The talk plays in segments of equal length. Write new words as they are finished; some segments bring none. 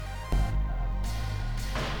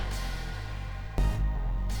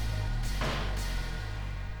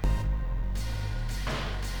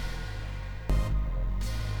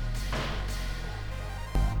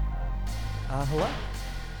Hello,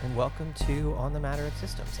 and welcome to On the Matter of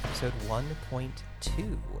Systems, episode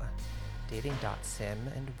 1.2, Dating.sim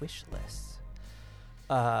and Wishless.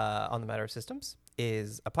 On the Matter of Systems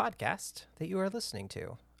is a podcast that you are listening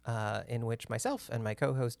to, in which myself and my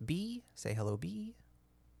co-host B, say hello B.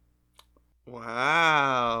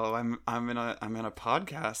 Wow, I'm in a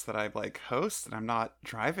podcast that I host, and I'm not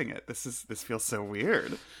driving it. This feels so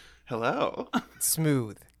weird. Hello.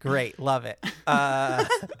 Smooth. Great. Love it.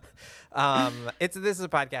 This is a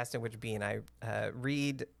podcast in which B and I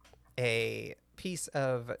read a piece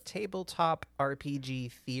of tabletop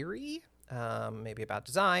RPG theory, maybe about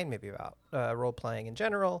design, maybe about role-playing in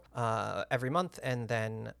general, every month. And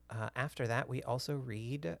then after that, we also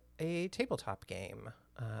read a tabletop game.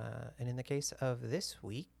 And in the case of this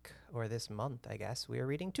week, or this month, I guess, we are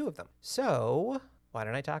reading two of them. So why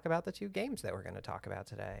don't I talk about the two games that we're going to talk about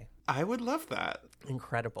today? I would love that.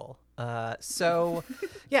 Incredible. So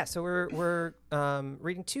we're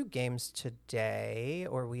reading two games today,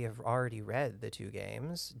 or we have already read the two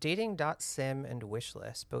games, Dating.sim and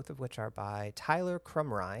Wishless, both of which are by Tyler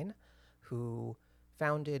Crumrine, who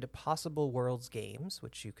founded Possible Worlds Games,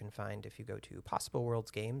 which you can find if you go to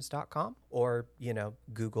possibleworldsgames.com or,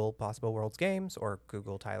 Google Possible Worlds Games or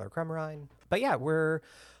Google Tyler Crumrine. But yeah, we're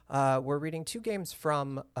reading two games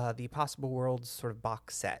from the Possible Worlds sort of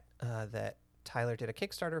box set that Tyler did a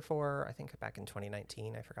Kickstarter for, I think back in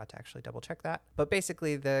 2019. I forgot to actually double check that. But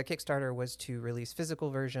basically, the Kickstarter was to release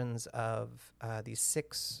physical versions of these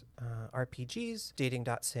six RPGs.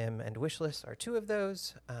 Dating.sim and Wishless are two of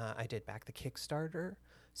those. I did back the Kickstarter,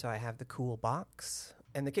 so I have the cool box.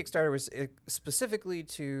 And the Kickstarter was specifically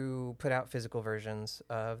to put out physical versions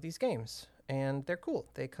of these games. And they're cool.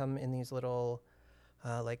 They come in these little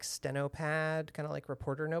steno pad, kind of like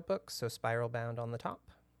reporter notebooks, so spiral bound on the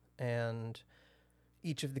top. And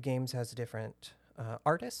each of the games has a different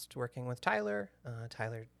artist working with Tyler.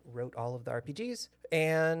 Tyler wrote all of the RPGs.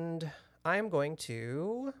 And I'm going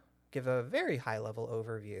to give a very high-level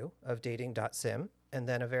overview of Dating.sim and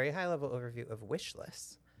then a very high-level overview of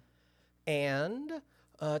Wishless. And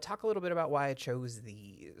talk a little bit about why I chose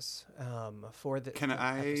these for the Can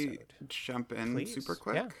I episode. Jump in Please? super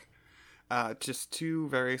quick? Yeah. Just two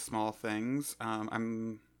very small things.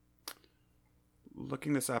 I'm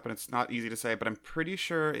looking this up, and it's not easy to say, but I'm pretty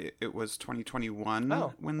sure it was 2021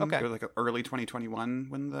 okay. or early 2021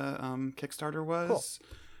 when the Kickstarter was.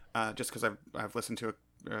 Cool. Just because I've listened to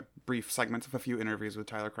a brief segments of a few interviews with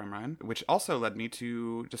Tyler Crumrine, which also led me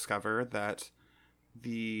to discover that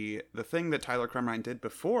the thing that Tyler Crumrine did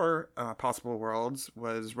before Possible Worlds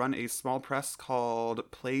was run a small press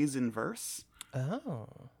called Plays in Verse. Oh.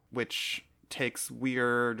 Which takes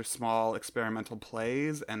weird, small, experimental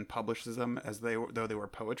plays and publishes them as though they were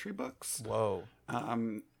poetry books. Whoa.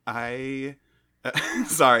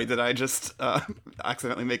 Sorry, did I just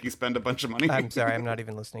accidentally make you spend a bunch of money? I'm sorry, I'm not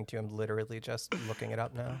even listening to you. I'm literally just looking it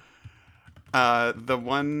up now. The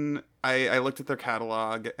one, I looked at their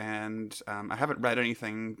catalog, and I haven't read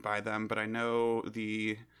anything by them, but I know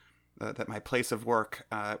that my place of work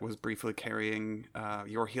was briefly carrying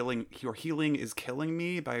Your Healing is Killing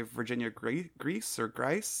Me by Virginia Grice.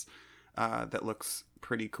 That looks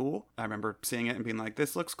pretty cool. I remember seeing it and being like,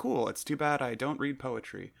 this looks cool. It's too bad I don't read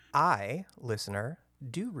poetry. I, listener,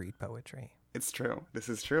 do read poetry. It's true. This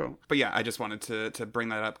is true. But yeah, I just wanted to bring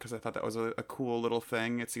that up because I thought that was a cool little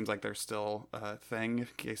thing. It seems like there's still a thing in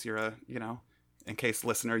case you're in case,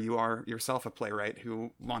 listener, you are yourself a playwright who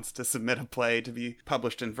wants to submit a play to be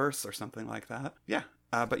published in verse or something like that. Yeah.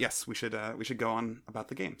 But yes, we should go on about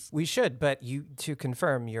the games. We should, but to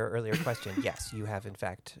confirm your earlier question, yes, you have in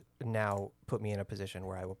fact now put me in a position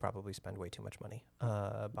where I will probably spend way too much money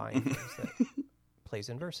buying things that Plays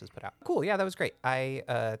in Verse has put out. Cool. Yeah, that was great.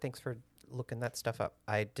 Thanks for looking that stuff up.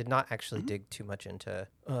 I did not actually dig too much into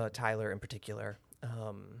Tyler in particular,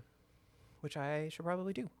 which I should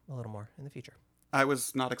probably do a little more in the future. I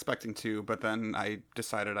was not expecting to, but then I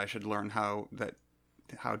decided I should learn how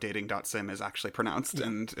Dating.sim is actually pronounced,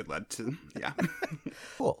 and it led to, yeah.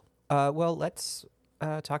 Cool. Well, let's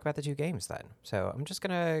talk about the two games then. So I'm just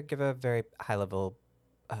going to give a very high-level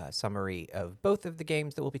summary of both of the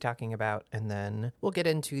games that we'll be talking about, and then we'll get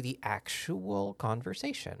into the actual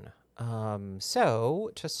conversation.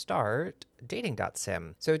 So to start,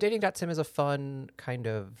 Dating.sim. So Dating.sim is a fun kind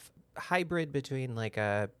of hybrid between like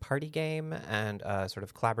a party game and a sort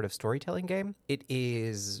of collaborative storytelling game. It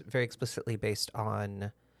is very explicitly based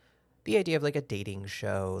on the idea of like a dating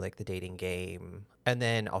show, like the dating game, and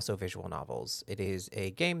then also visual novels. It is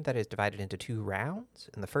a game that is divided into 2 rounds.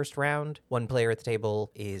 In the first round, one player at the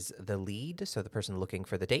table is the lead, so the person looking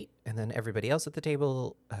for the date, and then everybody else at the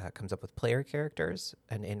table comes up with player characters.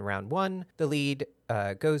 And in round 1, the lead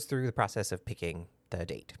goes through the process of picking the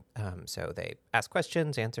date. So they ask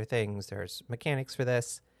questions, answer things. There's mechanics for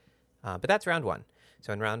this, but that's round 1.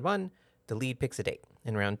 So in round 1, the lead picks a date.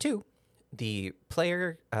 In round 2, the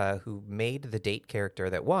player who made the date character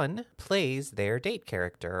that won plays their date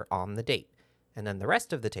character on the date. And then the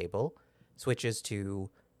rest of the table switches to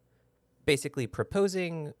basically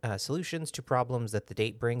proposing solutions to problems that the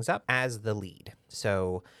date brings up as the lead.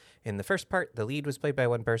 So in the first part, the lead was played by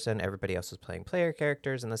one person. Everybody else was playing player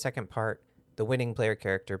characters. In the second part, the winning player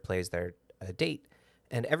character plays their date.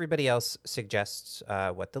 And everybody else suggests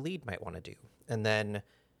what the lead might want to do. And then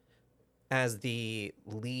as the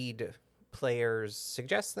lead players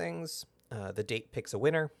suggest things, the date picks a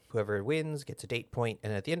winner. Whoever wins gets a date point,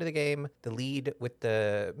 and at the end of the game, the lead with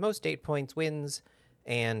the most date points wins,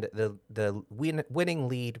 and the winning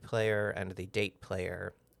lead player and the date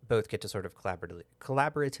player both get to sort of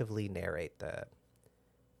collaboratively narrate the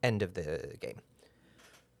end of the game.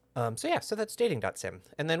 So that's Dating.sim.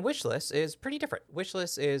 And then Wishless is pretty different.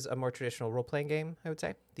 Wishless is a more traditional role-playing game, I would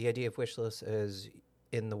say. The idea of Wishless is,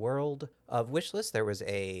 in the world of Wishless, there was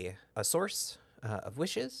a source of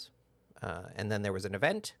wishes, and then there was an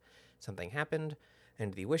event. Something happened,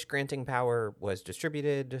 and the wish-granting power was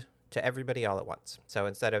distributed to everybody all at once. So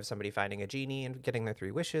instead of somebody finding a genie and getting their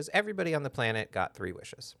 3 wishes, everybody on the planet got 3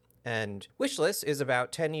 wishes. And Wishless is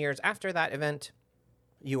about 10 years after that event.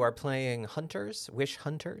 You are playing hunters, wish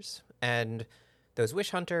hunters, and those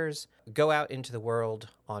wish hunters go out into the world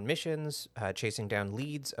on missions, chasing down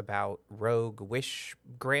leads about rogue wish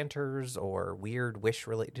granters or weird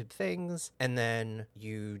wish-related things. And then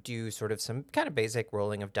you do sort of some kind of basic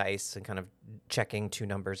rolling of dice and kind of checking 2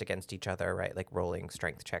 numbers against each other, right? Like rolling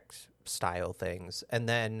strength checks style things. And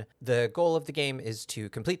then the goal of the game is to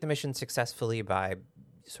complete the mission successfully by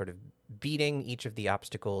sort of beating each of the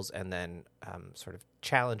obstacles and then sort of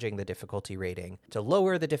challenging the difficulty rating to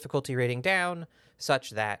lower the difficulty rating down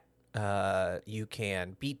such that you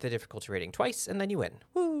can beat the difficulty rating twice and then you win.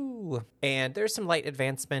 Woo! And there's some light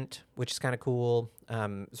advancement, which is kind of cool.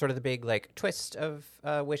 Sort of the big like twist of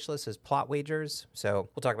Wishless is plot wagers. So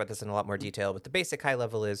we'll talk about this in a lot more detail, but the basic high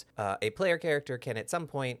level is a player character can at some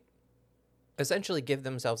point essentially give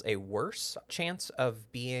themselves a worse chance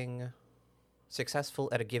of being successful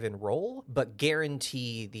at a given role, but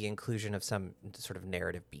guarantee the inclusion of some sort of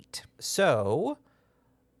narrative beat. So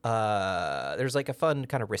there's like a fun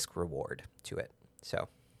kind of risk reward to it. So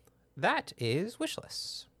that is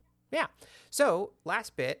Wishless. Yeah. So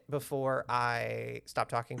last bit before I stop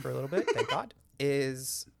talking for a little bit, thank God,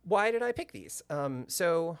 is why did I pick these?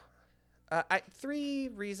 3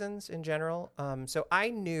 reasons in general. So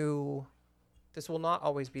I knew this will not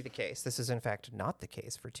always be the case. This is, in fact, not the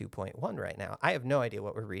case for 2.1 right now. I have no idea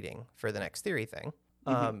what we're reading for the next theory thing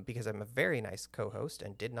because I'm a very nice co-host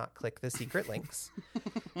and did not click the secret links,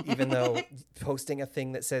 even though posting a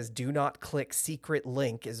thing that says do not click secret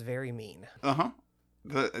link is very mean.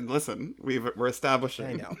 Listen, we're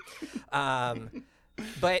establishing. I know.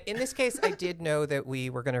 But in this case, I did know that we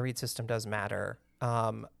were going to read System Does Matter.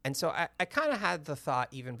 And so I kind of had the thought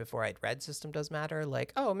even before I'd read System Does Matter,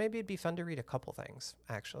 like, oh, maybe it'd be fun to read a couple things,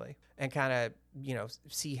 actually, and kind of,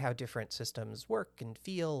 see how different systems work and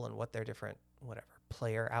feel and what their different,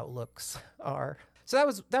 player outlooks are. So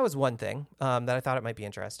that was one thing that I thought it might be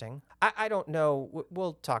interesting. I don't know.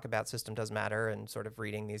 We'll talk about System Does Matter and sort of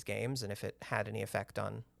reading these games and if it had any effect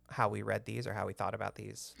on how we read these or how we thought about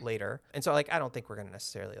these later. And so I don't think we're going to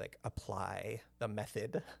necessarily apply the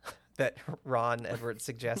method that Ron Edwards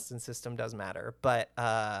suggests in System Does Matter. But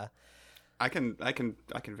I can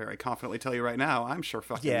very confidently tell you right now, I'm sure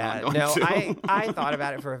fucking not going no, to. I thought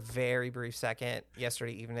about it for a very brief second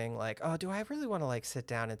yesterday evening, like, oh, do I really want to sit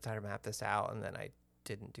down and try to map this out? And then I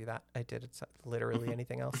didn't do that. I did literally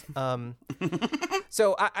anything else.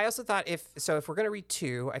 So I also thought if we're going to read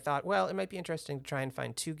 2, I thought, well, it might be interesting to try and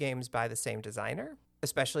find 2 games by the same designer,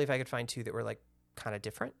 especially if I could find 2 that were kind of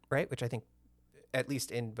different, right? Which I think, at least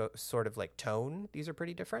in sort of tone, these are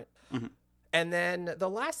pretty different. Mm-hmm. And then the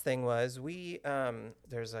last thing was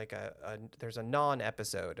there's a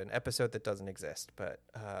non-episode, an episode that doesn't exist, but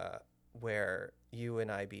where you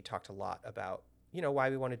and I talked a lot about why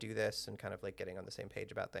we want to do this and kind of getting on the same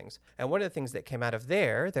page about things. And one of the things that came out of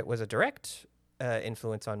there that was a direct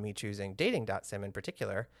influence on me choosing Dating.sim in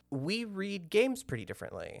particular, we read games pretty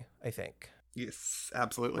differently, I think. Yes,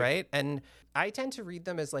 absolutely. Right. And I tend to read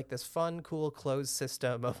them as like this fun, cool, closed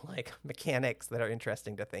system of like mechanics that are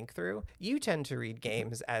interesting to think through. You tend to read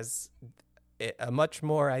games as a much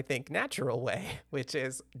more, I think, natural way, which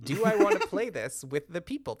is, do I want to play this with the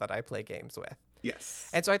people that I play games with? Yes.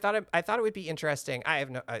 And so I thought it would be interesting. I have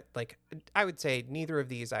no I would say neither of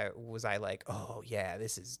these I like, oh yeah,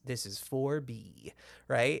 this is for B,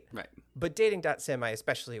 right? Right. But Dating.sim, I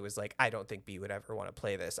especially was like, I don't think B would ever want to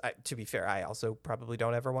play this. To be fair, I also probably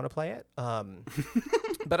don't ever want to play it.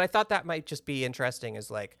 But I thought that might just be interesting as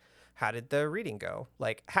like, how did the reading go?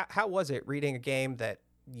 Like, how was it reading a game that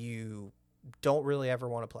you don't really ever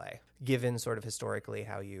want to play, given sort of historically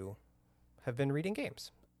how you have been reading games?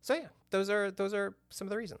 So yeah, those are some of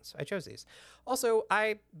the reasons I chose these. Also,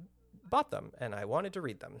 I bought them and I wanted to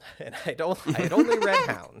read them, and I had only read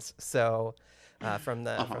Hounds, so from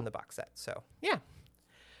the box set. So yeah.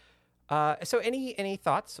 So any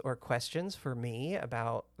thoughts or questions for me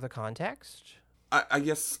about the context? I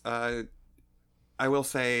guess I will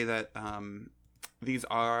say that these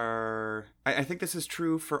are. I think this is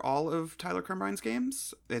true for all of Tyler Crumrine's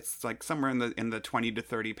games. It's like somewhere in the 20 to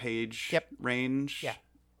 30 page range. Yeah.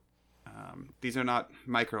 These are not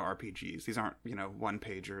micro RPGs. These aren't, one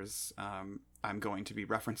pagers. I'm going to be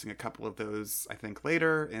referencing a couple of those, I think,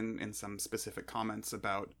 later in some specific comments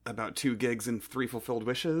about 2 gigs and 3 fulfilled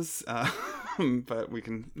wishes. But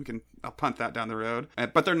I'll punt that down the road.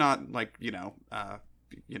 But they're not like,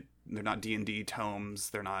 they're not D&D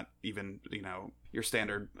tomes. They're not even, your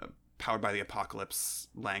standard Powered by the Apocalypse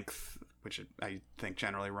length, which I think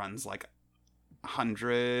generally runs like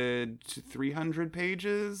 100 to 300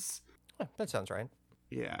 pages. Oh, that sounds right.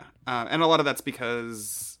 Yeah. And a lot of that's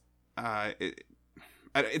because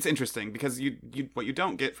it's interesting because you what you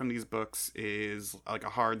don't get from these books is like a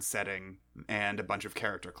hard setting and a bunch of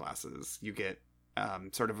character classes. You get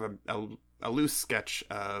sort of a loose sketch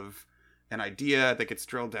of an idea that gets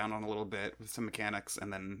drilled down on a little bit with some mechanics,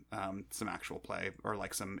 and then some actual play or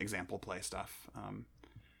like some example play stuff,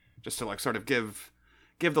 just to like sort of give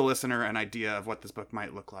the listener an idea of what this book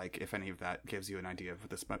might look like. If any of that gives you an idea of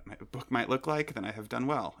what this book might look like, then I have done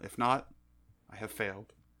well. If not, I have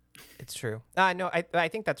failed. It's true. No, I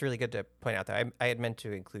think that's really good to point out, though. I had meant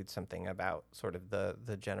to include something about sort of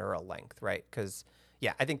the general length, right? Because,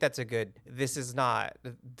 yeah, I think that's this is not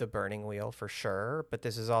the Burning Wheel for sure, but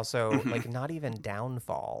this is also like not even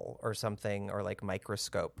Downfall or something, or like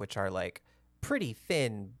Microscope, which are like pretty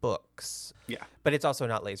thin books. Yeah. But it's also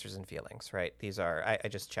not Lasers and Feelings, right? These are, I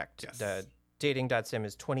just checked. Yes. The Dating.sim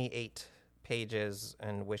is 28 pages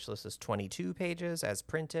and Wishless is 22 pages as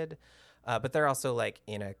printed. But they're also like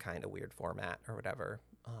in a kind of weird format or whatever.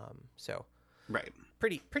 So right.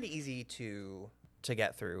 Pretty easy to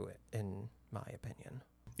get through, in my opinion.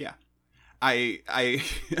 Yeah. I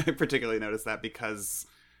particularly noticed that because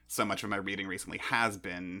so much of my reading recently has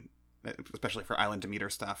been, especially for Island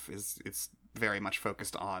Demeter stuff, it's very much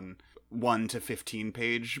focused on 1 to 15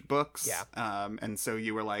 page books. Yeah. And so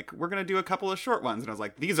you were like, we're going to do a couple of short ones. And I was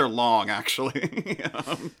like, these are long, actually.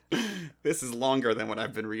 This is longer than what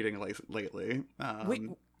I've been reading lately.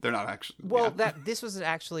 They're not actually. Well, yeah. This was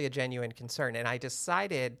actually a genuine concern. And I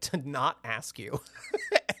decided to not ask you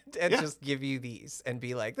and just give you these and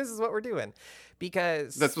be like, this is what we're doing.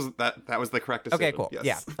 Because that was the correct decision. Okay, cool.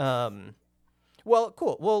 Yes. Yeah. Well,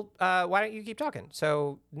 cool. Well, why don't you keep talking?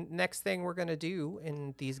 So next thing we're going to do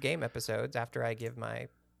in these game episodes, after I give my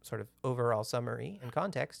sort of overall summary and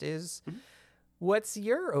context, is what's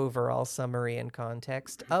your overall summary and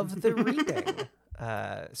context of the reading?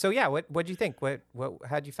 So yeah, what'd you think?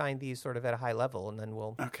 How'd you find these sort of at a high level? And then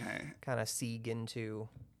we'll kind of segue into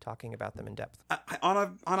talking about them in depth.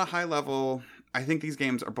 On a high level, I think these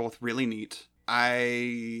games are both really neat.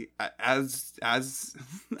 As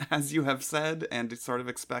you have said, and it's sort of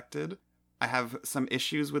expected, I have some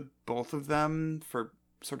issues with both of them for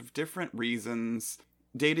sort of different reasons.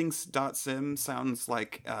 Dating.sim sounds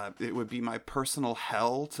like it would be my personal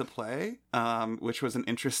hell to play, which was an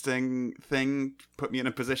interesting thing. Put me in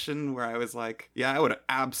a position where I was like, yeah, I would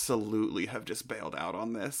absolutely have just bailed out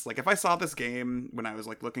on this. Like, if I saw this game when I was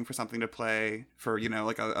like looking for something to play for,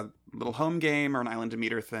 like a little home game or an Island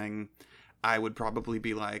Demeter thing, I would probably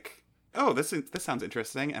be like, oh, this sounds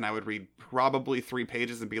interesting. And I would read probably 3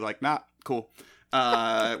 pages and be like, nah, cool.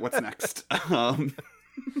 What's next?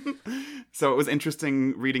 So it was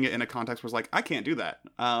interesting reading it in a context where it's like, I can't do that.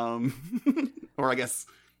 Or I guess,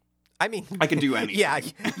 I can do anything. Yeah,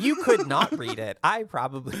 you could not read it. I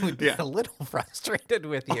probably would be a little frustrated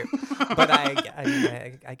with you. But I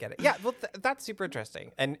get it. Yeah, well, that's super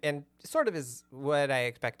interesting. And sort of is what I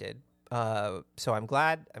expected. So I'm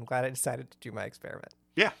glad I decided to do my experiment.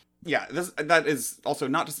 Yeah. Yeah, that is also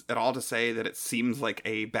not just at all to say that it seems like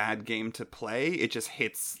a bad game to play. It just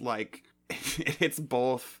hits like it hits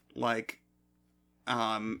both like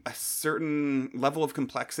a certain level of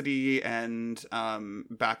complexity and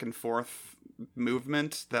back and forth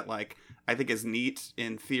movement that like I think is neat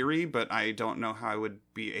in theory, but I don't know how I would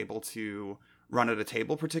be able to run at a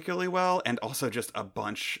table particularly well, and also just a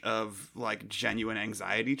bunch of like genuine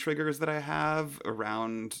anxiety triggers that I have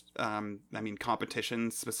around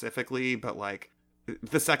competition specifically, but like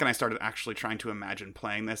the second I started actually trying to imagine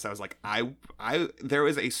playing this, I was like, I there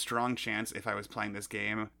is a strong chance if I was playing this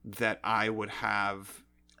game that I would have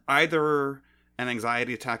either an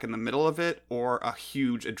anxiety attack in the middle of it or a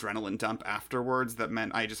huge adrenaline dump afterwards that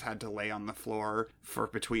meant I just had to lay on the floor for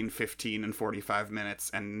between 15 and 45 minutes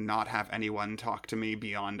and not have anyone talk to me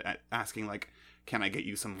beyond asking like, can I get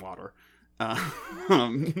you some water?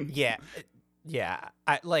 Yeah.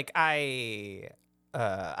 I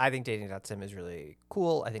think Dating.sim is really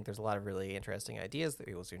cool. I think there's a lot of really interesting ideas that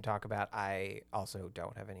we will soon talk about. I also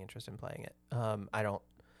don't have any interest in playing it. I don't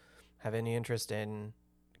have any interest in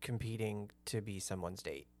competing to be someone's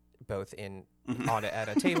date, both at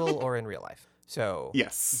a table or in real life. So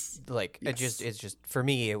yes. It's just for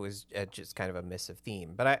me, it was just kind of a miss of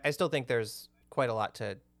theme. But I still think there's quite a lot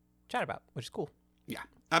to chat about, which is cool. Yeah.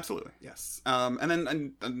 Absolutely, yes. And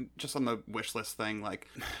then just on the wish list thing, like,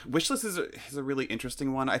 wish list is a really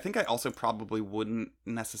interesting one. I think I also probably wouldn't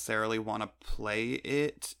necessarily want to play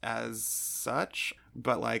it as such,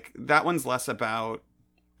 but like that one's less about,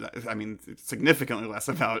 I mean, significantly less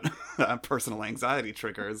about personal anxiety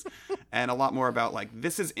triggers, and a lot more about like,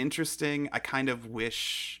 this is interesting. I kind of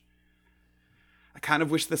wish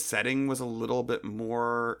the setting was a little bit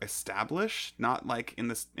more established, not like in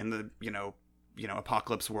the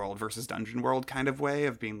apocalypse world versus dungeon world kind of way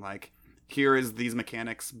of being like, here is these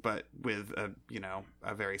mechanics, but with a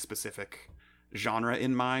very specific genre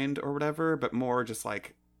in mind or whatever, but more just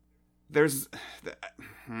like there's,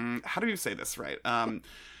 how do you say this right?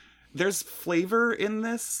 There's flavor in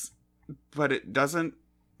this, but it doesn't,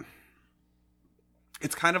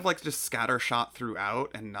 it's kind of like just scattershot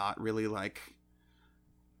throughout and not really like,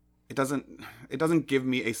 it doesn't give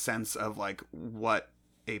me a sense of like what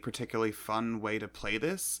a particularly fun way to play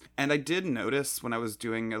this. And I did notice when I was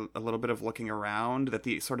doing a little bit of looking around that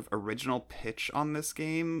the sort of original pitch on this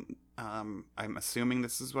game, I'm assuming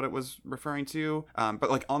this is what it was referring to, but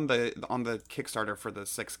like on the Kickstarter for the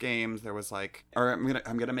 6 games, there was like, or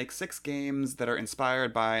I'm gonna make 6 games that are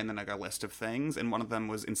inspired by, and then like a list of things, and one of them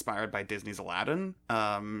was inspired by Disney's Aladdin.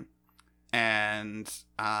 And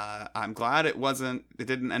I'm glad it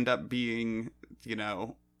didn't end up being,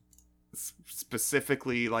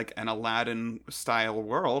 specifically like an Aladdin style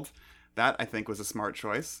world. That I think was a smart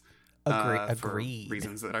choice. Agreed. For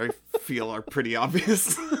reasons that I feel are pretty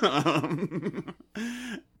obvious.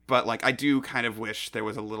 But like, I do kind of wish there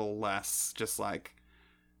was a little less just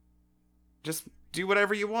do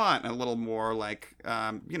whatever you want. A little more like,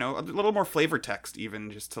 a little more flavor text,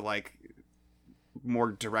 even just to like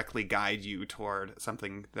more directly guide you toward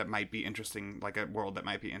something that might be interesting, like a world that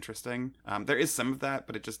might be interesting. There is some of that,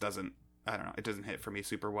 but it just doesn't, I don't know, it doesn't hit for me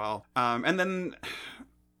super well. And then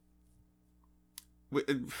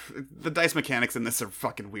the dice mechanics in this are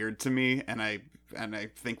fucking weird to me, and I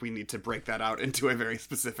think we need to break that out into a very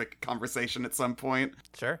specific conversation at some point.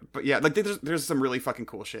 Sure. But yeah, like there's some really fucking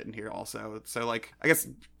cool shit in here also. So like, I guess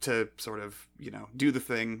to sort of, do the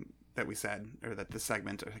thing that we said, or that this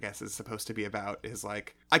segment, I guess, is supposed to be about, is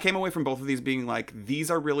like, I came away from both of these being like, these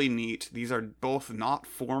are really neat. These are both not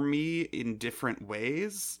for me in different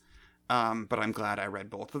ways. But I'm glad I read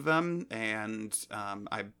both of them, and I'm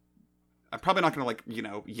probably not going to like,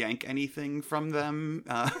 yank anything from them,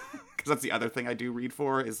 because that's the other thing I do read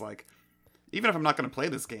for, is like, even if I'm not going to play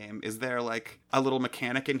this game, is there like a little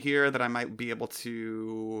mechanic in here that I might be able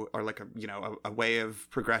to, or like a way of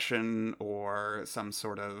progression, or some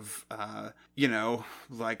sort of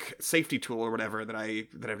like safety tool or whatever that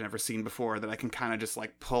I've never seen before, that I can kind of just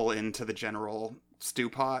like pull into the general stew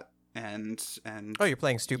pot and oh, you're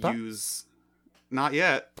playing stew pot? Use. Not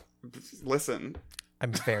yet. Listen,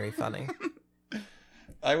 I'm very funny.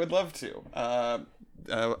 I would love to.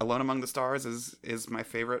 Alone Among the Stars is my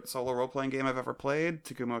favorite solo role-playing game I've ever played.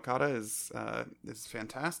 Takuma Okada is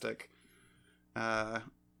fantastic.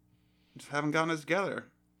 Just haven't gotten it together.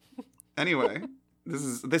 Anyway,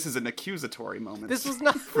 this is an accusatory moment. This was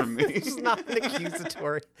not from me. This was not an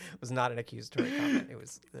accusatory. It was not an accusatory comment. It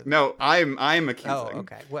was no. I'm accusing. Oh,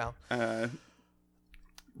 okay. Well,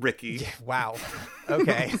 Ricky. Wow.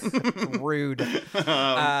 Okay. Rude.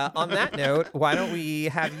 On that note, why don't we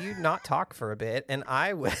have you not talk for a bit, and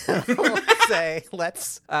I will say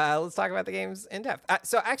let's talk about the games in depth. I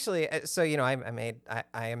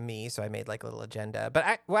am me, so I made like a little agenda.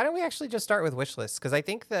 But why don't we actually just start with Wishless? Because I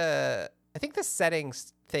think the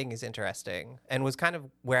settings thing is interesting, and was kind of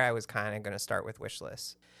where I was kind of going to start with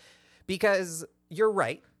Wishless, because you're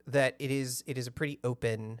right that it is a pretty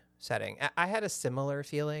open setting. I had a similar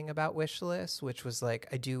feeling about Wishless, which was like,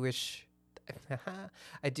 I do wish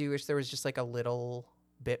there was just like a little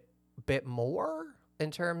bit more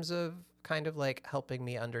in terms of kind of like helping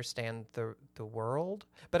me understand the world.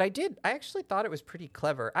 But I actually thought it was pretty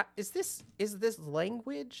clever. Is this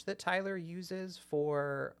language that Tyler uses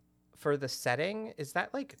for the setting? Is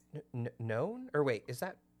that like known? Or wait,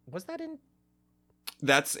 was that in?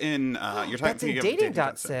 That's in you're talking That's in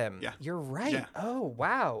Dating.sim. Yeah. You're right. Yeah. Oh,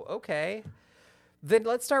 wow. Okay. Then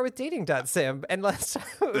let's start with Dating.sim, and let's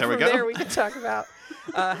There we from go. there we can talk about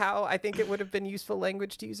how I think it would have been useful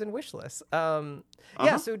language to use in Wishless.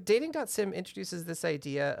 Yeah, so Dating.sim introduces this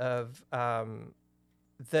idea of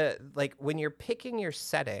when you're picking your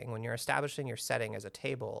setting, when you're establishing your setting as a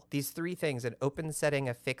table, these three things: an open setting,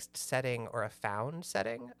 a fixed setting, or a found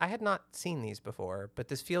setting. I had not seen these before, but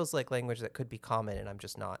this feels like language that could be common, and I'm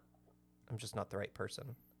just not the right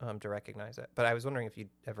person to recognize it. But I was wondering if you'd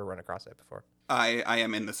ever run across it before. I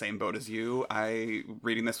am in the same boat as you.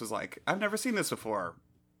 Reading this was like, I've never seen this before.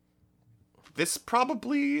 This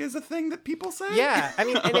probably is a thing that people say. Yeah, I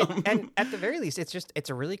mean, and at the very least, it's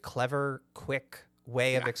a really clever, quick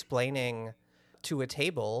way of explaining to a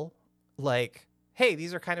table, like, hey,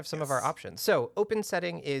 these are kind of some of our options. So open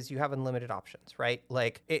setting is you have unlimited options, right?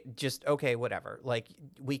 Like, it just, okay, whatever. Like,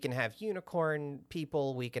 we can have unicorn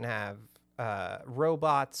people, we can have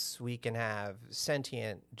robots, we can have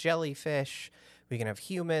sentient jellyfish, we can have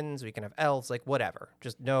humans, we can have elves, like whatever.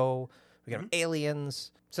 Just no, we can have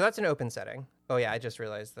aliens. So that's an open setting. Oh yeah, I just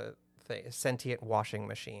realized the sentient washing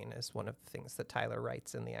machine is one of the things that Tyler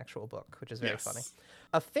writes in the actual book, which is very funny.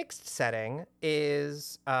 A fixed setting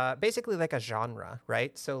is basically like a genre,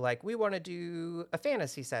 right? So like we want to do a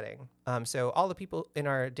fantasy setting. So all the people in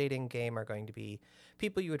our dating game are going to be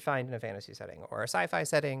people you would find in a fantasy setting or a sci-fi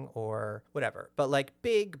setting or whatever. But like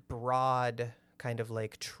big, broad, kind of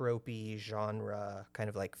like tropey genre, kind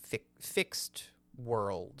of like fixed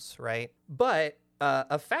worlds, right? But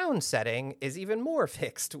a found setting is even more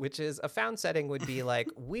fixed, which is a found setting would be like,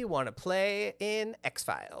 we want to play in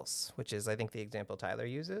X-Files, which is, I think, the example Tyler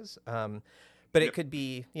uses. But it could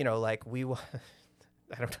be, like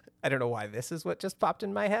I don't know why this is what just popped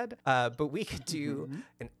in my head, but we could do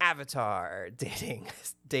an Avatar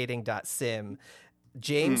dating.sim.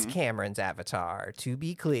 James Cameron's Avatar, to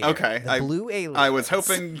be clear. Okay. The blue aliens. I was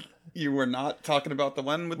hoping you were not talking about the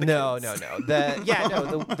one with the kids.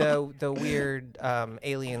 No. The weird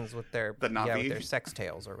aliens with their with their sex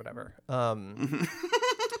tails or whatever.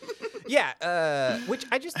 Which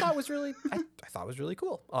I just thought was really I thought was really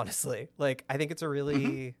cool, honestly. Like, I think it's a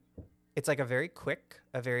really it's like a very quick,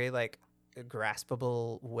 a very like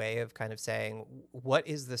graspable way of kind of saying, what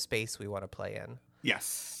is the space we want to play in?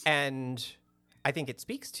 Yes. And I think it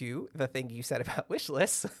speaks to the thing you said about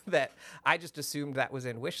Wishless, that I just assumed that was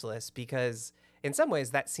in Wishless, because in some ways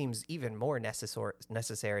that seems even more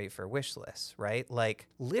necessary for Wishless, right? Like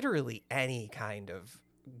literally any kind of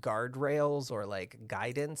guardrails or like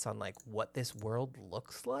guidance on like what this world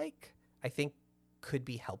looks like, I think could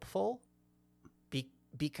be helpful,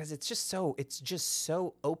 because it's just so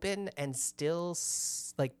open and still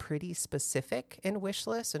like pretty specific in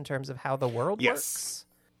Wishless in terms of how the world works.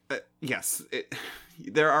 Yes,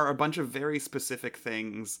 there are a bunch of very specific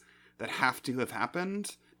things that have to have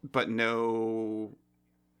happened, but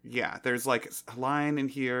there's like a line in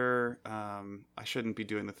here. I shouldn't be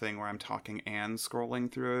doing the thing where I'm talking and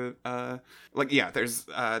scrolling through. There's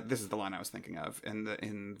this is the line I was thinking of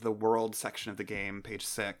in the world section of the game, page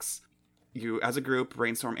 6. You, as a group,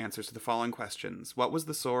 brainstorm answers to the following questions. What was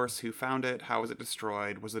the source? Who found it? How was it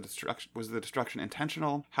destroyed? Was the destruction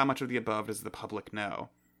intentional? How much of the above does the public know?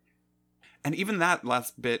 And even that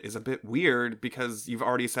last bit is a bit weird, because you've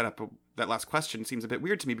already set up that last question seems a bit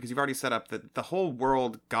weird to me, because you've already set up that the whole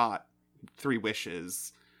world got 3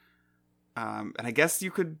 wishes. And I guess you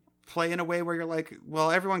could play in a way where you're like,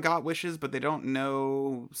 well, everyone got wishes, but they don't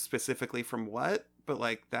know specifically from what. But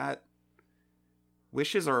like that,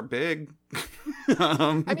 wishes are big.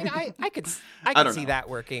 I mean, I could see that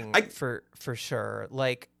working for sure.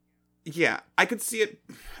 Like, Yeah, I could see it.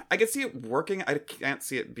 I could see it working. I can't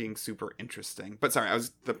see it being super interesting. But sorry,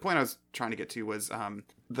 the point I was trying to get to was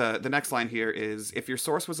the next line here is, if your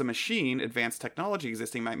source was a machine, advanced technology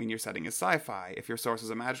existing might mean your setting is sci-fi. If your source was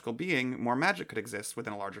a magical being, more magic could exist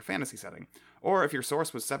within a larger fantasy setting. Or if your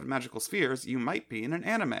source was 7 magical spheres, you might be in an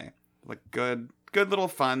anime. Like good little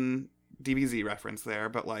fun DBZ reference there,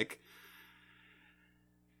 but like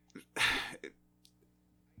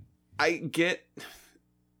I get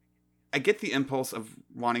the impulse of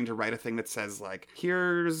wanting to write a thing that says, like,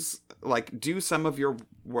 here's, like, do some of your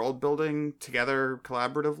world building together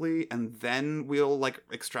collaboratively, and then we'll, like,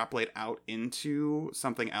 extrapolate out into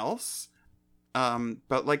something else.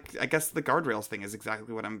 But, like, I guess the guardrails thing is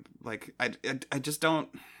exactly what I'm, like, I just don't,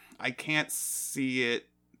 I can't see it.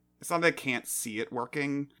 It's not that I can't see it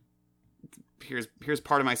working. Here's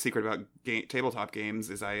part of my secret about tabletop games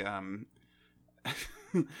is I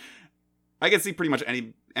can see pretty much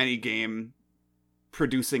any game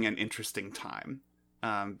producing an interesting time,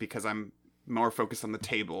 because I'm more focused on the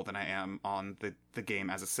table than I am on the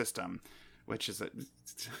game as a system, which is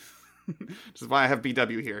which is why I have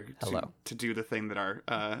BW here to do the thing that our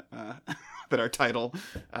that our title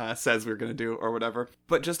says we're going to do or whatever.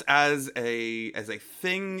 But just as a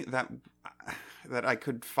thing that I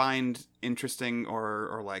could find interesting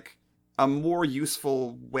or like a more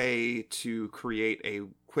useful way to create a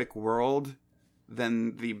quick world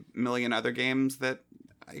than the million other games that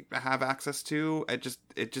I have access to,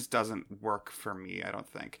 it just doesn't work for me, I don't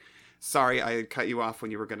think. Sorry, I cut you off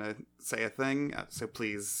when you were going to say a thing, so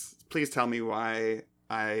please tell me why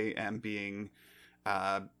I am being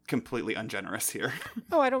completely ungenerous here.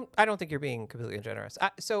 Oh, I don't think you're being completely ungenerous.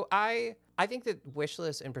 I think that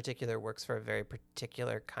Wishless in particular works for a very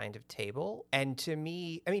particular kind of table. And to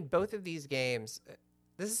me, I mean, both of these games,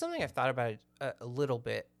 this is something I've thought about a little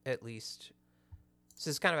bit, at least. This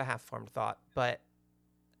is kind of a half-formed thought, but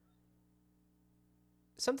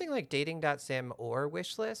something like Dating.sim or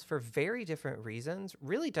Wishless, for very different reasons,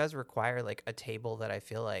 really does require like a table that I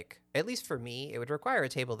feel like, at least for me, it would require a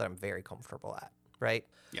table that I'm very comfortable at, right?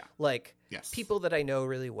 Yeah. Like, yes. People that I know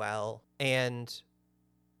really well, and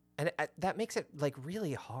that makes it like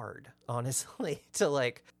really hard, honestly, to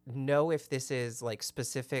like know if this is like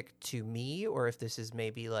specific to me or if this is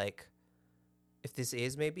maybe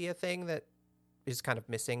a thing that is kind of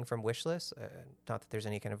missing from Wishless. Not that there's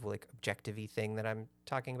any kind of like objective-y thing that I'm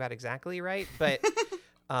talking about exactly, right? But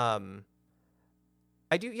I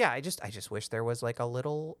just wish there was like a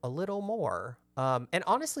little more. And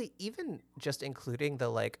honestly, even just including the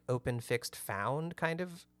like open fixed found kind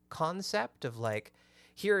of concept of like,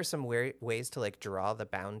 here are some ways to like draw the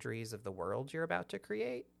boundaries of the world you're about to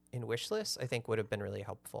create in Wishless, I think would have been really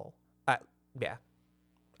helpful. Yeah.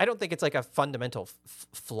 I don't think it's like a fundamental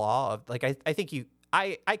flaw of like, I think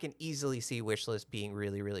I can easily see Wishless being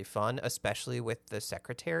really, really fun, especially with the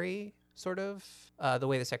secretary sort of, the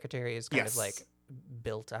way the secretary is kind of like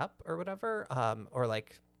built up or whatever. Or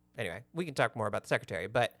like, anyway, we can talk more about the secretary,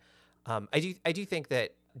 but I do think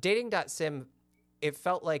that Dating.sim, it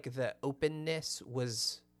felt like the openness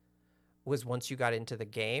was once you got into the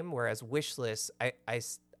game, whereas Wishless, I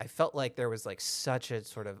felt like there was like such a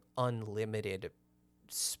sort of unlimited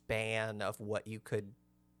span of what you could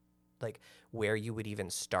like, where you would even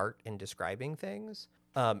start in describing things.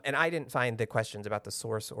 And I didn't find the questions about the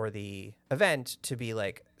source or the event to be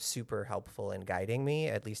like super helpful in guiding me,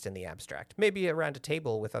 at least in the abstract. Maybe around a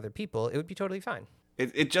table with other people, it would be totally fine.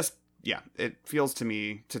 It feels to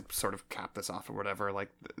me, to sort of cap this off or whatever, like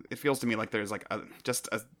it feels to me like there's like just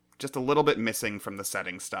a little bit missing from the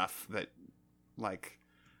setting stuff that like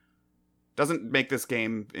doesn't make this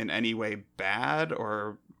game in any way bad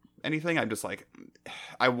or anything. I'm just like,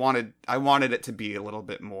 I wanted it to be a little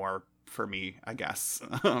bit more for me, I guess.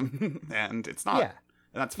 And it's not. Yeah.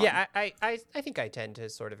 And that's fine. Yeah, I think I tend to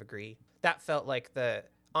sort of agree. That felt like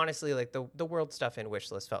honestly, like the world stuff in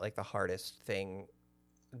Wishlist felt like the hardest thing.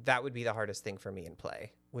 That would be the hardest thing for me in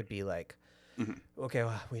play, would be like, okay,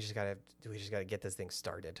 well, we just gotta get this thing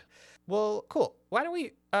started. Well, cool. Why don't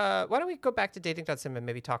we go back to Dating.sim and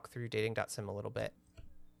maybe talk through Dating.sim a little bit?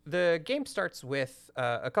 The game starts with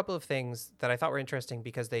a couple of things that I thought were interesting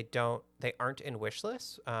because they aren't in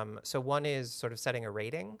Wishless. So one is sort of setting a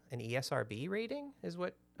rating, an ESRB rating is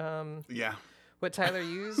what Tyler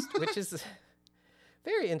used, which is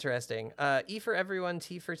very interesting. E for everyone,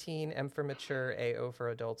 T for teen, M for mature, AO for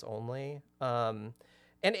adults only.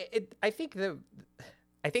 And I think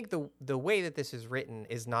the way that this is written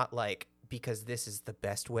is not like because this is the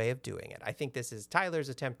best way of doing it. I think this is Tyler's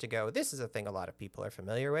attempt to go, this is a thing a lot of people are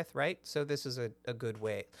familiar with, right? So this is a good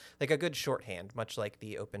way, like a good shorthand, much like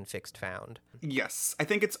the open fixed found. Yes. I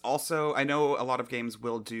think it's also, I know a lot of games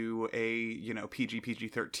will do a,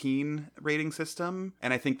 PG-13 rating system.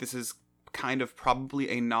 And I think this is kind of probably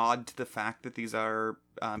a nod to the fact that these are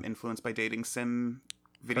influenced by dating sim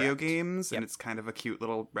video games. Yep. And it's kind of a cute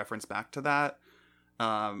little reference back to that.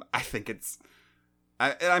 I think it's,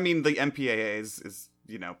 I mean, the MPAA is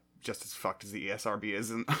just as fucked as the ESRB is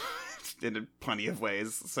in plenty of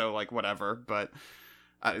ways. So, like, whatever. But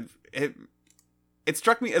it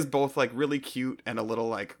struck me as both, like, really cute and a little,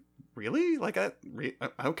 like, really? Like,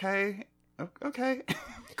 okay.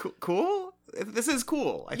 Cool. This is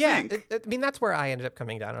cool, I think. I mean, that's where I ended up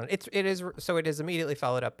coming down on it. It is immediately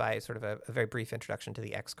followed up by sort of a very brief introduction to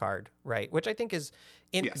the X card, right? Which I think is,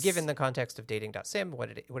 given the context of Dating.sim, what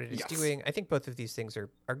it is doing, I think both of these things are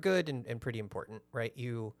good and pretty important, right?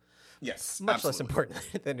 Yes, much less important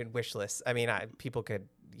than in Wishless. I mean, people could,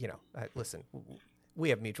 listen, we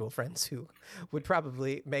have mutual friends who would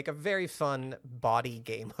probably make a very fun body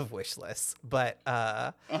game of Wishless, but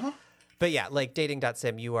But yeah, like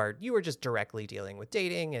Dating.sim, you are just directly dealing with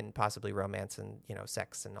dating and possibly romance and,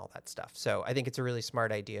 sex and all that stuff. So I think it's a really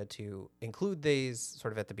smart idea to include these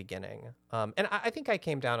sort of at the beginning. And I think I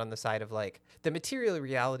came down on the side of, like, the material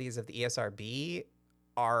realities of the ESRB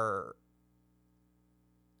are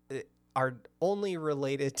only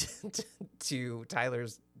related to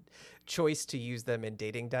Tyler's choice to use them in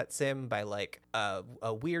Dating.sim by, like,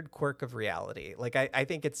 a weird quirk of reality. Like, I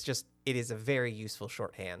think it is a very useful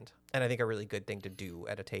shorthand, and I think a really good thing to do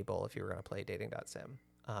at a table if you were going to play Dating.sim.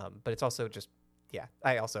 But it's also just,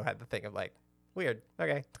 I also had the thing of, like, weird.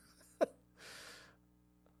 Okay.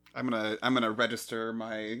 I'm gonna register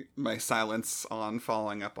my silence on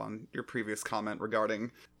following up on your previous comment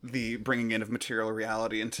regarding the bringing in of material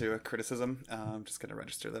reality into a criticism. I'm just gonna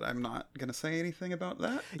register that I'm not gonna say anything about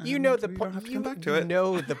that. You know the point.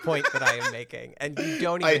 Know the point that I am making, and you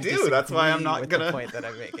don't even. I do. That's why I'm not gonna. The point that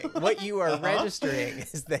I'm making. What you are registering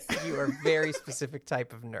is that you are a very specific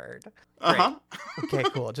type of nerd. Great. Okay,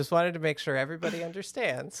 cool. Just wanted to make sure everybody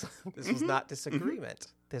understands. This was not disagreement.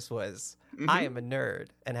 This was, I am a nerd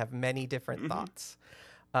and have many different thoughts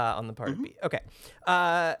on the part of B. Okay.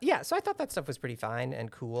 So I thought that stuff was pretty fine and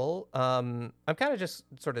cool. I'm kind of just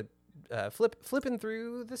sort of flipping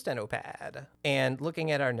through the steno pad and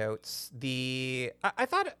looking at our notes. I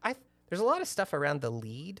thought there's a lot of stuff around the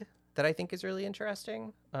lead that I think is really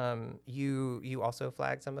interesting. You also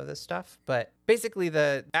flagged some of this stuff, but basically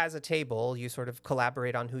as a table, you sort of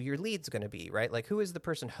collaborate on who your lead's going to be, right? Like, who is the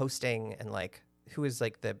person hosting and, like, who is,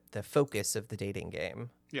 like, the focus of the dating game?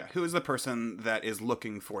 Yeah, who is the person that is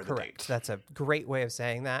looking for the date? That's a great way of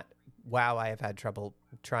saying that. Wow, I have had trouble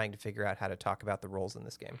trying to figure out how to talk about the roles in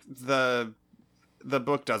this game. The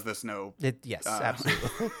book does this yes,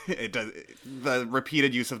 absolutely. It does. The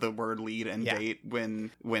repeated use of the word lead and date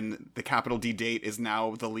when the capital D date is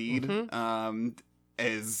now the lead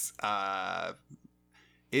is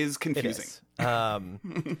confusing. It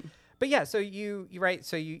is. But yeah, so you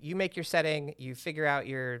make your setting, you figure out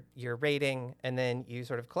your rating, and then you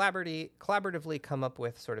sort of collaboratively come up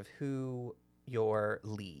with sort of who your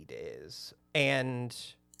lead is. And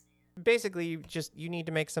basically, you need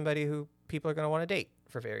to make somebody who people are going to want to date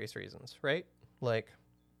for various reasons, right? Like,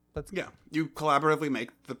 you collaboratively make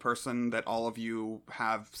the person that all of you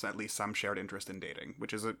have at least some shared interest in dating,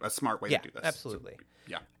 which is a smart way to do this. Absolutely.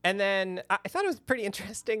 So, And then I thought it was pretty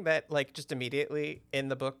interesting that, like, just immediately in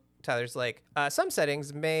the book, Tyler's like, some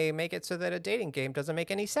settings may make it so that a dating game doesn't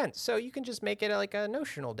make any sense. So you can just make it like a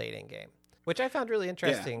notional dating game, which I found really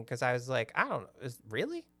interesting because I was like, I don't know,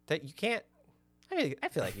 really? That you can't? I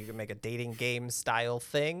feel like you can make a dating game style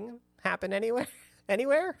thing happen anywhere.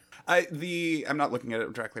 I'm not looking at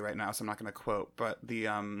it directly right now, so I'm not going to quote, but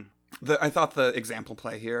I thought the example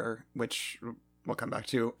play here, which we'll come back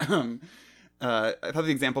to, I thought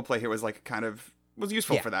the example play here was, like, kind of was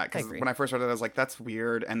useful for that, because when I first read it, I was like, that's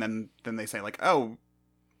weird. And then they say, like, oh,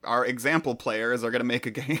 our example players are going to make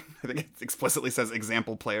a game. I think it explicitly says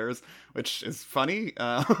example players, which is funny.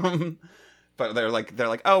 But they're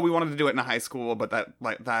like, oh, we wanted to do it in a high school, but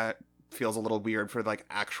that feels a little weird for, like,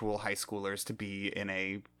 actual high schoolers to be in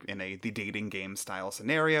the dating game style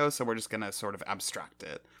scenario. So we're just going to sort of abstract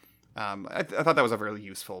it. I thought that was a really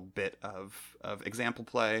useful bit of example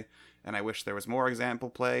play. And I wish there was more example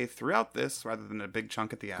play throughout this rather than a big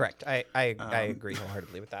chunk at the end. Correct. I agree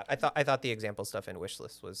wholeheartedly with that. I thought the example stuff in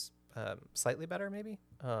Wishless was slightly better, maybe.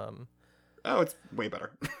 It's way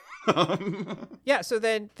better. So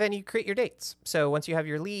then you create your dates. So once you have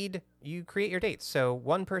your lead, you create your dates. So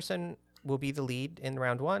one person will be the lead in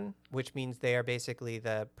round 1, which means they are basically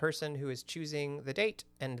the person who is choosing the date,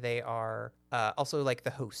 and they are also like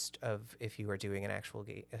the host of if you are doing an actual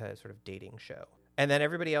sort of dating show. And then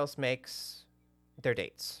everybody else makes their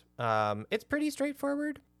dates. It's pretty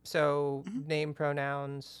straightforward. So name,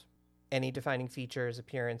 pronouns, any defining features,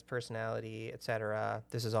 appearance, personality, etc.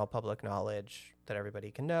 This is all public knowledge that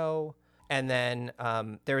everybody can know. And then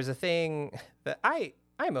there was a thing that I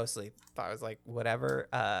mostly thought was like, whatever.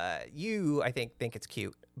 You, I think it's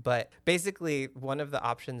cute. But basically, one of the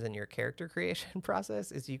options in your character creation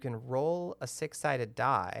process is you can roll a 6-sided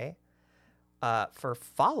die for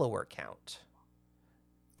follower count.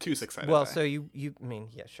 2 6-sided Well, die. so you I mean,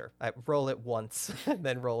 yeah, sure. Roll it once and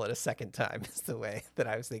then roll it a second time is the way that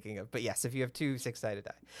I was thinking of. But yes, if you have 2 6-sided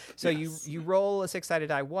die. So Yes. you roll a 6-sided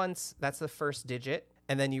die once, that's the first digit.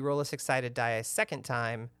 And then you roll a 6-sided die a second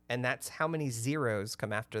time, and that's how many zeros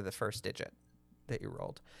come after the first digit that you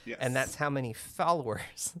rolled. Yes. And that's how many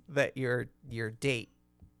followers that your date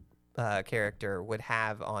character would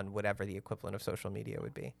have on whatever the equivalent of social media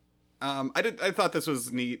would be. I thought this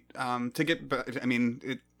was neat. To get, I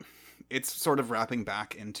mean, it's sort of wrapping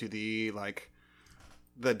back into the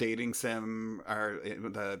dating sim or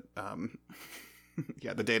the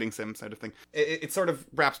the dating sim side of thing. It sort of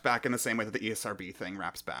wraps back in the same way that the ESRB thing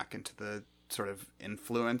wraps back into the sort of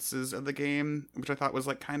influences of the game, which I thought was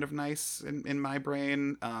like kind of nice in my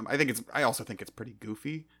brain. I also think it's pretty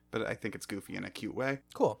goofy, but I think it's goofy in a cute way.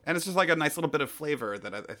 Cool. And it's just like a nice little bit of flavor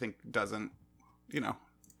that I think doesn't,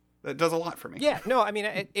 that does a lot for me. Yeah, no, I mean,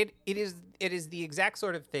 it is the exact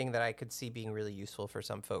sort of thing that I could see being really useful for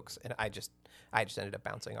some folks, and I just ended up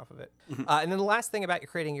bouncing off of it. And then the last thing about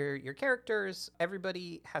creating your characters,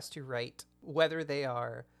 everybody has to write whether they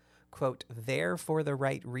are, quote, there for the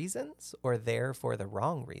right reasons or there for the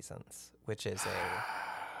wrong reasons, which is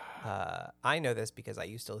I know this because I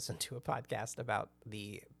used to listen to a podcast about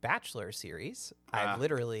the Bachelor series. I've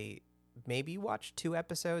literally maybe watched 2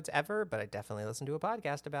 episodes ever, but I definitely listened to a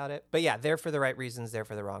podcast about it. But yeah, there for the right reasons, there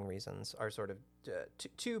for the wrong reasons are sort of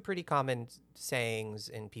 2 pretty common sayings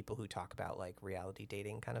in people who talk about like reality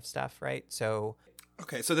dating kind of stuff, right? So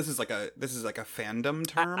okay, so this is like a fandom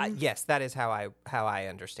term. yes, that is how I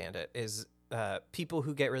understand it. Is people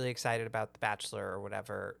who get really excited about The Bachelor or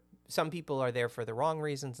whatever. Some people are there for the wrong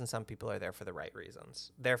reasons and some people are there for the right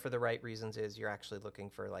reasons. There for the right reasons is you're actually looking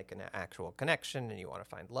for like an actual connection and you want to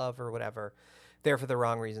find love or whatever. There for the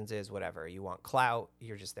wrong reasons is whatever. You want clout,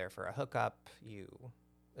 you're just there for a hookup,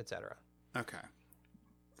 etc. Okay.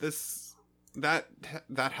 That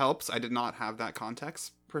helps. I did not have that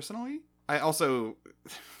context personally. I also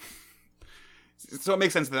so it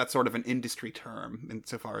makes sense that that's sort of an industry term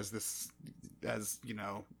insofar as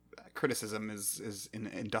criticism is in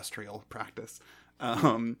industrial practice.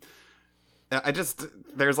 There's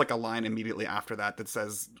like a line immediately after that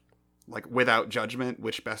says like without judgment,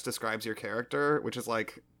 which best describes your character, which is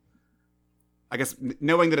like, I guess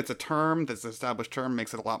knowing that it's a term, that's an established term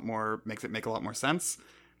makes it make a lot more sense.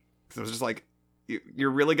 So it was just like, you're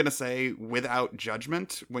really going to say without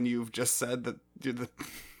judgment when you've just said that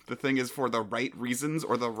the thing is for the right reasons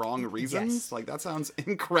or the wrong reasons? Yes. Like, that sounds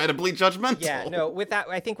incredibly judgmental. Yeah, no,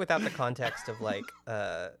 I think without the context of, like,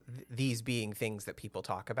 these being things that people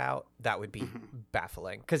talk about, that would be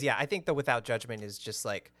baffling. Because, yeah, I think the without judgment is just,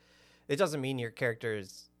 like, it doesn't mean your character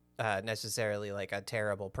is necessarily, like, a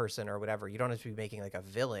terrible person or whatever. You don't have to be making, like, a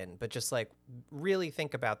villain. But just, like, really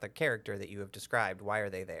think about the character that you have described. Why are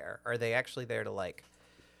they there? Are they actually there to, like...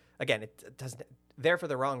 Again, it doesn't... There for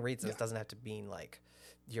the wrong reasons doesn't have to mean, like...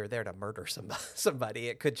 you're there to murder somebody.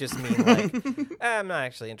 It could just mean like, I'm not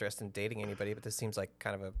actually interested in dating anybody, but this seems like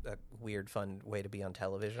kind of a weird, fun way to be on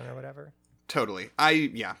television or whatever. Totally.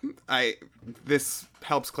 This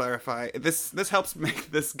helps clarify. This helps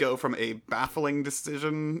make this go from a baffling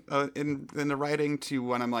decision in the writing to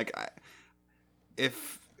one I'm like,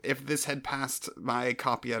 if this had passed my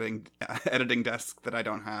copy editing desk that I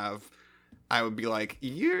don't have, I would be like,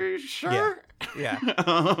 you sure? Yeah.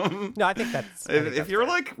 No, I think that's... if you're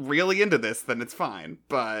like really into this, then it's fine.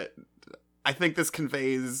 But I think this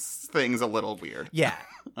conveys things a little weird. Yeah.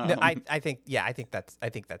 No, I think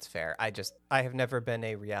that's fair. I have never been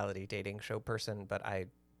a reality dating show person, but I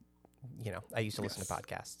used to listen to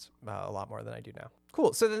podcasts a lot more than I do now.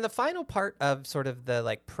 Cool. So then the final part of sort of the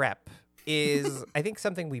like prep is I think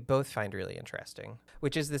something we both find really interesting,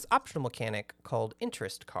 which is this optional mechanic called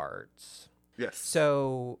interest cards. Yes.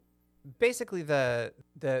 So basically the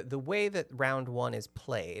way that round 1 is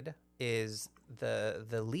played is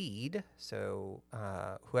the lead. So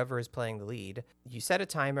whoever is playing the lead, you set a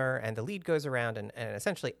timer and the lead goes around and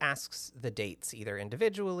essentially asks the dates either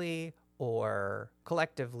individually or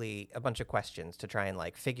collectively a bunch of questions to try and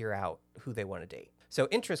like figure out who they want to date. So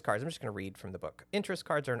interest cards, I'm just going to read from the book. Interest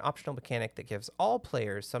cards are an optional mechanic that gives all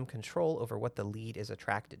players some control over what the lead is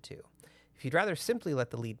attracted to. If you'd rather simply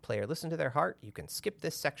let the lead player listen to their heart, you can skip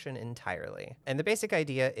this section entirely. And the basic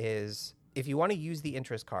idea is if you want to use the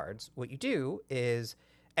interest cards, what you do is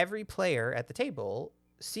every player at the table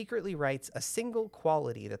secretly writes a single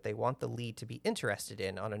quality that they want the lead to be interested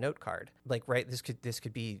in on a note card. Like, right, this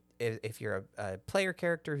could be if you're a player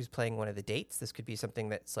character who's playing one of the dates, this could be something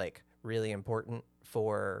that's like really important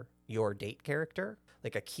for your date character,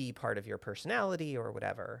 like a key part of your personality or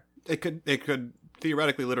whatever. It could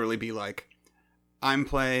theoretically literally be like, I'm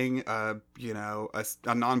playing a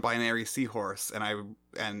non-binary seahorse,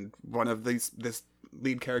 and one of this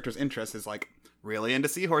lead character's interest is like really into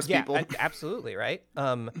seahorse people. Absolutely, right.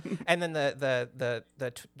 And then the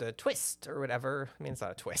twist or whatever. I mean, it's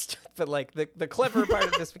not a twist, but like the clever part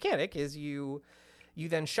of this mechanic is you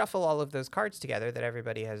then shuffle all of those cards together that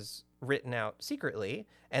everybody has written out secretly,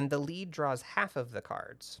 and the lead draws half of the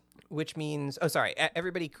cards, which means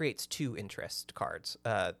everybody creates 2 interest cards.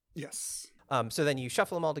 Yes. So then you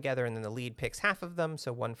shuffle them all together, and then the lead picks half of them,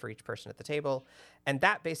 so 1 for each person at the table, and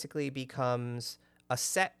that basically becomes a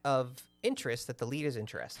set of interests that the lead is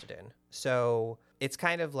interested in. So it's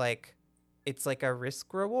kind of like it's like a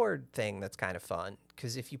risk reward thing that's kind of fun,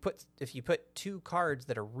 because if you put 2 cards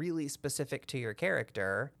that are really specific to your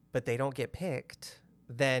character but they don't get picked,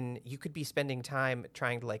 then you could be spending time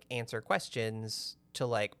trying to like answer questions to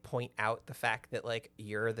like point out the fact that like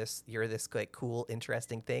you're this like cool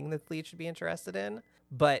interesting thing that the lead should be interested in.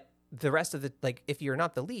 But the rest of the, like, if you're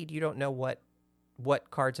not the lead, you don't know what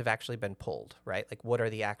cards have actually been pulled, right? Like, what are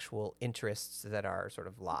the actual interests that are sort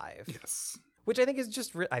of live? Yes. Which I think is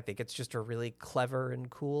just, I think it's just a really clever and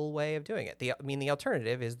cool way of doing it. The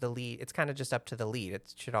alternative is the lead. It's kind of just up to the lead.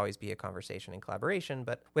 It should always be a conversation and collaboration,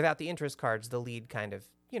 but without the interest cards, the lead kind of,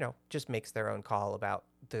 just makes their own call about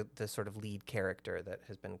the sort of lead character that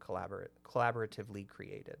has been collaboratively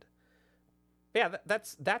created. But yeah,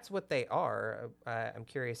 that's what they are. I'm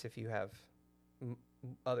curious if you have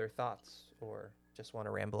other thoughts or just want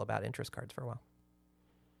to ramble about interest cards for a while.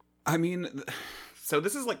 I mean, so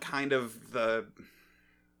this is like kind of the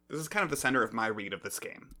center of my read of this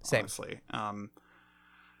game. Same. Honestly.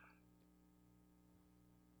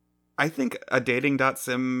 I think a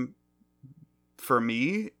Dating.sim for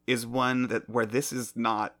me is one where this is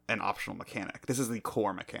not an optional mechanic. This is the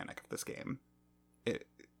core mechanic of this game.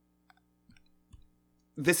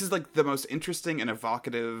 This is like the most interesting and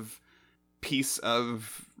evocative piece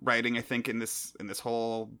of writing, I think, in this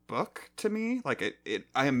whole book to me. Like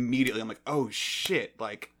I'm like, oh shit,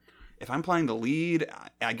 like if I'm playing the lead,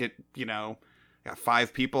 I get, I got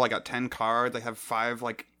 5 people, I got 10 cards, I have 5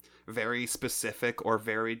 like very specific or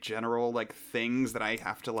very general like things that I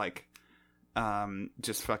have to like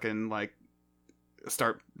just fucking like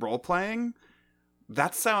start role playing.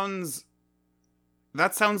 That sounds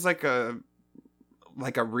like a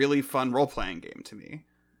really fun role playing game to me.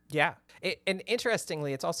 Yeah. And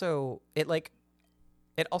interestingly, it also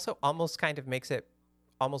almost kind of makes it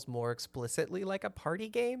almost more explicitly like a party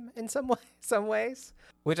game in some ways,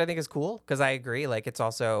 which I think is cool, because I agree. Like, it's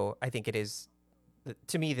also, I think it is,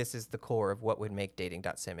 to me, this is the core of what would make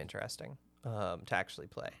Dating.sim interesting to actually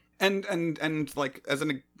play. And like, as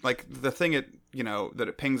an, like, the thing that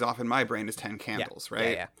it pings off in my brain is 10 candles, yeah.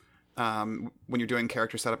 right? Yeah. When you're doing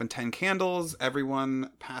character setup in 10 candles,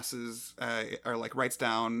 everyone passes or like writes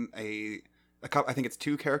down a couple, I think it's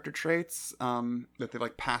 2 character traits that they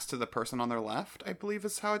like pass to the person on their left, I believe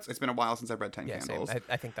is how it's been a while since I've read 10 candles. Same.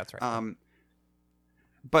 I think that's right.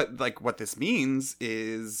 But like what this means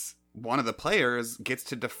is one of the players gets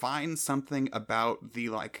to define something about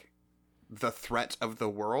the threat of the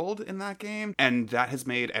world in that game, and that has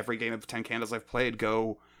made every game of 10 candles I've played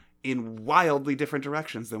go in wildly different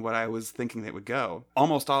directions than what I was thinking they would go.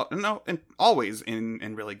 Always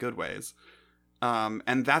in really good ways.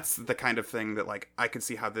 And that's the kind of thing that like I could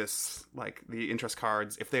see how this, like, the interest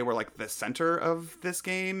cards, if they were like the center of this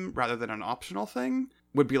game rather than an optional thing,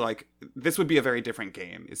 would be like, this would be a very different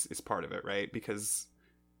game is part of it, right? Because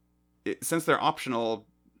since they're optional,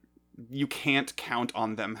 you can't count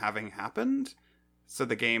on them having happened. So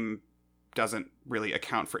the game doesn't really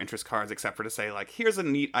account for interest cards except for to say, like, here's a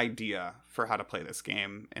neat idea for how to play this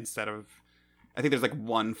game, instead of, I think there's like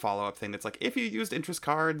one follow-up thing that's like, if you used interest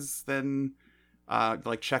cards, then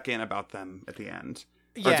like check in about them at the end.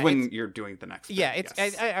 Or it's when you're doing the next thing. Yeah, it's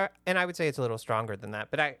and I would say it's a little stronger than that,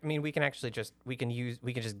 but I mean we can actually just we can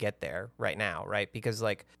just get there right now, right? Because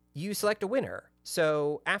like you select a winner.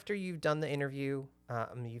 So after you've done the interview,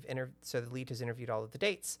 so the lead has interviewed all of the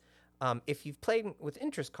dates. If you've played with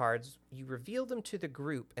interest cards, you reveal them to the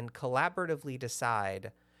group and collaboratively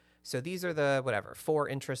decide. So these are the, 4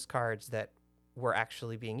 interest cards that were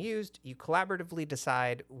actually being used. You collaboratively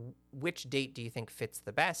decide which date do you think fits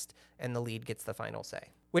the best, and the lead gets the final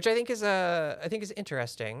say, which I think is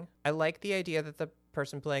interesting. I like the idea that the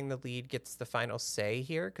person playing the lead gets the final say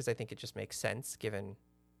here, because I think it just makes sense given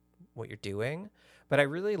what you're doing. But I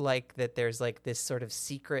really like that there's like this sort of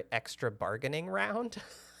secret extra bargaining round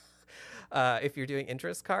if you're doing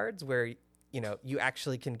interest cards, where you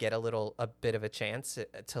actually can get a bit of a chance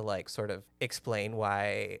to like sort of explain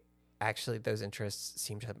why actually those interests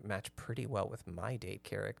seem to match pretty well with my date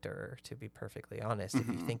character, to be perfectly honest, if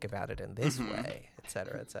you think about it in this way, et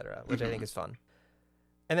cetera, which I think is fun.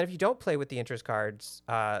 And then if you don't play with the interest cards,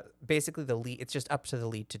 basically the lead, it's just up to the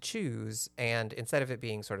lead to choose. And instead of it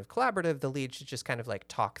being sort of collaborative, the lead should just kind of like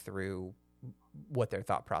talk through what their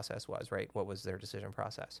thought process was, right? What was their decision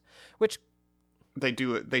process? Which they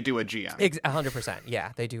do a GM. 100%.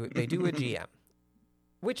 Yeah, they do a GM.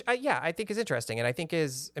 Which I think is interesting, and I think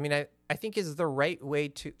is the right way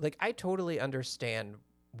to, like, I totally understand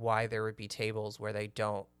why there would be tables where they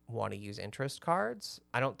don't want to use interest cards.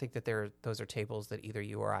 I don't think that those are tables that either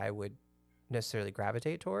you or I would necessarily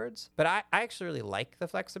gravitate towards. But I actually really like the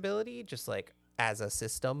flexibility, just like as a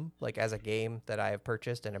system, like as a game that I have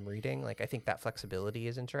purchased and I'm reading. Like, I think that flexibility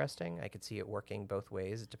is interesting. I could see it working both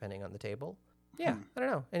ways depending on the table. Yeah, I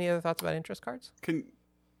don't know. Any other thoughts about interest cards? Can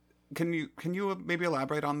you maybe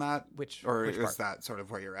elaborate on that? Which is part? That sort of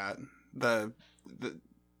where you're at? The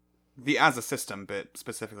as a system bit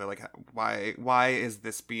specifically, like why is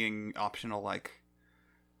this being optional like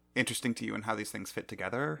interesting to you, and how these things fit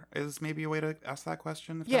together is maybe a way to ask that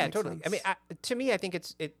question. Yeah, totally. Sense. I mean, to me, I think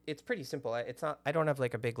it's pretty simple. It's not. I don't have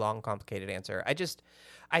like a big, long, complicated answer.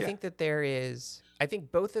 I think that there is. I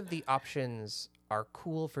think both of the options are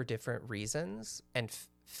cool for different reasons and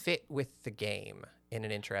fit with the game in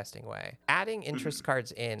an interesting way. Adding interest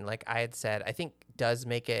cards in, like I had said, I think does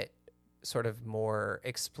make it sort of more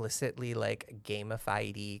explicitly like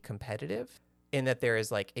gamified-y competitive, in that there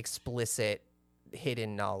is like explicit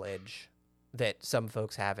hidden knowledge that some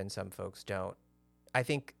folks have and some folks don't. I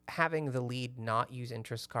think having the lead not use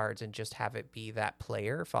interest cards and just have it be that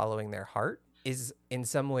player following their heart is in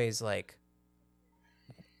some ways like,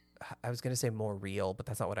 I was going to say more real, but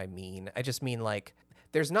that's not what I mean. I just mean like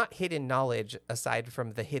there's not hidden knowledge aside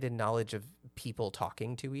from the hidden knowledge of people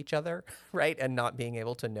talking to each other, right? And not being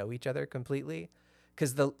able to know each other completely.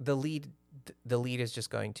 Because the lead is just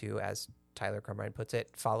going to, as Tyler Crumrine puts it,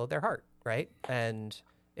 follow their heart, right? And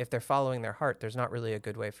if they're following their heart, there's not really a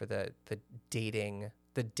good way for the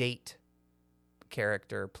date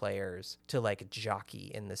character players to like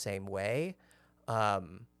jockey in the same way.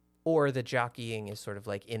 Or the jockeying is sort of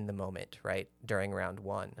like in the moment, right? During round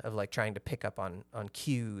one of like trying to pick up on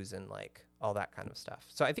cues and like all that kind of stuff.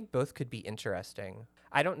 So I think both could be interesting.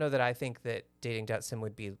 I don't know that I think that Dating.sim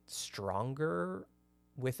would be stronger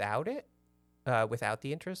without it, without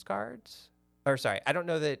the interest cards. Or sorry, I don't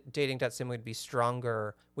know that Dating.sim would be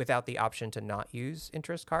stronger without the option to not use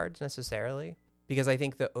interest cards necessarily. Because I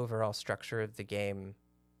think the overall structure of the game,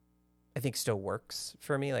 I think, still works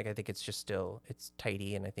for me. Like, I think it's just still, it's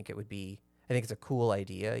tidy, and I think it's a cool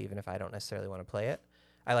idea, even if I don't necessarily want to play it.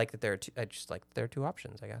 I like that there are two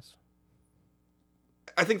options, I guess.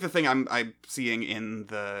 I think the thing I'm seeing in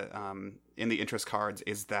the interest cards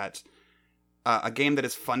is that a game that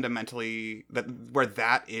is fundamentally where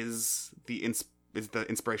that is the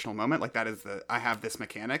inspirational moment, like that is I have this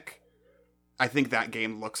mechanic. I think that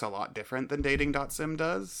game looks a lot different than Dating.sim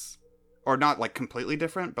does. Or not like completely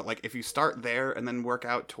different, but like if you start there and then work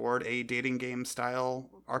out toward a dating game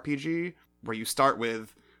style RPG, where you start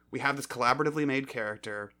with, we have this collaboratively made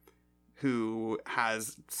character who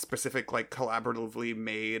has specific like collaboratively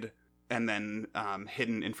made and then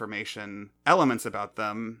hidden information elements about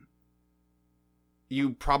them,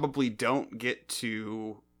 you probably don't get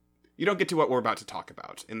to what we're about to talk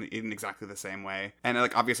about in exactly the same way. And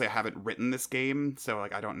like obviously I haven't written this game, so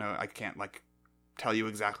like I don't know, I can't like tell you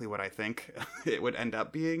exactly what I think it would end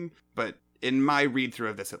up being, but in my read through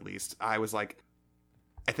of this, at least, I was like,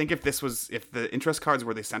 I think if the interest cards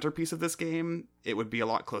were the centerpiece of this game, it would be a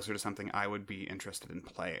lot closer to something I would be interested in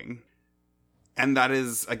playing. And that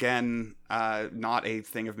is, again, not a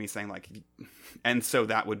thing of me saying like, and so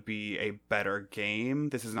that would be a better game.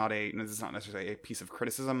 This is not necessarily a piece of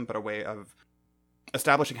criticism, but a way of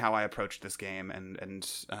establishing how I approached this game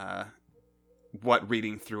and what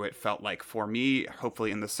reading through it felt like for me, hopefully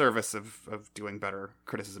in the service of doing better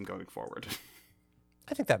criticism going forward.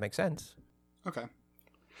 I think that makes sense. Okay.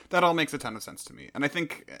 That all makes a ton of sense to me. And I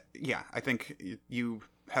think, you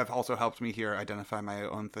have also helped me here identify my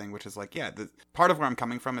own thing, which is like, yeah, the part of where I'm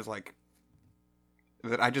coming from is like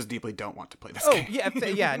that I just deeply don't want to play this game.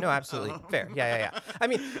 Yeah, no, absolutely. Fair. Yeah. I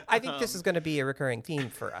mean, I think this is going to be a recurring theme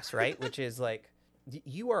for us, right? Which is like,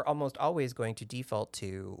 you are almost always going to default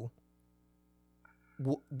to,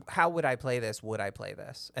 how would I play this? Would I play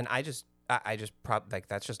this? And I just like,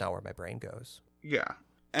 that's just not where my brain goes. Yeah.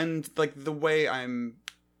 And like the way I'm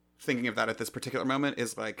thinking of that at this particular moment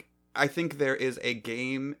is like, I think there is a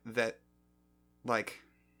game that, like,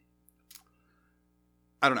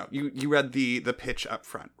 I don't know. You read the pitch up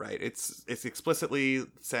front, right? It's explicitly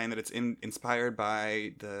saying that it's inspired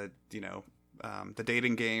by the the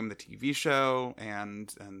dating game, the TV show,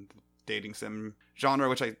 and dating sim genre,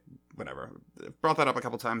 which I brought that up a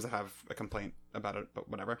couple times. I have a complaint about it, but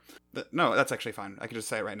whatever. No, that's actually fine. I can just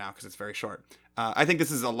say it right now because it's very short. I think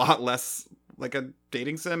this is a lot less like a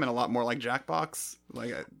dating sim and a lot more like Jackbox.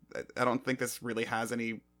 Like I don't think this really has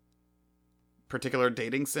any particular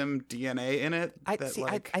dating sim DNA in it. I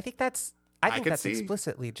think that's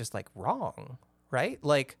explicitly just like wrong, right?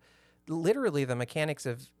 Like literally the mechanics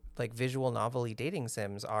of like visual novel-y dating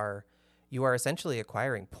sims are, you are essentially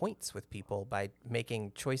acquiring points with people by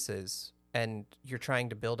making choices, and you're trying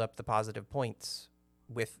to build up the positive points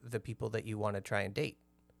with the people that you want to try and date.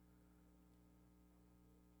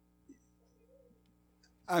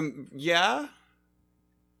 Yeah.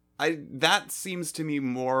 That seems to me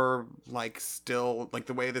more like still like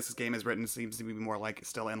the way this game is written seems to be more like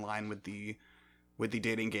still in line with the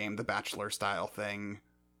dating game, the Bachelor style thing.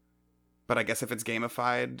 But I guess if it's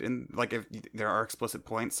gamified and like if there are explicit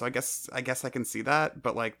points, so I guess I can see that.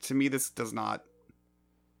 But like to me, this does not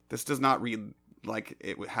read like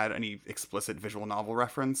it had any explicit visual novel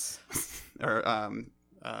reference or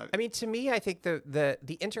I mean, to me, I think the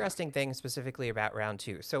interesting thing specifically about round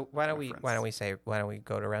two. So why don't we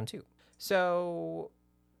go to round two? So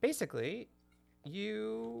basically,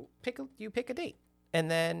 you pick a date,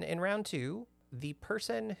 and then in round two, the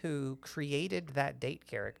person who created that date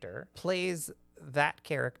character plays that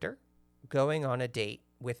character going on a date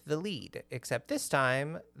with the lead. Except this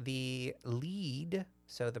time, the lead,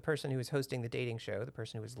 so the person who is hosting the dating show, the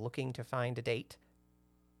person who is looking to find a date,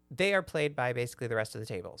 they are played by basically the rest of the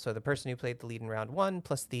table. So the person who played the lead in round one,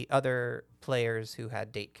 plus the other players who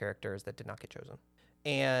had date characters that did not get chosen.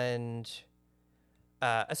 And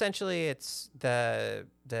essentially, it's the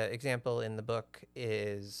example in the book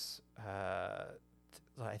is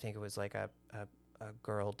I think it was like a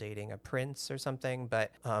girl dating a prince or something.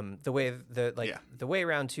 But the way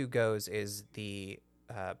round two goes is the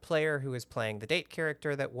player who is playing the date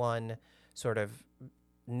character that won sort of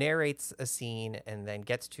narrates a scene and then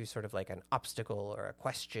gets to sort of like an obstacle or a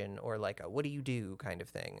question or like a what do you do kind of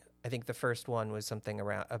thing. I think the first one was something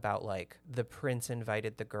about like the prince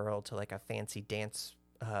invited the girl to like a fancy dance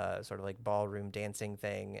sort of like ballroom dancing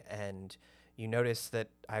thing, and you notice that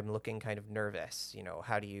I'm looking kind of nervous.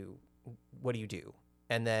 What do you do?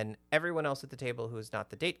 And then everyone else at the table who is not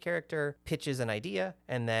the date character pitches an idea,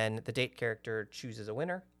 and then the date character chooses a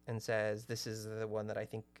winner and says, this is the one that I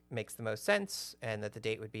think makes the most sense and that the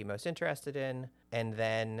date would be most interested in. And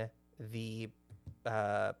then the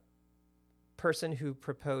person who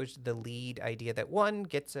proposed the lead idea that won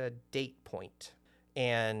gets a date point.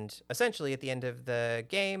 And essentially at the end of the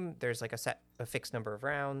game, there's like a fixed number of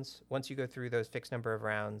rounds. Once you go through those fixed number of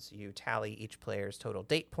rounds, you tally each player's total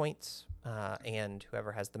date points, and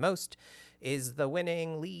whoever has the most is the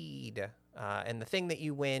winning lead. And the thing that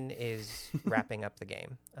you win is wrapping up the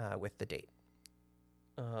game with the date.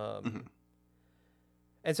 And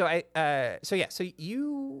so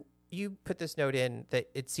you put this note in that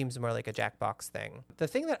it seems more like a Jackbox thing. The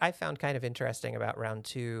thing that I found kind of interesting about round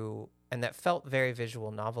two, and that felt very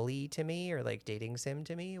visual novel-y to me, or like dating sim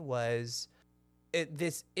to me, was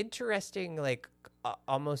this interesting, like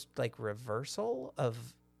almost like reversal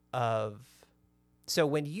of. So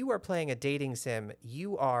when you are playing a dating sim,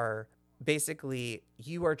 you are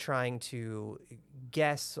trying to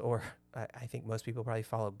guess, or I think most people probably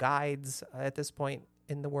follow guides at this point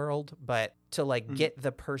in the world, but to like get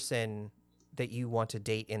the person that you want to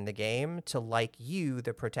date in the game to like you,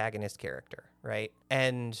 the protagonist character, right?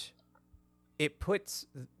 And it puts,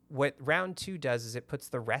 what round two does is it puts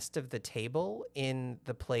the rest of the table in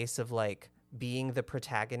the place of like being the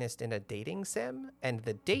protagonist in a dating sim, and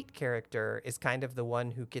the date character is kind of the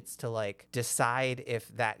one who gets to like decide if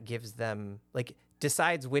that gives them, like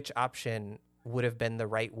decides which option would have been the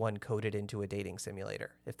right one coded into a dating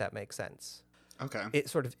simulator, if that makes sense. Okay.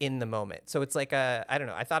 It's sort of in the moment. So it's like I don't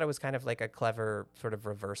know, I thought it was kind of like a clever sort of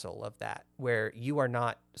reversal of that, where you are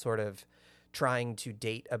not sort of trying to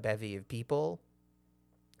date a bevy of people.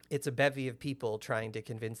 it's a bevy of people trying to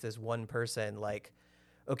convince this one person, like,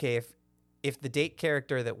 okay, if the date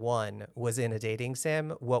character that won was in a dating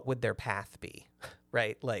sim, what would their path be?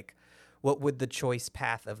 Right? Like, what would the choice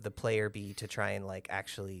path of the player be to try and like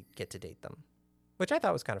actually get to date them? Which I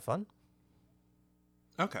thought was kind of fun.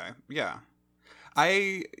 Okay, yeah.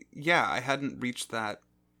 I hadn't reached that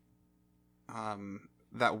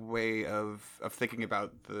that way of thinking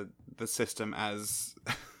about the system as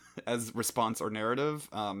as response or narrative.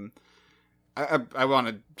 I want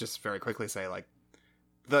to just very quickly say, like,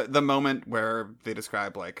 the moment where they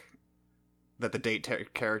describe like that the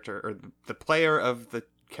character or the player of the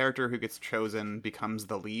character who gets chosen becomes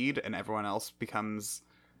the lead and everyone else becomes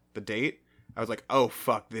the date, I was like, oh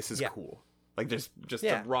fuck, this is cool. Like, just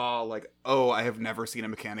the raw, like, oh, I have never seen a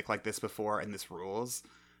mechanic like this before and this rules.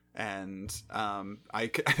 And I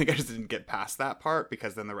think I just didn't get past that part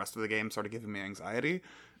because then the rest of the game started giving me anxiety.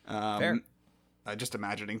 Just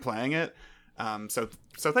imagining playing it. So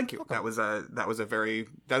thank you. Okay. That was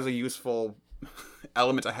a useful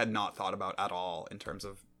element I had not thought about at all in terms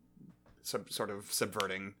of sort of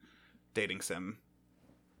subverting dating sim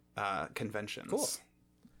conventions.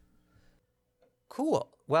 Cool.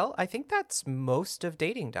 Well, I think that's most of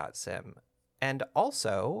Dating.sim. And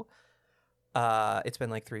also, it's been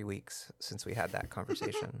like 3 weeks since we had that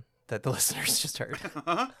conversation that the listeners just heard.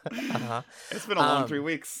 It's been a long 3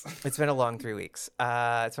 weeks. It's been a long 3 weeks.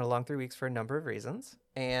 It's been a long 3 weeks for a number of reasons.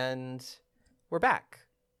 And we're back.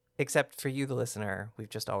 Except for you, the listener. We've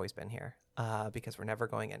just always been here because we're never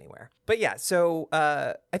going anywhere. But yeah, so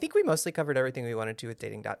I think we mostly covered everything we wanted to with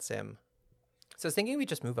Dating.sim. So I was thinking we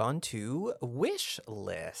just move on to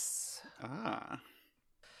Wishless.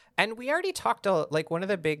 And we already talked, like, one of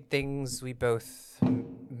the big things we both...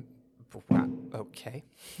 Wow. Okay.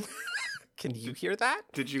 Can you hear that?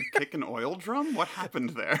 Did you kick an oil drum? What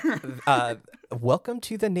happened there? Welcome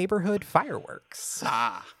to the neighborhood fireworks.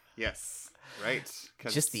 Yes. Right.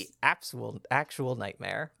 Just the actual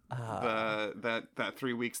nightmare. That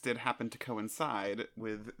 3 weeks did happen to coincide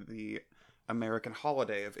with the American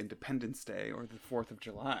holiday of Independence Day, or the 4th of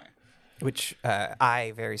July. Which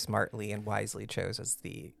I very smartly and wisely chose as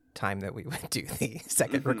the time that we would do the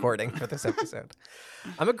second recording for this episode.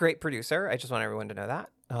 I'm a great producer. I just want everyone to know that.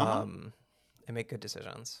 I make good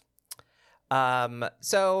decisions.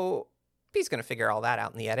 So B's going to figure all that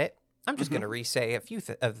out in the edit. I'm just going to re-say a few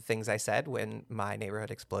of the things I said when my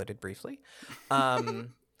neighborhood exploded briefly.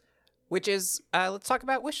 Which is, let's talk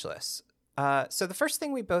about Wishless. So the first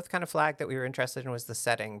thing we both kind of flagged that we were interested in was the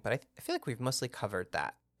setting, but I feel like we've mostly covered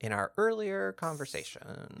that in our earlier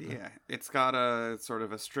conversation. Yeah, it's got a sort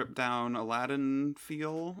of a stripped-down Aladdin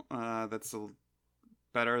feel that's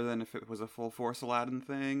better than if it was a full-force Aladdin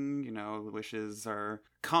thing. You know, the wishes are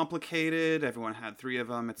complicated, everyone had 3 of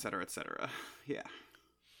them, etc., etc. Yeah.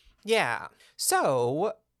 Yeah.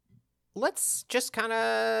 So let's just kind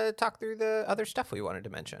of talk through the other stuff we wanted to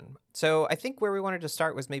mention. So I think where we wanted to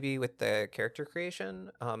start was maybe with the character creation,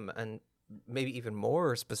 and maybe even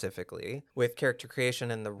more specifically with character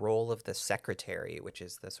creation and the role of the secretary, which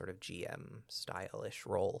is the sort of GM stylish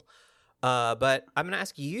role. But I'm going to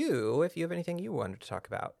ask you if you have anything you wanted to talk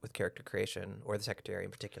about with character creation or the secretary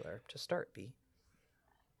in particular. To start, B.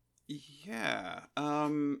 Yeah.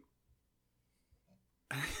 Kind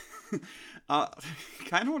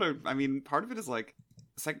of what I mean, part of it is like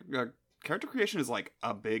character creation is like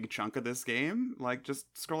a big chunk of this game. Like, just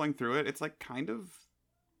scrolling through it, it's like kind of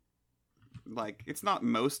like, it's not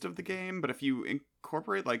most of the game, but if you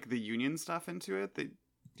incorporate like the union stuff into it that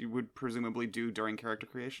you would presumably do during character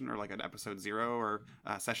creation, or like an episode 0 or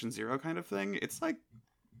session 0 kind of thing, it's like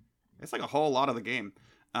a whole lot of the game,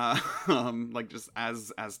 like just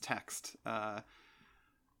as text.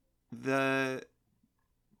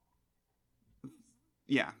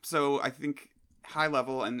 Yeah, so I think high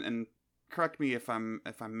level, and correct me if I'm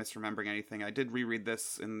misremembering anything. I did reread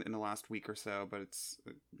this in the last week or so, but it's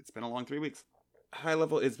been a long 3 weeks. High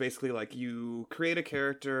level is basically like you create a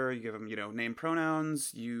character, you give them, name,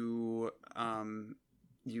 pronouns, you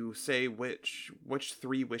say which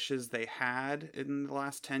 3 wishes they had in the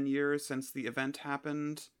last 10 years since the event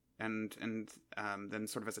happened, and then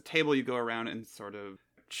sort of as a table you go around and sort of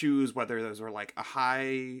choose whether those were like a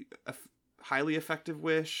highly effective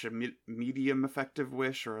wish, a medium effective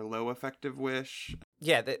wish, or a low effective wish.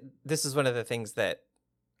 Yeah, this is one of the things that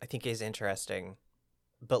I think is interesting,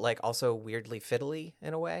 but like also weirdly fiddly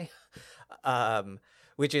in a way,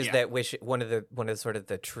 which is that one of the sort of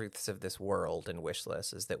the truths of this world in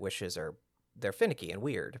Wishless is that wishes they're finicky and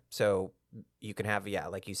weird. So you can have,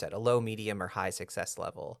 like you said, a low, medium, or high success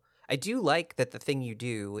level. I do like that the thing you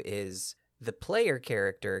do is the player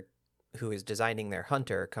character who is designing their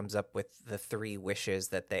hunter comes up with the 3 wishes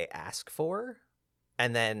that they ask for,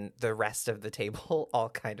 and then the rest of the table all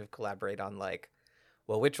kind of collaborate on like,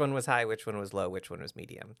 well, which one was high, which one was low, which one was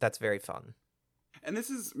medium. That's very fun. And this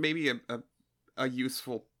is maybe a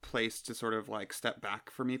useful place to sort of like step back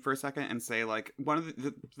for me for a second and say like one of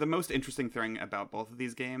the most interesting thing about both of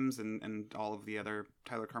these games and all of the other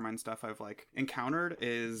Tyler Crumrine stuff I've like encountered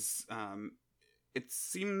is it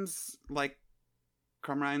seems like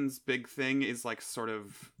Crumrine's big thing is like sort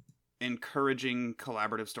of encouraging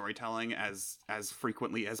collaborative storytelling as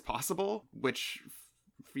frequently as possible, which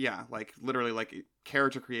yeah, like literally like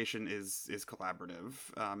character creation is collaborative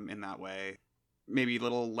in that way. Maybe a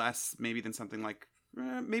little less maybe than something like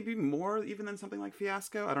maybe more even than something like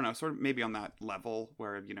Fiasco. I don't know, sort of maybe on that level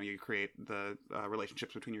where, you know, you create the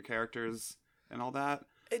relationships between your characters and all that.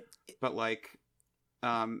 But like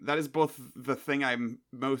that is both the thing I'm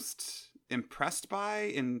most impressed by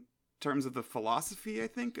in terms of the philosophy, I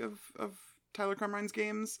think, of Tyler Crumrine's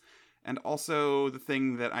games, and also the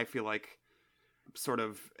thing that I feel like sort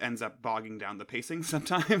of ends up bogging down the pacing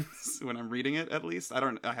sometimes when I'm reading it. At least I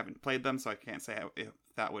haven't played them, so I can't say if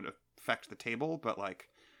that would affect the table, but like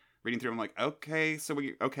reading through, I'm like, okay, so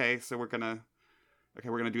we're gonna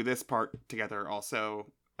do this part together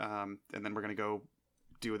also, and then we're gonna go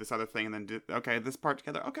do this other thing and then do this part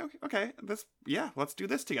together. Okay, this, yeah, let's do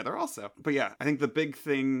this together also. But yeah, I think the big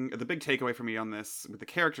takeaway for me on this with the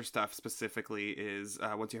character stuff specifically is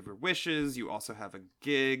once you have your wishes, you also have a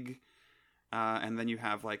gig, and then you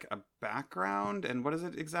have like a background. And what is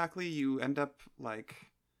it exactly? You end up like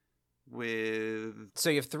with, so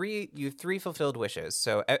you have three fulfilled wishes.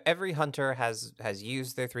 So every hunter has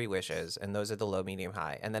used their 3 wishes, and those are the low, medium,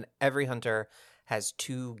 high. And then every hunter has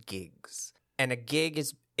 2 gigs. And a gig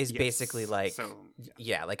is yes, basically like,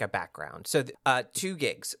 yeah, like a background. So 2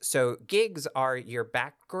 gigs. So gigs are your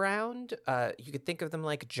background. You could think of them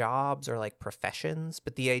like jobs or like professions.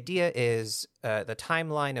 But the idea is the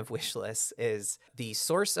timeline of Wishless is the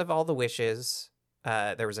source of all the wishes.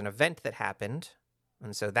 There was an event that happened.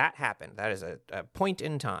 And so that happened. That is a point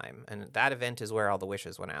in time. And that event is where all the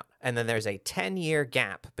wishes went out. And then there's a 10-year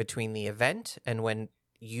gap between the event and when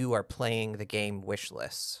you are playing the game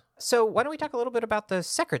Wishless. So why don't we talk a little bit about the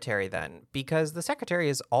secretary then? Because the secretary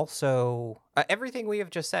is also... everything we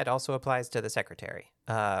have just said also applies to the secretary,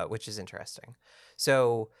 which is interesting.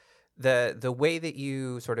 So the way that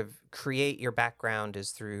you sort of create your background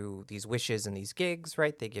is through these wishes and these gigs,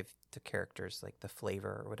 right? They give the characters like the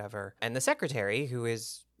flavor or whatever. And the secretary, who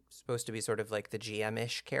is supposed to be sort of like the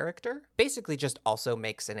GM-ish character, basically just also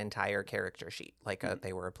makes an entire character sheet, like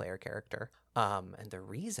they were a player character. And the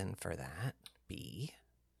reason for that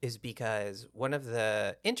is because one of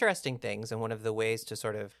the interesting things and one of the ways to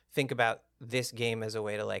sort of think about this game as a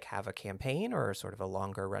way to like have a campaign or sort of a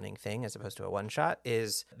longer running thing as opposed to a one-shot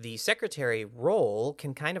is the secretary role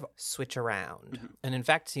can kind of switch around. Mm-hmm. And in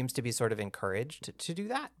fact seems to be sort of encouraged to do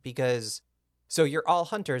that because so you're all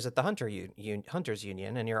hunters at the Hunters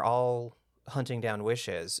Union and you're all hunting down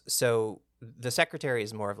wishes. So the secretary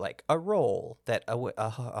is more of like a role that a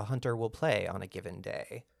hunter will play on a given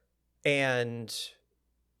day. And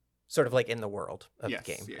sort of like in the world of the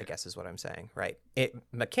game, yeah. I guess is what I'm saying, right? It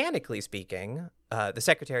mechanically speaking, the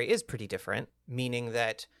secretary is pretty different, meaning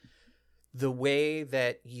that the way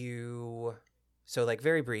that you... So like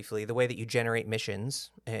very briefly, the way that you generate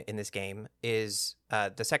missions in this game is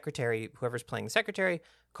the secretary, whoever's playing the secretary,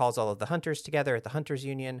 calls all of the hunters together at the Hunters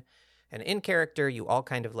Union. And in character, you all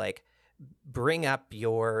kind of like bring up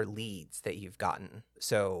your leads that you've gotten.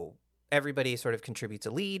 So everybody sort of contributes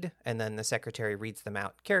a lead, and then the secretary reads them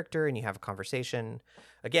out in character, and you have a conversation,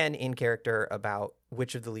 again, in character, about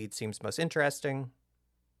which of the leads seems most interesting.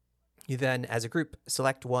 You then, as a group,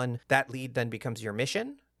 select one. That lead then becomes your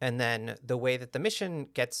mission, and then the way that the mission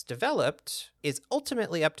gets developed is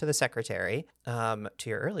ultimately up to the secretary. To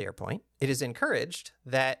your earlier point, it is encouraged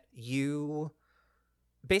that you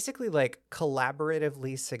basically like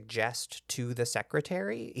collaboratively suggest to the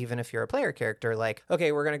secretary, even if you're a player character, like,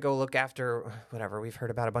 okay, we're going to go look after whatever. We've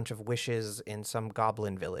heard about a bunch of wishes in some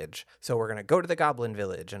goblin village. So we're going to go to the goblin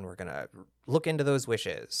village and we're going to look into those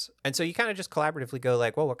wishes. And so you kind of just collaboratively go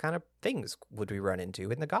like, well, what kind of things would we run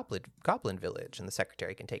into in the goblin village? And the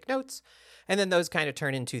secretary can take notes. And then those kind of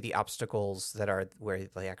turn into the obstacles that are where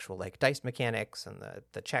the actual like dice mechanics and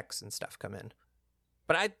the checks and stuff come in.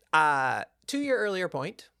 But to your earlier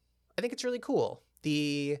point, I think it's really cool.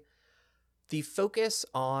 The focus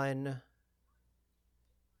on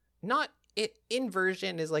not it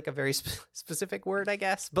inversion is like a very specific word, I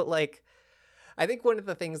guess, but like I think one of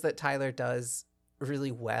the things that Tyler does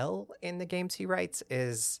really well in the games he writes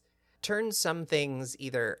is turns some things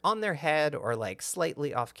either on their head or like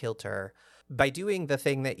slightly off kilter by doing the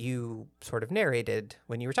thing that you sort of narrated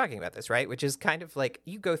when you were talking about this, right? Which is kind of like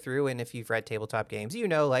you go through, and if you've read tabletop games, you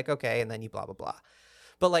know, like, okay, and then you blah, blah, blah.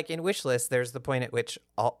 But like in Wishless, there's the point at which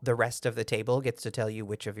all the rest of the table gets to tell you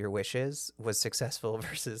which of your wishes was successful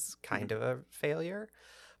versus kind of a failure,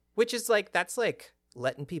 which is like, that's like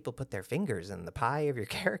letting people put their fingers in the pie of your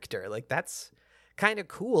character. Like that's kind of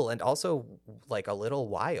cool and also like a little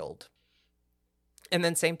wild. And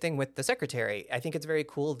then same thing with the secretary. I think it's very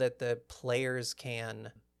cool that the players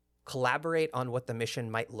can collaborate on what the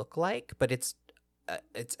mission might look like, but it's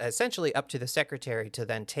essentially up to the secretary to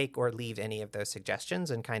then take or leave any of those suggestions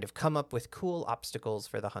and kind of come up with cool obstacles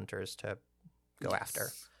for the hunters to go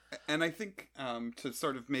after. And I think to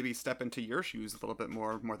sort of maybe step into your shoes a little bit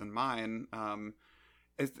more than mine,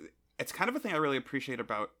 it's kind of a thing I really appreciate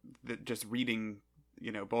about just reading,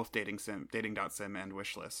 you know, both Dating.sim and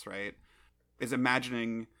Wishless, right? Is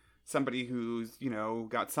imagining somebody who's, you know,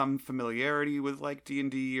 got some familiarity with like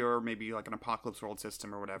D&D or maybe like an apocalypse world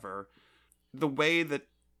system or whatever. The way that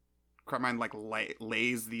Crumrine like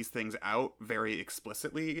lays these things out very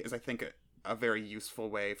explicitly is, I think, a very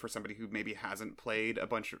useful way for somebody who maybe hasn't played a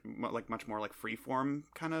bunch of like much more like freeform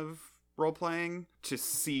kind of role playing to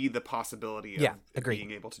see the possibility of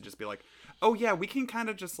being able to just be like, oh yeah, we can kind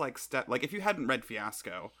of just like step, like if you hadn't read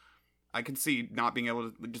Fiasco, I could see not being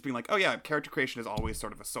able to just being like, oh yeah, character creation is always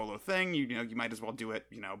sort of a solo thing. You know, you might as well do it,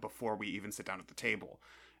 you know, before we even sit down at the table.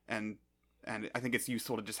 And I think it's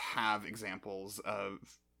useful to just have examples of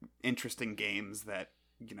interesting games that,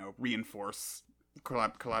 you know, reinforce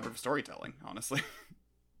collaborative storytelling, honestly.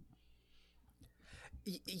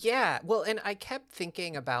 Yeah. Well, and I kept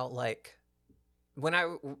thinking about like when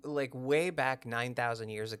I like way back 9,000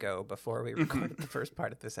 years ago before we recorded the first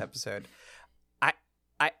part of this episode,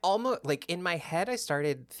 I almost like in my head, I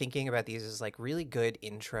started thinking about these as like really good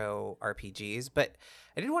intro RPGs, but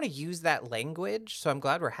I didn't want to use that language. So I'm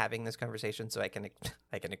glad we're having this conversation so I can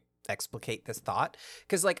explicate this thought.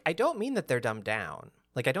 Cause like, I don't mean that they're dumbed down.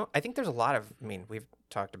 Like, I think there's a lot of, I mean, we've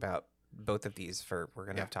talked about both of these we're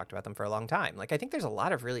going to have talked about them for a long time. Like, I think there's a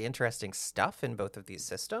lot of really interesting stuff in both of these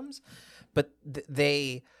systems, but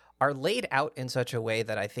they are laid out in such a way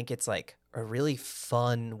that I think it's like a really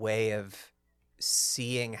fun way of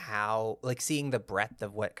seeing the breadth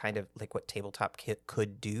of what kind of like what tabletop kit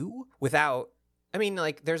could do without, I mean,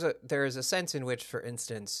 like there's a sense in which, for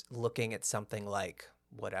instance, looking at something like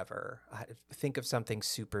whatever, think of something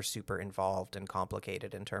super, super involved and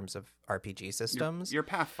complicated in terms of RPG systems. Your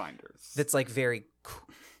Pathfinders. That's like very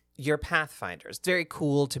your Pathfinders. It's very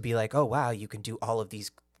cool to be like, oh wow, you can do all of these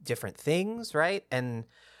different things, right? And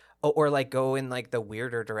or like go in like the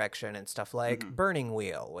weirder direction and stuff like Burning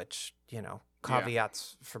Wheel, which, you know,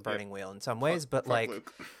 caveats for Burning Wheel in some ways, but like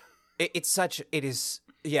it is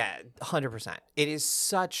 100%. It is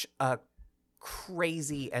such a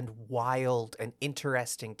crazy and wild and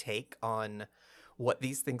interesting take on what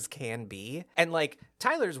these things can be. And like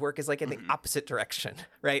Tyler's work is like in the opposite direction,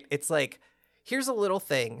 right? It's like, here's a little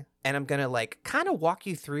thing, and I'm gonna like kind of walk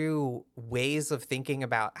you through ways of thinking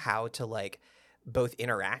about how to like both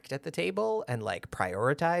interact at the table and like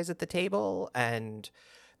prioritize at the table. And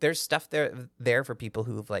there's stuff there for people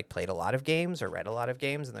who've like played a lot of games or read a lot of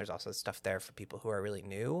games, and there's also stuff there for people who are really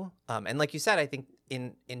new. And like you said, I think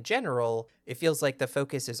in general, it feels like the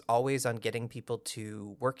focus is always on getting people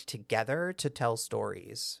to work together to tell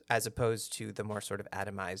stories, as opposed to the more sort of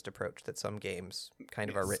atomized approach that some games kind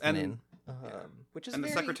of are written in. Which is and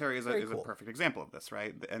very, the secretary is cool. a perfect example of this,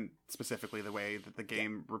 right? And specifically the way that the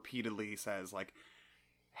game repeatedly says, like,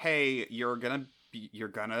 hey, you're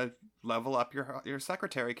gonna level up your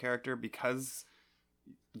secretary character because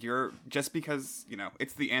because you know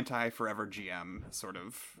it's the anti-forever GM sort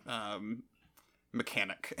of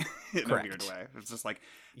mechanic in a weird way. It's just like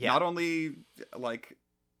not only like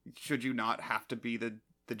should you not have to be the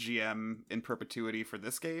GM in perpetuity for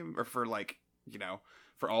this game or for like, you know,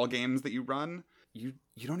 for all games that you run, you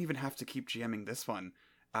don't even have to keep GMing this one.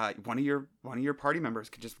 One of your party members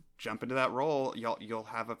could just jump into that role. You'll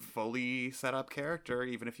have a fully set up character,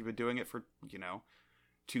 even if you've been doing it for, you know,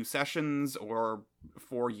 2 sessions or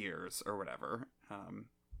 4 years or whatever.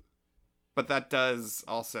 But that does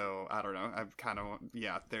also, I don't know, I've kind of,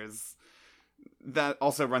 there's, that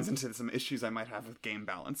also runs into some issues I might have with game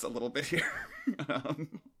balance a little bit here.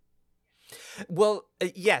 Well,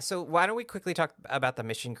 so why don't we quickly talk about the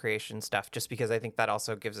mission creation stuff, just because I think that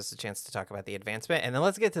also gives us a chance to talk about the advancement. And then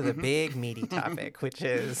let's get to the big meaty topic, which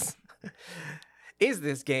is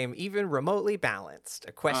this game even remotely balanced?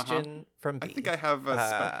 A question from B. I think I have a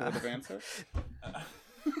speculative answer.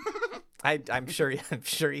 I'm sure. I'm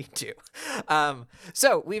sure you do.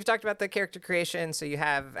 So we've talked about the character creation. So you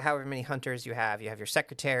have however many hunters you have. You have your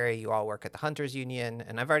secretary. You all work at the Hunters Union,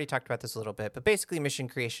 and I've already talked about this a little bit. But basically, mission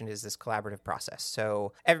creation is this collaborative process.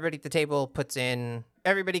 So everybody at the table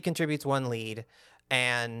everybody contributes one lead,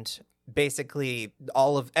 and basically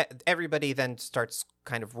everybody then starts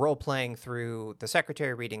kind of role playing through the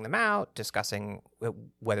secretary reading them out, discussing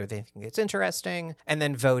whether they think it's interesting, and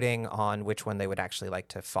then voting on which one they would actually like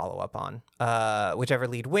to follow up on. Whichever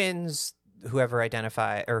lead wins,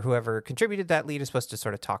 whoever contributed that lead is supposed to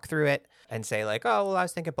sort of talk through it and say like, oh, well, I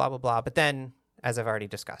was thinking blah, blah, blah. But then, as I've already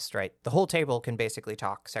discussed, right, the whole table can basically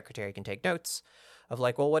talk. Secretary can take notes of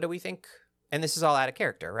like, well, what do we think? And this is all out of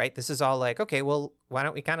character, right? This is all like, okay, well, why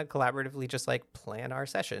don't we kind of collaboratively just like plan our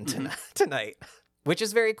session tonight? Which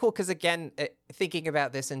is very cool because, again, thinking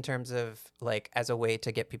about this in terms of like as a way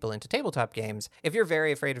to get people into tabletop games, if you're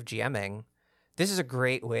very afraid of GMing, this is a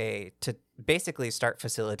great way to basically start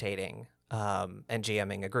facilitating and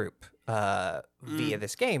GMing a group via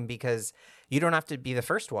this game, because you don't have to be the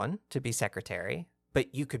first one to be secretary,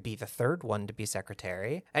 but you could be the third one to be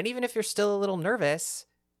secretary. And even if you're still a little nervous,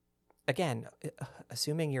 again,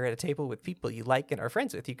 assuming you're at a table with people you like and are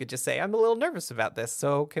friends with, you could just say, I'm a little nervous about this,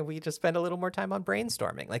 so can we just spend a little more time on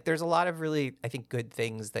brainstorming? Like, there's a lot of really, I think, good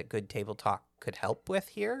things that good table talk could help with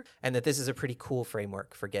here, and that this is a pretty cool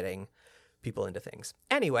framework for getting people into things.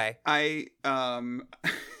 Anyway.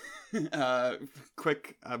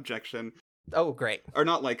 Quick objection. Oh, great. Or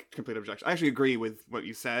not like complete objection. I actually agree with what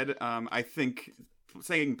you said. I think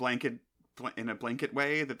saying in a blanket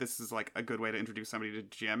way that this is like a good way to introduce somebody to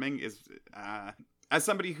GMing is as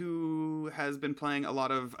somebody who has been playing a lot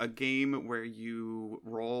of a game where you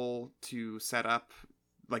roll to set up,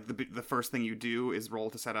 like the first thing you do is roll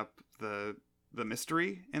to set up the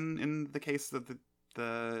mystery in the case of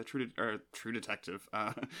the True Detective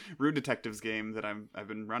Rude Detectives game that I've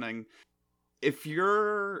been running. If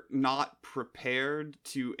you're not prepared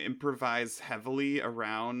to improvise heavily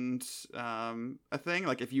around a thing,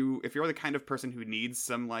 like if you're the kind of person who needs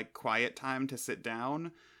some like quiet time to sit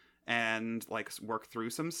down and like work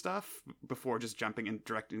through some stuff before just jumping in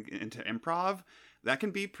directly into improv, that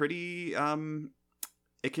can be pretty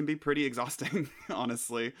it can be pretty exhausting,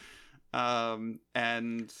 honestly.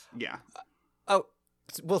 And yeah. Oh,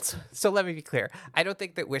 well, so let me be clear. I don't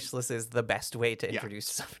think that Wishless is the best way to introduce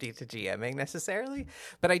somebody to GMing necessarily,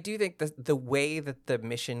 but I do think that the way that the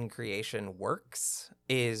mission creation works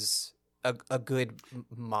is a good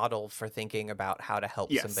model for thinking about how to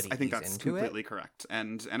help somebody I think ease that's into completely correct.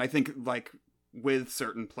 And I think like with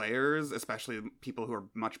certain players, especially people who are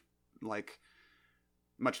much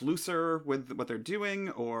looser with what they're doing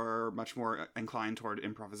or much more inclined toward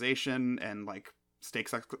improvisation and like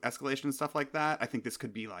stakes escalation and stuff like that, I think this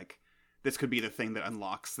could be the thing that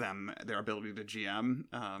unlocks their ability to GM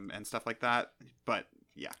and stuff like that. But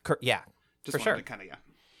just for sure. Kind of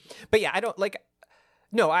But yeah, I don't like.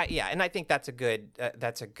 No, and I think that's a good.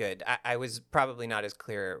 I was probably not as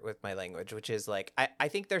clear with my language, which is like I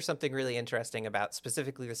think there's something really interesting about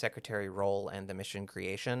specifically the secretary role and the mission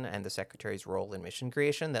creation and the secretary's role in mission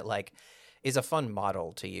creation that like is a fun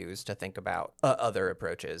model to use to think about other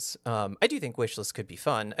approaches. I do think Wishless could be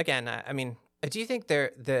fun. Again, I mean, I do think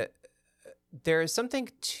there is something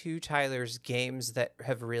to Tyler's games that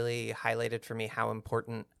have really highlighted for me how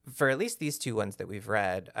important, for at least these two ones that we've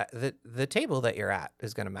read, the table that you're at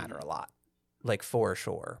is going to matter a lot. Like for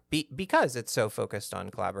sure, because it's so focused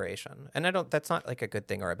on collaboration. And that's not like a good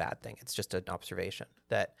thing or a bad thing. It's just an observation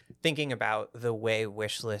that thinking about the way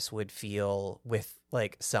Wishless would feel with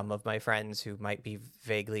like some of my friends who might be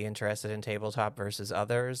vaguely interested in tabletop versus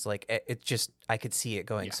others, like it just, I could see it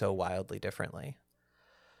going so wildly differently.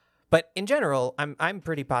 But in general, I'm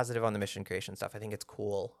pretty positive on the mission creation stuff. I think it's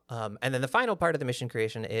cool. And then the final part of the mission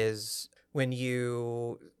creation is when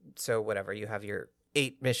you have your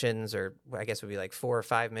 8 missions, or I guess it would be like 4 or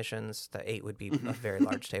 5 missions. The 8 would be a very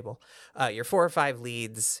large table. Your 4 or 5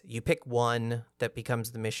 leads, you pick one that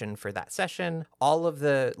becomes the mission for that session. All of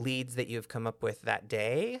the leads that you've come up with that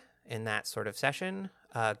day in that sort of session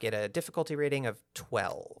get a difficulty rating of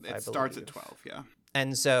 12. It starts at 12, yeah.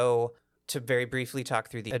 And so to very briefly talk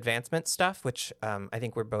through the advancement stuff, which I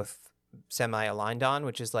think we're both semi-aligned on,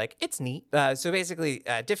 which is like, it's neat. So basically,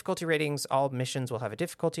 difficulty ratings, all missions will have a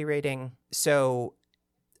difficulty rating. So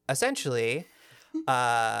essentially,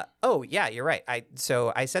 you're right. I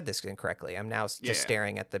said this incorrectly. I'm now just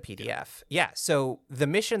staring at the PDF. So the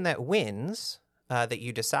mission that wins, that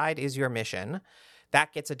you decide is your mission,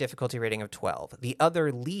 that gets a difficulty rating of 12. The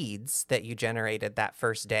other leads that you generated that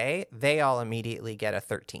first day, they all immediately get a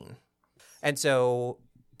 13. And so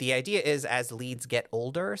the idea is as leads get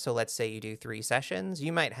older, so let's say you do 3 sessions,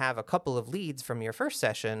 you might have a couple of leads from your first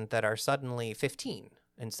session that are suddenly 15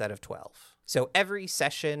 instead of 12. So every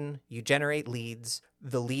session you generate leads.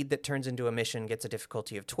 The lead that turns into a mission gets a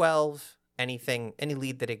difficulty of 12. Any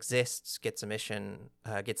lead that exists gets a mission,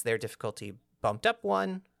 gets their difficulty bumped up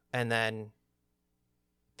 1, and then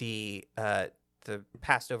the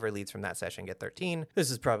passed over leads from that session get 13. This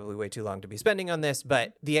is probably way too long to be spending on this,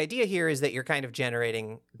 but the idea here is that you're kind of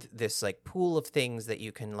generating this like pool of things that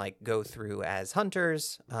you can like go through as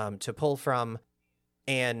hunters to pull from,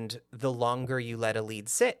 and the longer you let a lead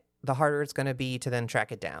sit, the harder it's going to be to then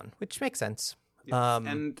track it down, which makes sense. Yes.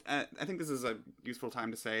 And I think this is a useful time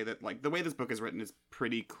to say that like the way this book is written is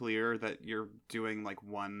pretty clear that you're doing like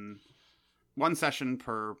one session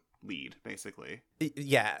per lead, basically.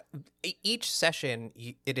 Yeah. Each session,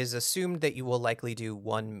 it is assumed that you will likely do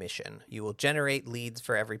one mission. You will generate leads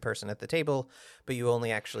for every person at the table, but you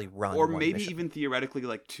only actually run or one maybe mission. Even theoretically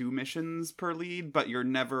like 2 missions per lead, but you're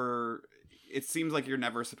never... It seems like you're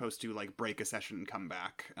never supposed to like break a session and come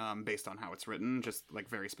back based on how it's written, just like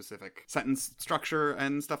very specific sentence structure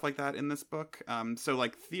and stuff like that in this book. So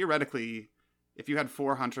like theoretically, if you had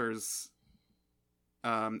 4 hunters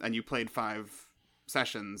and you played 5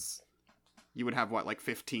 sessions, you would have what, like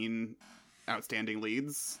 15 outstanding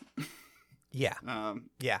leads? Yeah.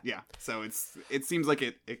 Yeah. So it seems like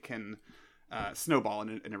it can snowball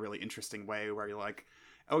in a really interesting way where you're like,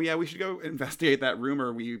 oh yeah, we should go investigate that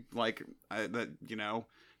rumor we like that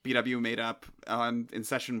BW made up in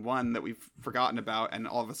session 1 that we've forgotten about, and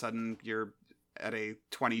all of a sudden you're at a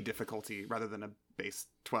 20 difficulty rather than a base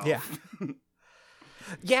 12. Yeah.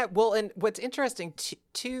 Yeah. Well, and what's interesting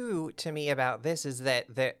too to me about this is that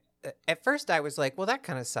at first I was like, well, that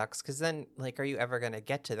kind of sucks, because then like, are you ever going to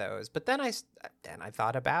get to those? But then I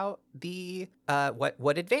thought about the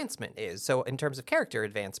what advancement is. So in terms of character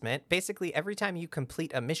advancement, basically every time you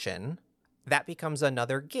complete a mission, that becomes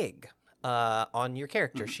another gig on your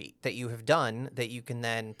character sheet that you have done that you can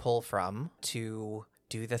then pull from to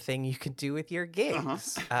do the thing you can do with your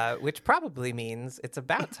gigs, which probably means it's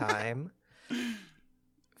about time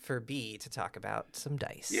for B to talk about some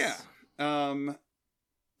dice. Yeah.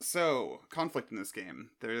 So, conflict in this game.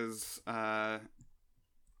 There's, the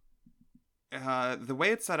way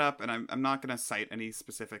it's set up, and I'm not going to cite any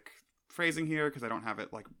specific phrasing here because I don't have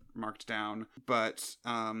it, like, marked down, but,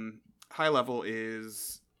 high level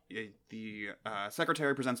is the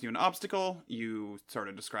secretary presents you an obstacle, you sort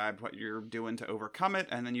of describe what you're doing to overcome it,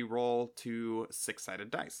 and then you roll 2 6-sided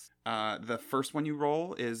dice. The first one you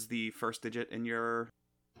roll is the first digit in your,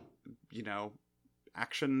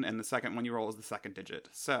 action, and the second one you roll is the second digit.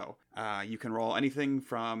 So you can roll anything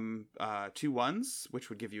from 2 1s, which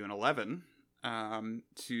would give you an 11,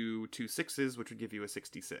 to 2 6s, which would give you a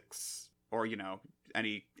 66, or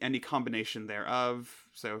any combination thereof.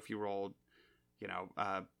 So if you rolled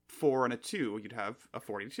 4 and a 2, you'd have a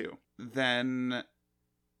 42. Then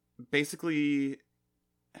basically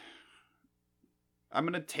I'm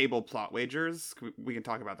gonna table plot wagers. We can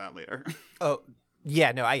talk about that later. Oh,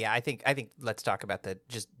 yeah, no, I think let's talk about the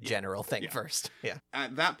just general thing first. Yeah.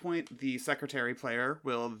 At that point, the secretary player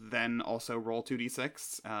will then also roll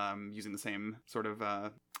 2d6 using the same sort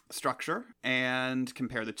of structure and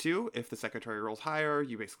compare the two. If the secretary rolls higher,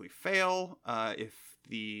 you basically fail. If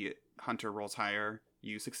the hunter rolls higher,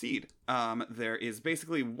 you succeed. There is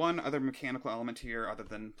basically one other mechanical element here other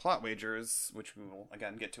than plot wagers, which we will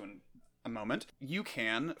again get to in a moment. You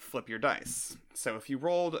can flip your dice. So if you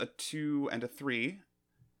rolled a 2 and a 3,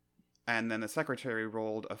 and then the secretary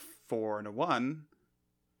rolled a 4 and a 1...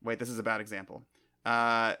 Wait, this is a bad example.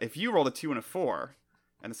 If you rolled a 2 and a 4,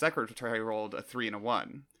 and the secretary rolled a 3 and a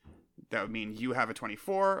 1, that would mean you have a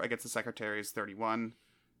 24 against the secretary's 31.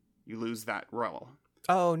 You lose that roll.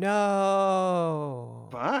 Oh, no.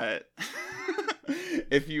 But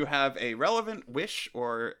if you have a relevant wish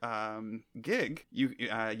or gig, you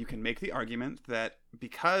can make the argument that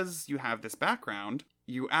because you have this background,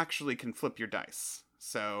 you actually can flip your dice.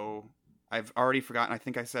 So I've already forgotten. I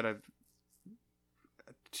think I said a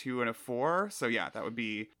 2 and a 4. So yeah, that would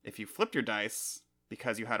be if you flipped your dice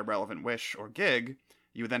because you had a relevant wish or gig,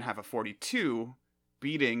 you would then have a 42,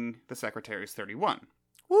 beating the secretary's 31.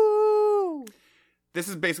 Woo! This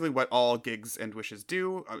is basically what all gigs and wishes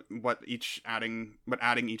do. What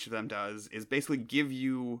adding each of them does is basically give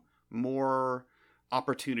you more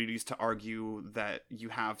opportunities to argue that you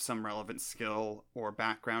have some relevant skill or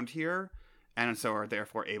background here, and so are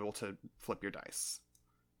therefore able to flip your dice.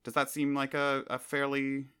 Does that seem like a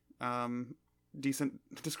fairly decent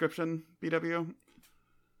description, BW?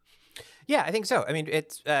 Yeah, I think so. I mean,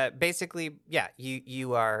 it's basically, yeah,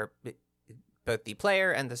 you are both the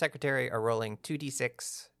player and the secretary are rolling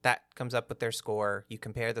 2d6. That comes up with their score. You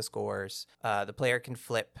compare the scores. The player can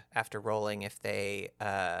flip after rolling if they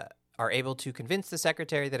are able to convince the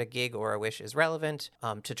secretary that a gig or a wish is relevant,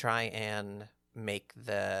 to try and make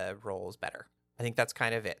the rolls better. I think that's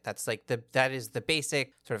kind of it. That's like that is the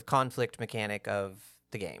basic sort of conflict mechanic of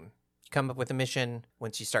the game. You come up with a mission.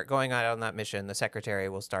 Once you start going out on that mission, the secretary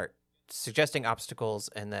will start suggesting obstacles,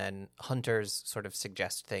 and then hunters sort of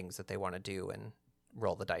suggest things that they want to do and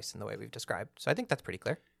roll the dice in the way we've described. So I think that's pretty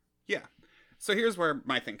clear. Yeah. So here's where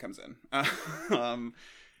my thing comes in.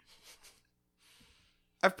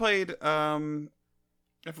 I've played, I've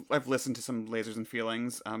listened to some Lasers and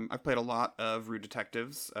Feelings. I've played a lot of Rude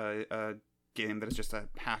Detectives, a game that is just a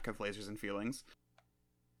pack of lasers and feelings.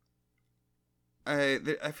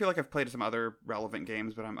 I feel like I've played some other relevant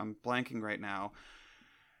games, but I'm blanking right now.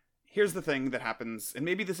 Here's the thing that happens, and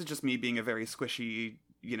maybe this is just me being a very squishy,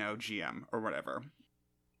 GM or whatever.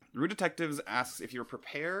 Rude Detectives asks if you're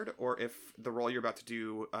prepared or if the role you're about to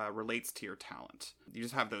do relates to your talent. You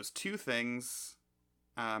just have those two things,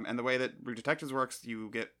 and the way that Rude Detectives works, you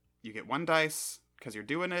get one dice because you're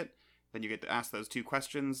doing it. Then you get to ask those two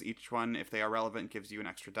questions. Each one, if they are relevant, gives you an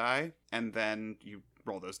extra die, and then you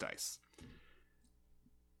roll those dice.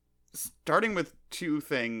 Starting with two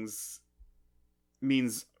things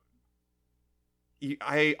means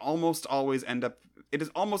I almost always end up... It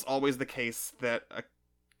is almost always the case that a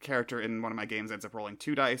character in one of my games ends up rolling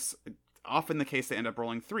 2 dice. Often the case they end up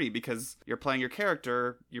rolling 3, because you're playing your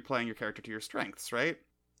character to your strengths, right?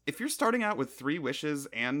 If you're starting out with 3 wishes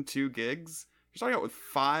and 2 gigs, you're starting out with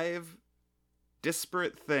 5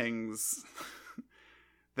 disparate things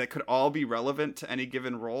that could all be relevant to any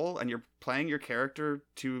given role, and you're playing your character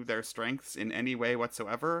to their strengths in any way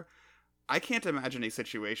whatsoever. I can't imagine a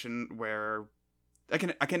situation where... I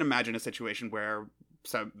can imagine a situation where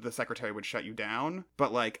the secretary would shut you down,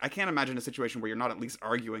 but I can't imagine a situation where you're not at least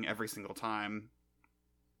arguing every single time,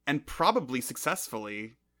 and probably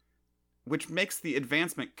successfully, which makes the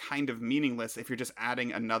advancement kind of meaningless if you're just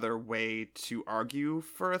adding another way to argue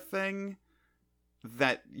for a thing,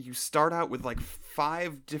 that you start out with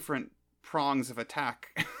 5 different prongs of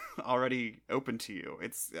attack already open to you.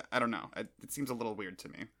 I don't know. It seems a little weird to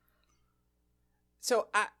me. So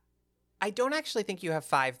I don't actually think you have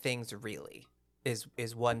 5 things, really,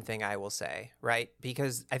 is one thing I will say, right?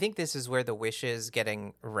 Because I think this is where the wishes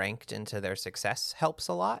getting ranked into their success helps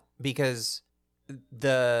a lot, because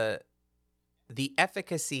the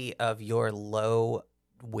efficacy of your low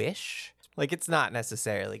wish, it's not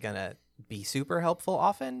necessarily going to be super helpful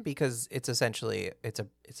often, because it's essentially it's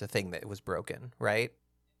a thing that was broken, right?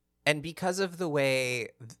 And because of the way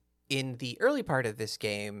in the early part of this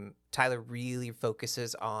game, Tyler really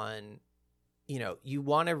focuses on, you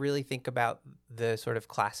want to really think about the sort of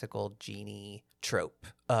classical genie trope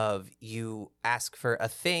of you ask for a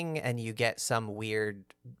thing and you get some weird,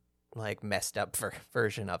 messed up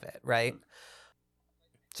version of it, right?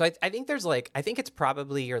 So I think I think it's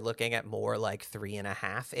probably you're looking at more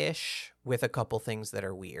 3.5-ish with a couple things that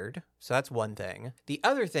are weird. So that's one thing. The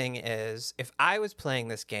other thing is, if I was playing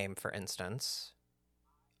this game, for instance,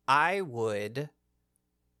 I would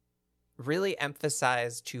really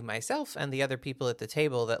emphasize to myself and the other people at the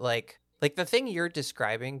table that the thing you're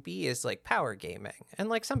describing, B, is power gaming. And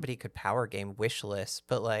somebody could power game Wishless,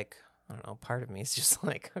 but I don't know, part of me is just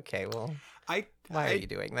okay, well, why are you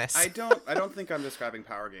doing this? I don't think I'm describing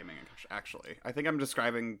power gaming, actually. I think what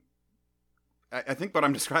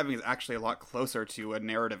I'm describing is actually a lot closer to a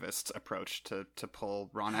narrativist approach to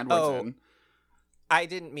pull Ron Edwards in. I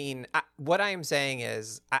didn't mean... what I am saying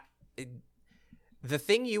is... the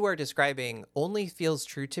thing you are describing only feels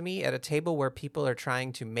true to me at a table where people are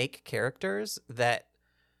trying to make characters that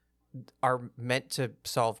are meant to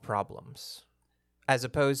solve problems, as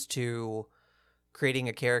opposed to creating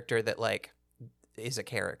a character that is a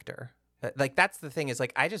character. That's the thing, is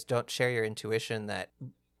I just don't share your intuition that...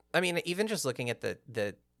 I mean, even just looking at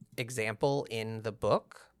the example in the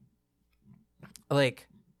book,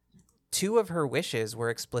 2 of her wishes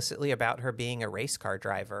were explicitly about her being a race car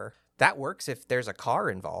driver. That works if there's a car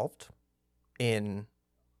involved in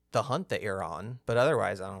the hunt that you're on, but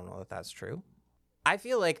otherwise I don't know that that's true. I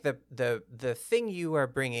feel like the thing you are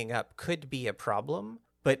bringing up could be a problem,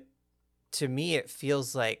 but to me it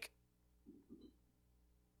feels like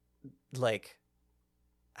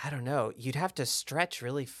I don't know, you'd have to stretch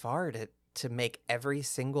really far to make every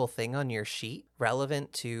single thing on your sheet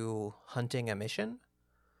relevant to hunting a mission,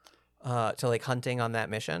 to hunting on that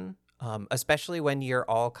mission. Especially when you're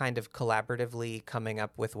all kind of collaboratively coming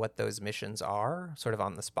up with what those missions are, sort of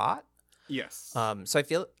on the spot. Yes. So I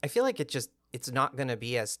feel like it's not going to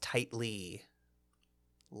be as tightly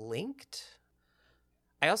linked.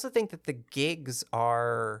 I also think that the gigs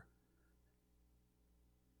are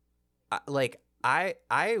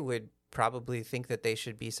I would probably think that they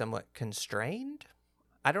should be somewhat constrained.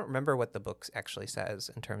 I don't remember what the book actually says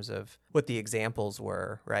in terms of what the examples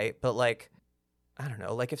were, right? But like, I don't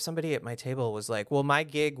know, like if somebody at my table was like, well, my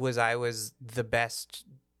gig was I was the best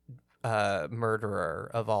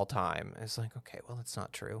murderer of all time. It's like, okay, well, that's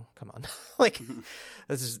not true. Come on. Like,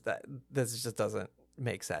 this just doesn't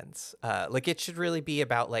make sense. Like, it should really be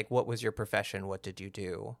about like, what was your profession? What did you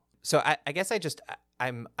do? So I guess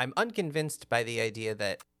I'm unconvinced by the idea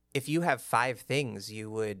that if you have 5 things,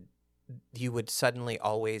 you would suddenly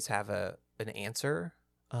always have an answer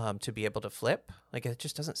to be able to flip. Like, it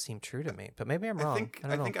just doesn't seem true to me. But maybe I'm wrong.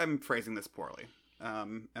 I think I'm phrasing this poorly,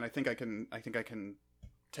 and I think I can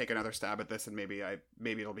take another stab at this, and maybe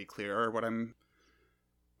it'll be clearer what I'm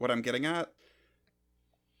getting at.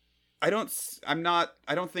 I don't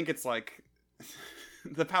think it's like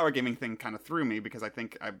the power gaming thing kind of threw me because I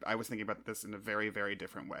think I was thinking about this in a very, very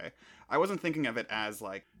different way. I wasn't thinking of it as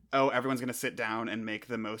like, oh, everyone's going to sit down and make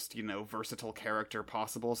the most, versatile character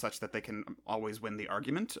possible such that they can always win the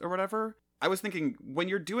argument or whatever. I was thinking when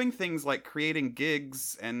you're doing things like creating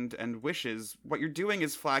gigs and wishes, what you're doing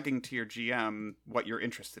is flagging to your GM what you're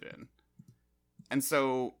interested in. And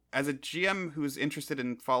so as a GM who's interested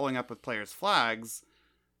in following up with players' flags,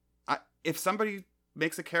 if somebody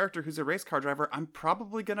makes a character who's a race car driver, I'm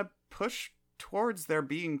probably going to push towards there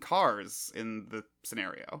being cars in the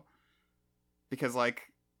scenario. Because,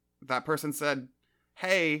 like, that person said,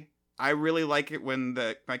 hey, I really like it when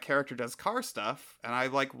my character does car stuff, and I,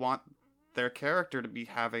 like, want their character to be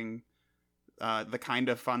having the kind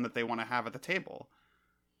of fun that they want to have at the table.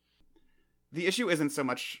 The issue isn't so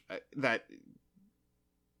much that,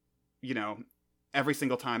 every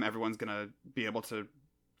single time everyone's going to be able to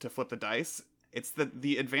flip the dice. It's that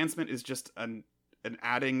the advancement is just an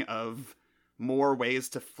adding of more ways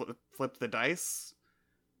to flip the dice.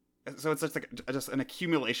 So it's just an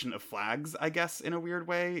accumulation of flags, I guess, in a weird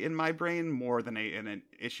way in my brain, more than an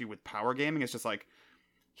issue with power gaming. It's just like,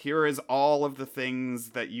 here is all of the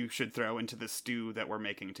things that you should throw into the stew that we're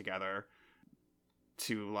making together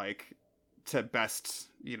to best,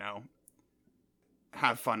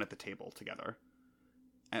 have fun at the table together.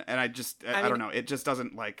 And I don't know. It just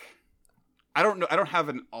doesn't like... I don't know. I don't have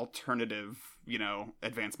an alternative,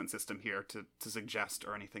 advancement system here to suggest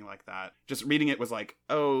or anything like that. Just reading it was like,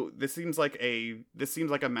 oh, this seems like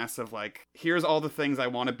a mess of like, here's all the things I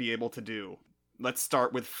want to be able to do. Let's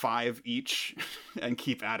start with 5 each and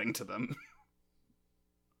keep adding to them.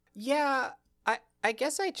 Yeah, I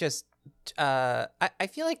guess I just I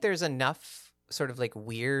feel like there's enough sort of like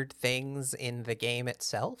weird things in the game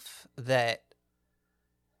itself that,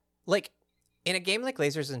 like, in a game like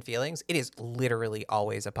Lasers and Feelings, it is literally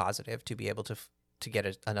always a positive to be able to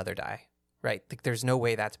get another die, right? Like, there's no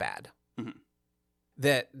way that's bad. Mm-hmm.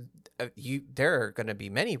 That there are going to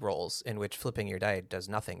be many roles in which flipping your die does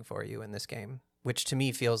nothing for you in this game, which to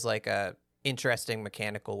me feels like a interesting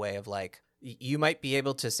mechanical way of like, you might be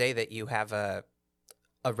able to say that you have a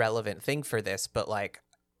relevant thing for this, but like,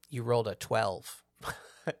 you rolled a 12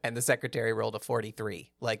 and the secretary rolled a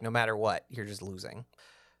 43. Like, no matter what, you're just losing.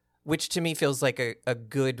 Which to me feels like a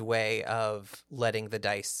good way of letting the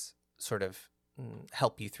dice sort of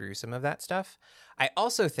help you through some of that stuff. I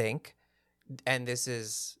also think, and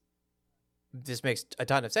this makes a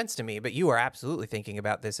ton of sense to me, but you are absolutely thinking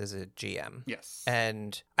about this as a GM. Yes.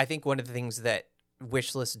 And I think one of the things that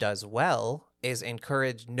Wishless does well is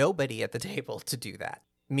encourage nobody at the table to do that.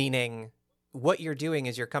 Meaning, what you're doing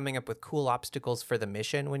is you're coming up with cool obstacles for the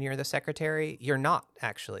mission when you're the secretary. You're not,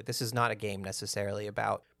 actually. This is not a game necessarily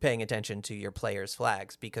about paying attention to your players'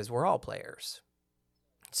 flags, because we're all players.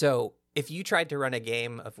 So if you tried to run a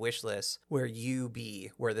game of Wishless where you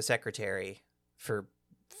were the secretary for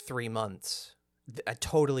 3 months, I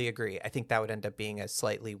totally agree. I think that would end up being a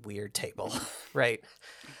slightly weird table, right?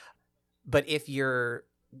 But if you're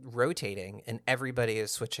rotating and everybody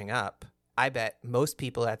is switching up, I bet most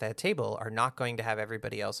people at that table are not going to have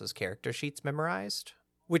everybody else's character sheets memorized,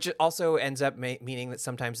 which also ends up meaning that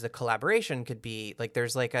sometimes the collaboration could be like,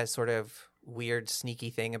 there's like a sort of weird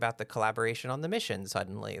sneaky thing about the collaboration on the mission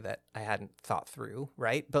suddenly that I hadn't thought through,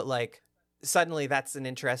 right? But like, suddenly that's an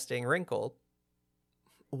interesting wrinkle.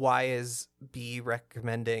 Why is B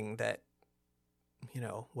recommending that,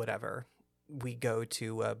 whatever, we go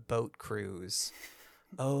to a boat cruise?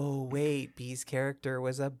 Oh, wait, B's character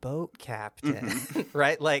was a boat captain,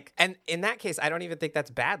 right? Like, and in that case, I don't even think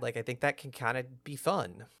that's bad. Like, I think that can kind of be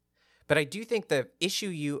fun. But I do think the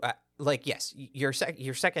issue like, yes, your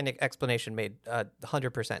second explanation made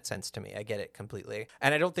 100% sense to me. I get it completely.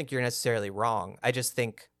 And I don't think you're necessarily wrong. I just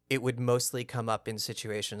think it would mostly come up in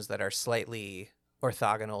situations that are slightly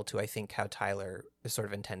orthogonal to, I think, how Tyler is sort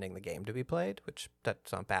of intending the game to be played, which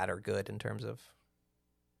that's not bad or good in terms of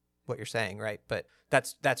what you're saying, right? But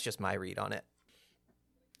that's just my read on it.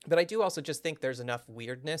 But I do also just think there's enough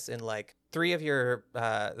weirdness in, like, 3 of your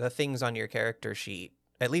the things on your character sheet.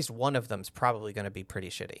 At least one of them's probably going to be pretty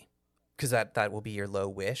shitty, because that will be your low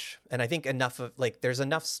wish. And I think enough of, like, there's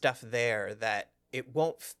enough stuff there that it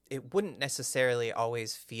wouldn't necessarily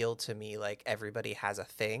always feel to me like everybody has a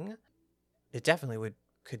thing. It definitely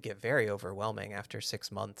could get very overwhelming after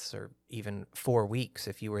 6 months or even 4 weeks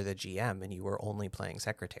if you were the GM and you were only playing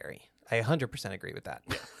secretary. I 100% agree with that.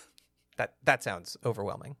 That sounds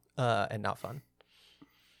overwhelming and not fun.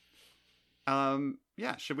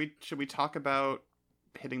 Yeah. Should we talk about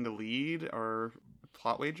hitting the lead or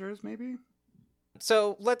plot wagers, maybe?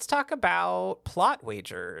 So let's talk about plot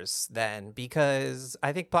wagers then, because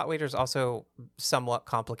I think plot wagers also somewhat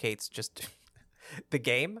complicates just the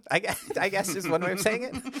game, I guess is one way of saying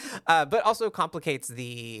it, but also complicates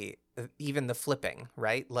even the flipping,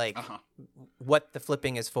 right? Like what the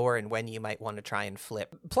flipping is for and when you might want to try and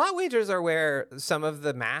flip. Plot wagers are where some of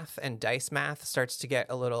the math and dice math starts to get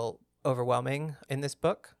a little overwhelming in this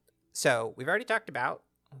book. So we've already talked about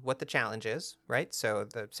what the challenge is, right? So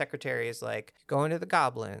the secretary is like, going to the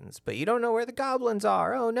goblins, but you don't know where the goblins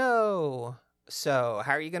are. Oh no. So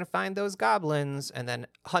how are you going to find those goblins? And then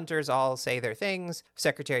hunters all say their things.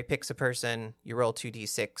 Secretary picks a person. You roll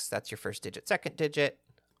 2d6. That's your first digit, second digit.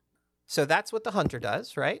 So that's what the hunter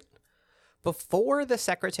does, right? Before the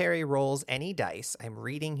secretary rolls any dice, I'm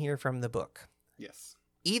reading here from the book. Yes.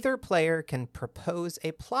 Either player can propose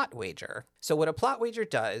a plot wager. So what a plot wager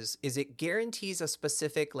does is it guarantees a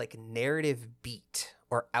specific, like, narrative beat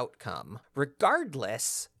or outcome,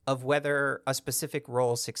 regardless of whether a specific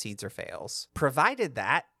roll succeeds or fails, provided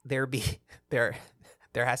that there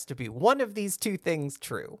has to be one of these 2 things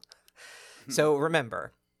true. So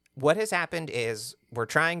remember, what has happened is we're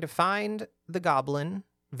trying to find the goblin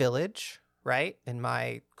village, right? In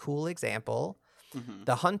my cool example,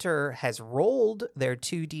 the hunter has rolled their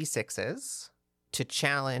 2d6s to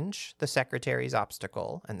challenge the secretary's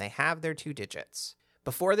obstacle, and they have their 2 digits.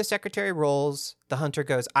 Before the secretary rolls, the hunter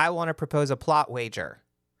goes, I want to propose a plot wager.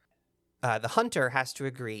 The hunter has to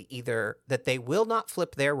agree either that they will not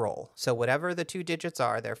flip their roll, so whatever the 2 digits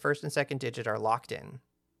are, their first and second digit are locked in,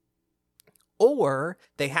 or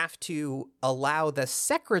they have to allow the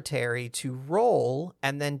secretary to roll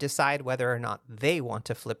and then decide whether or not they want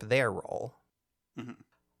to flip their roll.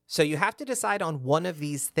 So you have to decide on one of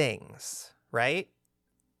these things, right?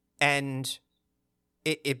 And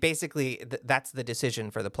it basically, that's the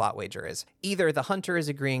decision for the plot wager, is either the hunter is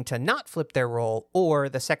agreeing to not flip their roll, or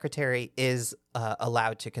the secretary is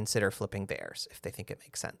allowed to consider flipping theirs if they think it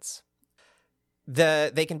makes sense.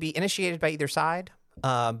 They can be initiated by either side,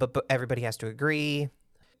 but everybody has to agree.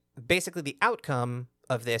 Basically, the outcome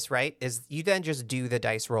of this, right, is you then just do the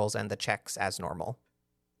dice rolls and the checks as normal.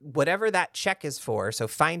 Whatever that check is for, so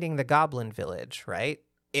finding the goblin village, right?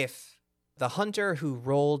 If the hunter who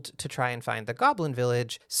rolled to try and find the goblin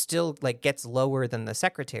village still, like, gets lower than the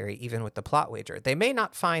secretary, even with the plot wager, they may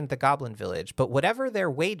not find the goblin village, but whatever their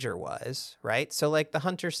wager was, right? So, like, the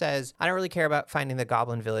hunter says, I don't really care about finding the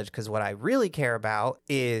goblin village because what I really care about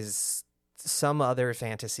is some other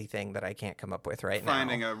fantasy thing that I can't come up with right now.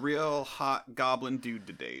 Finding a real hot goblin dude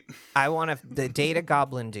to date. I want to date a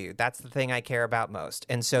goblin dude. That's the thing I care about most.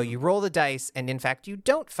 And so you roll the dice, and in fact, you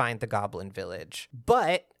don't find the goblin village.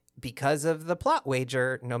 But because of the plot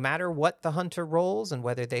wager, no matter what the hunter rolls and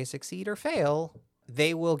whether they succeed or fail,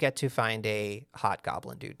 they will get to find a hot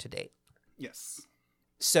goblin dude to date. Yes.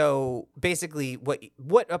 So basically,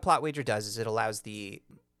 what a plot wager does is it allows the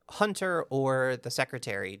hunter or the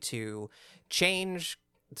secretary to change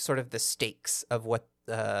sort of the stakes of what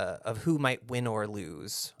of who might win or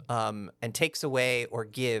lose, and takes away or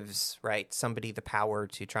gives, right, somebody the power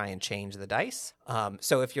to try and change the dice.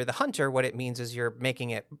 So if you're the hunter, what it means is you're making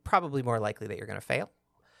it probably more likely that you're going to fail,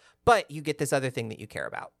 but you get this other thing that you care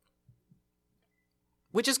about,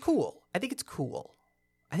 which is cool. I think it's cool.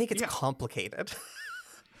 I think it's complicated.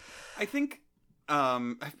 I think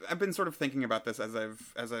I've been sort of thinking about this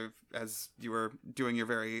as you were doing your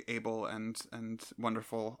very able and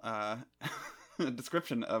wonderful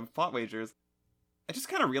description of plot wagers. I just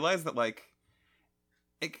kind of realized that, like,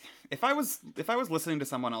 if I was listening to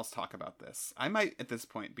someone else talk about this, I might at this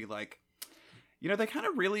point be like, you know, they kind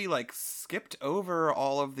of really, like, skipped over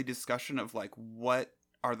all of the discussion of, like, what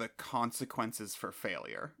are the consequences for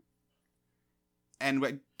failure. And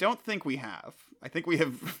I don't think we have. I think we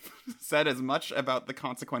have said as much about the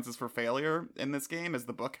consequences for failure in this game as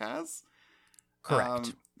the book has.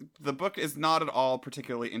 Correct. The book is not at all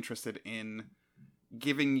particularly interested in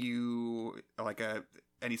giving you like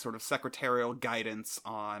any sort of secretarial guidance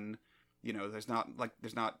on, there's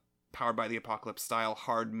not Powered by the Apocalypse style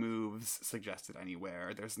hard moves suggested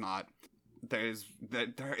anywhere. There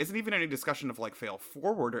isn't even any discussion of like fail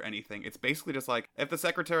forward or anything. It's basically just like, if the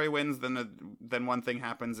secretary wins, then one thing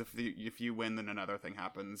happens. If you win, then another thing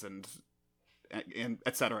happens, and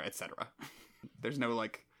et cetera, et cetera. There's no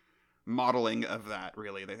like modeling of that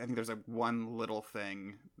really. I think there's one little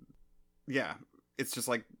thing. Yeah, it's just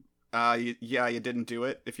like, you didn't do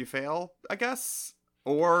it if you fail, I guess.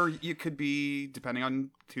 Or you could be, depending on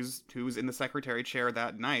who's in the secretary chair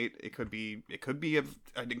that night, it could be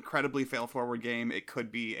an incredibly fail forward game. It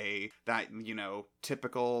could be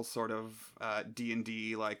typical sort of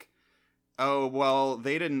D&D, like, oh well,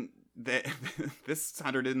 this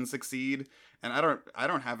hunter didn't succeed, and I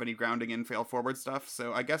don't have any grounding in fail forward stuff,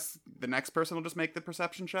 so I guess the next person will just make the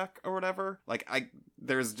perception check or whatever. Like,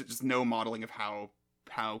 there's just no modeling of how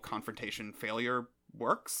confrontation failure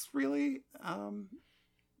works really.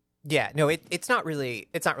 Yeah, no, it's not really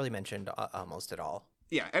mentioned almost at all.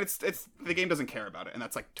 Yeah, and it's the game doesn't care about it, and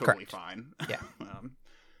that's like totally Correct. fine. Yeah.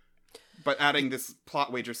 But adding this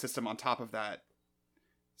plot wager system on top of that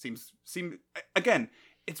seems again,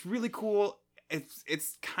 it's really cool.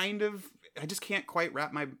 It's kind of, I just can't quite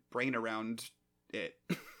wrap my brain around it.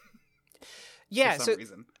 Yeah, for some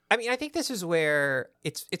reason. I mean, I think this is where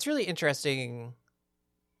it's really interesting.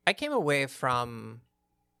 I came away from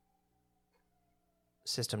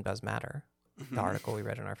System Does Matter, the article we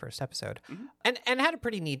read in our first episode, and had a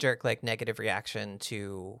pretty knee-jerk like negative reaction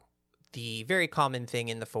to the very common thing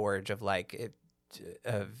in the Forge of like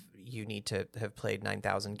you need to have played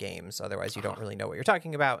 9,000 games, otherwise you don't really know what you're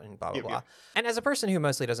talking about, and blah blah blah. And as a person who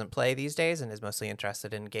mostly doesn't play these days and is mostly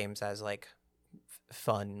interested in games as like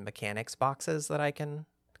fun mechanics boxes that I can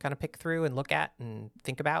kind of pick through and look at and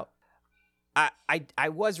think about, I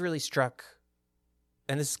was really struck.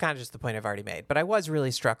 And this is kind of just the point I've already made, but I was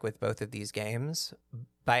really struck with both of these games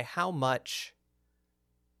by how much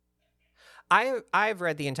I've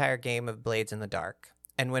read the entire game of Blades in the Dark.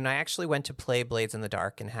 And when I actually went to play Blades in the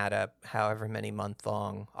Dark and had a however many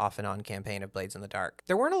month-long off and on campaign of Blades in the Dark,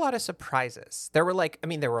 there weren't a lot of surprises. There were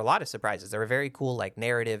a lot of surprises. There were very cool like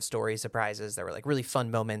narrative story surprises. There were like really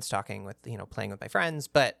fun moments talking with, playing with my friends,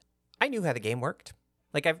 but I knew how the game worked.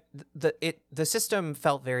 Like the system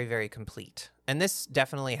felt very, very complete. And this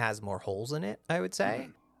definitely has more holes in it, I would say,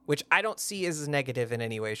 which I don't see as negative in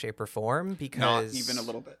any way, shape, or form, because not even a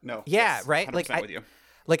little bit. No. Yeah, yes, right. With you.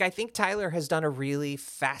 I think Tyler has done a really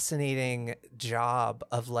fascinating job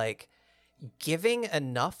of like giving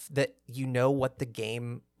enough that you know what the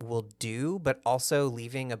game will do, but also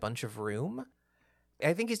leaving a bunch of room.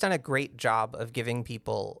 I think he's done a great job of giving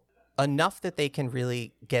people enough that they can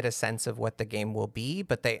really get a sense of what the game will be,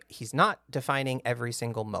 but he's not defining every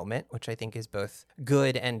single moment, which I think is both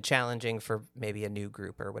good and challenging for maybe a new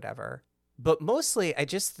group or whatever. But mostly, I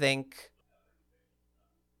just think,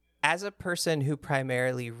 as a person who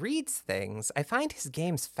primarily reads things, I find his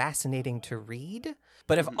games fascinating to read,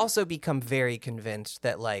 but have also become very convinced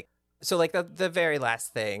that the very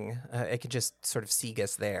last thing, I could just sort of seeg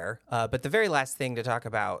us there, but the very last thing to talk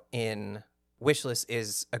about in Wishless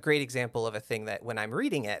is a great example of a thing that when I'm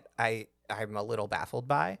reading it, I'm a little baffled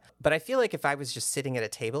by. But I feel like if I was just sitting at a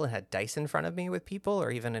table and had dice in front of me with people,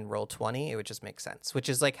 or even in Roll20, it would just make sense, which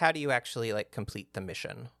is like, how do you actually like complete the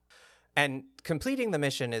mission? And completing the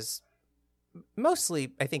mission is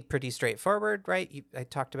mostly, I think, pretty straightforward, right? I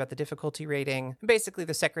talked about the difficulty rating. Basically,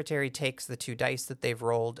 the secretary takes the 2 dice that they've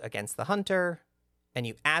rolled against the hunter, and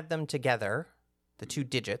you add them together, the 2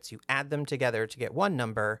 digits, you add them together to get one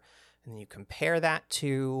number, and then you compare that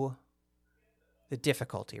to the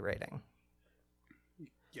difficulty rating.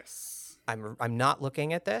 Yes. I'm not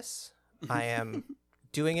looking at this. I am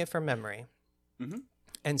doing it from memory.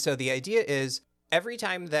 And so the idea is, every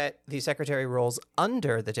time that the secretary rolls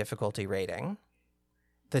under the difficulty rating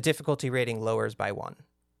lowers by 1.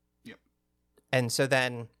 Yep. And so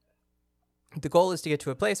then the goal is to get to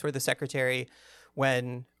a place where the secretary,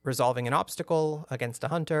 when resolving an obstacle against a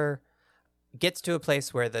hunter, gets to a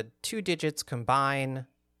place where the 2 digits combine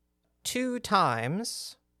 2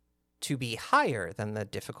 times to be higher than the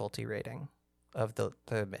difficulty rating of the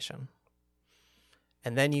mission.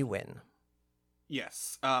 And then you win.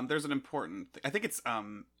 Yes. There's an important I think it's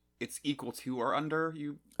equal to or under.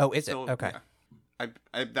 Is it? Okay. Yeah.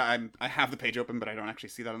 I have the page open, but I don't actually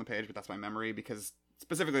see that on the page, but that's my memory, because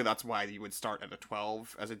specifically that's why you would start at a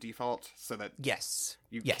 12 as a default, so that Yes.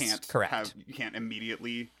 you Yes, can't correct. you can't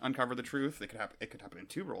immediately uncover the truth. It could happen in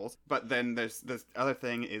 2 rolls. But then there's this other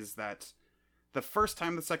thing is that the first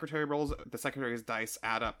time the secretary rolls, the secretary's dice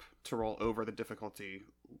add up to roll over the difficulty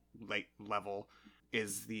level.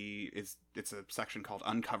 It's a section called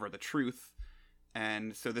Uncover the Truth,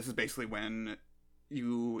 and so this is basically when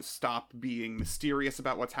you stop being mysterious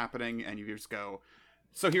about what's happening and you just go,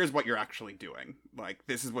 so here's what you're actually doing. Like,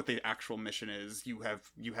 this is what the actual mission is. You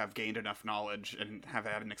have gained enough knowledge and have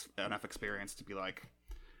had enough experience to be like,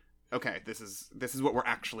 okay, this is what we're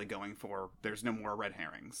actually going for. There's no more red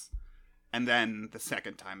herrings. And then the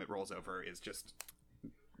second time it rolls over is just,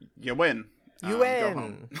 you win. You Go win.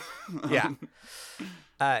 home.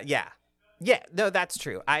 Yeah. Yeah, no, that's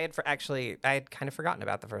true. I had kind of forgotten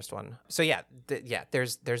about the first one. So yeah,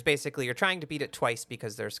 there's basically, you're trying to beat it twice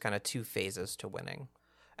because there's kind of 2 phases to winning.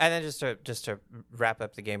 And then just to wrap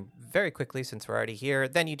up the game very quickly, since we're already here,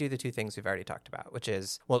 then you do the 2 things we've already talked about, which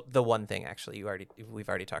is, well, the one thing actually we've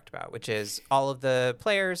already talked about, which is all of the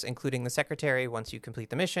players, including the secretary, once you complete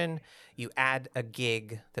the mission, you add a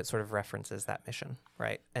gig that sort of references that mission,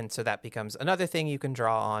 right? And so that becomes another thing you can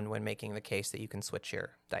draw on when making the case that you can switch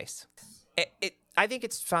your dice. I think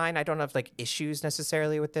it's fine. I don't have like issues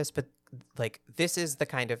necessarily with this, but like, this is the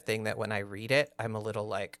kind of thing that when I read it, I'm a little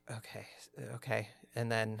like, okay. And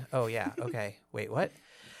then, oh yeah, okay, wait, what?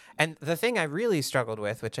 And the thing I really struggled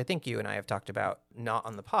with, which I think you and I have talked about, not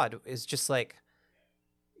on the pod, is just like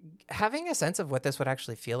having a sense of what this would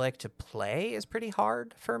actually feel like to play is pretty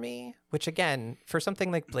hard for me, which again, for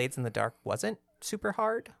something like Blades in the Dark wasn't super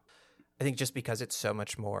hard. I think just because it's so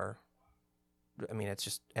much more, I mean, it's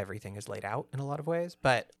just everything is laid out in a lot of ways,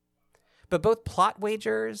 but both plot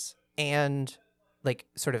wagers and like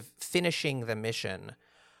sort of finishing the mission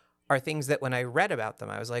are things that when I read about them,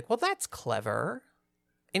 I was like, well, that's clever,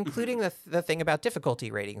 including the thing about difficulty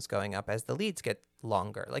ratings going up as the leads get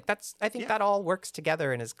longer. Like, I think that all works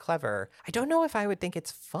together and is clever. I don't know if I would think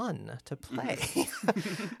it's fun to play.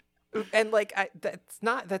 And like, that's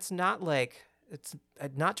not like, it's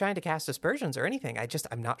not trying to cast aspersions or anything.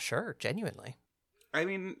 I'm not sure, genuinely. I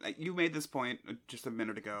mean, you made this point just a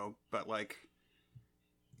minute ago, but like,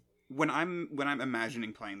 when I'm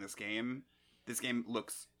imagining playing this game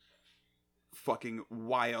looks fucking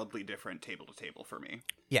wildly different table to table for me.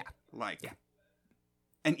 Yeah.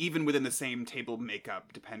 And even within the same table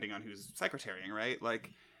makeup, depending on who's secretarying, right? Like,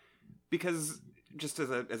 because just as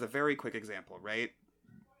a very quick example, right?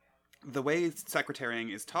 The way secretarying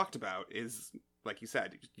is talked about is, like you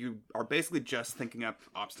said, you are basically just thinking up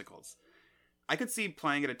obstacles. I could see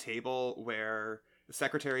playing at a table where the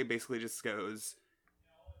secretary basically just goes,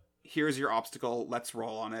 here's your obstacle, let's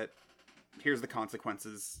roll on it. Here's the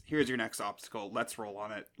consequences. Here's your next obstacle. Let's roll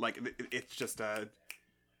on it. Like, it's just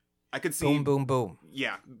I could see... Boom, boom, boom.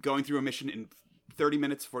 Yeah, going through a mission in 30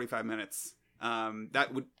 minutes, 45 minutes. That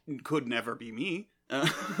could never be me.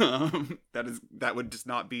 That would just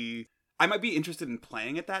not be... I might be interested in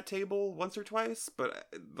playing at that table once or twice, but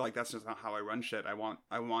like, that's just not how I run shit. I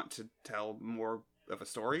want to tell more of a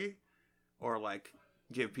story, or like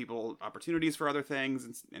give people opportunities for other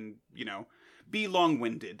things, and you know, be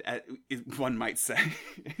long-winded, one might say.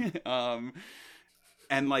 And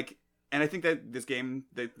I think that this game,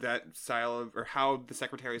 that style of, or how the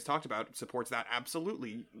secretary is talked about, supports that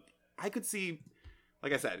absolutely. I could see,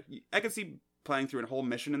 like I said, playing through a whole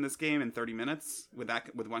mission in this game in 30 minutes with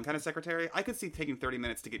one kind of secretary. I could see taking 30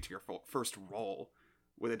 minutes to get to your first roll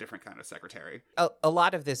with a different kind of secretary. A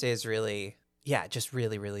lot of this is really, just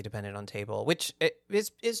really, really dependent on table, which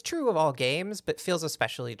is true of all games, but feels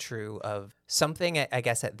especially true of something, I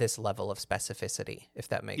guess, at this level of specificity, if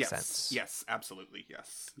that makes sense. Yes, absolutely.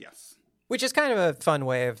 Yes. Which is kind of a fun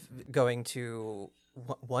way of going to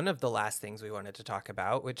one of the last things we wanted to talk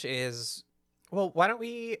about, which is, well, why don't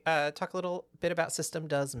we talk a little bit about System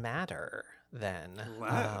Does Matter then?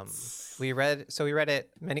 Let's. We read it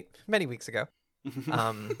many weeks ago.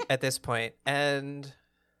 At this point, and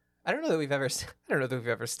I don't know that we've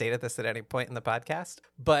ever stated this at any point in the podcast,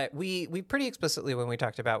 but we pretty explicitly, when we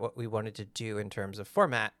talked about what we wanted to do in terms of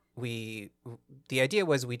format, the idea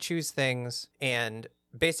was we choose things, and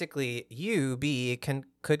basically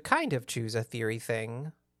could kind of choose a theory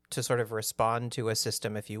thing to sort of respond to a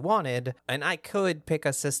system if you wanted, and I could pick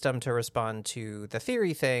a system to respond to the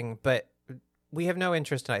theory thing, but we have no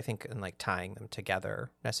interest, I think, in like tying them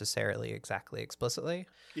together necessarily exactly explicitly.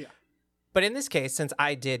 Yeah. But in this case, since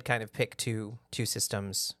I did kind of pick two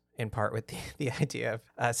systems in part with the idea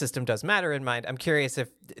of System Does Matter in mind, I'm curious if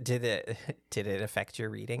did it affect your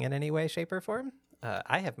reading in any way, shape, or form?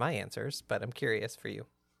 I have my answers, but I'm curious for you.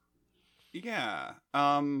 Yeah.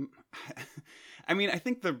 I mean, I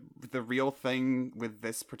think the real thing with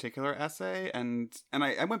this particular essay, and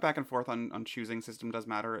I went back and forth on choosing System Does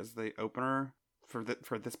Matter as the opener for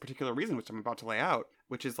this particular reason, which I'm about to lay out,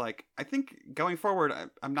 which is like, I think going forward,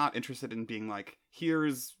 I'm not interested in being like,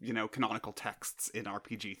 here's, canonical texts in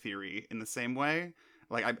RPG theory in the same way.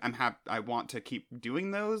 Like, I want to keep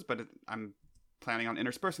doing those, but I'm planning on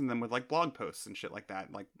interspersing them with like blog posts and shit like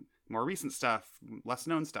that, like more recent stuff, less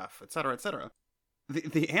known stuff, etc., etc.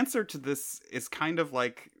 The answer to this is kind of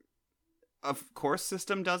like, of course,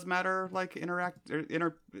 System Does Matter, like interfered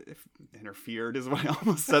is what I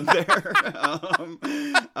almost said there.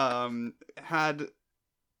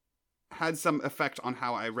 Had some effect on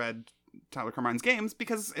how I read Tyler Crumrine's games,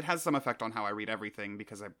 because it has some effect on how I read everything,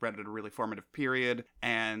 because I read it at a really formative period,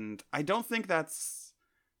 and I don't think that's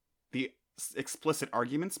the explicit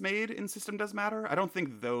arguments made in System Does Matter. I don't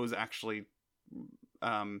think those actually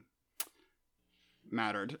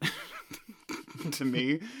mattered to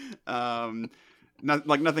me.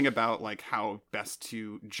 Nothing about like how best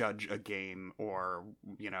to judge a game, or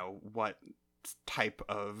what type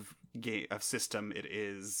of system it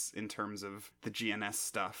is in terms of the GNS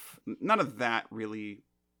stuff. None of that really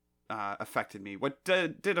affected me. What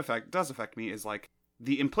does affect me is like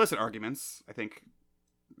the implicit arguments. I think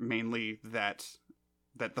mainly that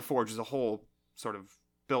the Forge as a whole sort of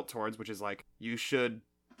built towards, which is like, you should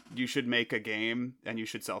make a game and you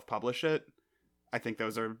should self-publish it. I think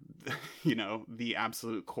those are, the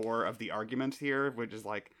absolute core of the argument here, which is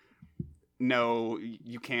like, no,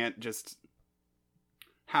 you can't just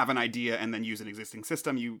have an idea and then use an existing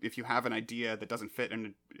system. If you have an idea that doesn't fit in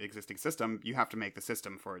an existing system, you have to make the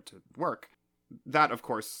system for it to work. That, of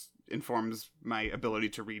course, informs my ability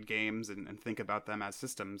to read games and think about them as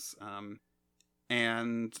systems.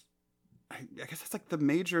 And I guess that's like the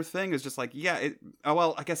major thing, is just like,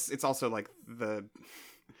 I guess it's also like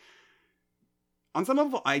on some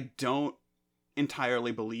level, I don't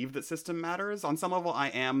entirely believe that system matters. On some level, I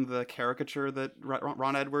am the caricature that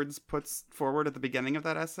Ron Edwards puts forward at the beginning of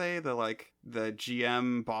that essay, the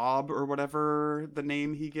GM Bob or whatever the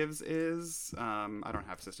name he gives is. I don't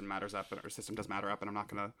have System Matters up, or System Does Matter up, and I'm not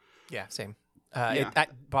gonna. Yeah, same.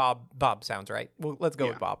 Bob sounds right. Well, let's go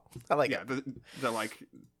with Bob. I like it. Yeah,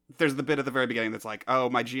 there's the bit at the very beginning that's like, oh,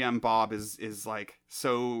 my GM Bob is like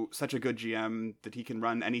such a good GM that he can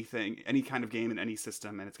run anything, any kind of game in any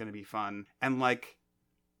system, and it's going to be fun. And like,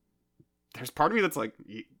 there's part of me that's like,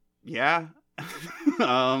 yeah,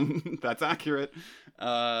 that's accurate.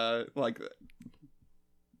 Like,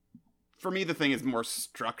 for me, the thing is more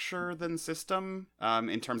structure than system,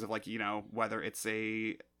 in terms of like, whether it's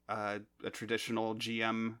a traditional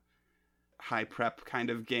GM high prep kind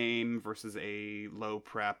of game versus a low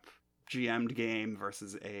prep GM'd game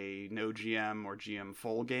versus a no GM or GM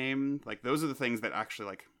full game. Like, those are the things that actually,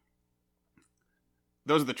 like,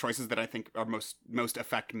 those are the choices that I think are most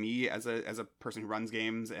affect me as a person who runs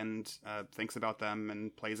games and thinks about them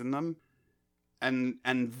and plays in them. And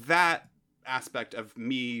that aspect of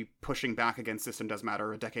me pushing back against System Does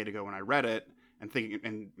Matter a decade ago when I read it, and thinking,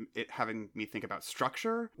 and it having me think about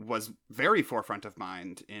structure, was very forefront of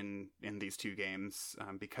mind in these two games,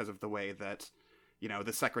 because of the way that,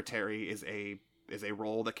 the secretary is a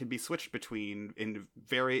role that can be switched between in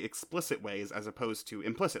very explicit ways, as opposed to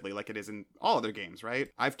implicitly, like it is in all other games, right?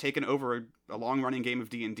 I've taken over a long-running game of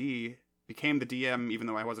D&D, became the DM even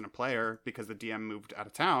though I wasn't a player, because the DM moved out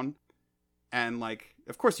of town, and like,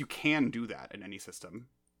 of course you can do that in any system,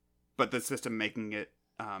 but the system making it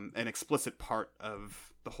an explicit part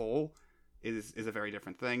of the whole is a very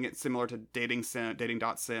different thing. It's similar to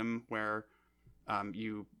Dating.sim, where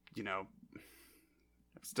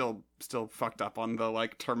still fucked up on the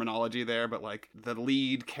like terminology there, but like the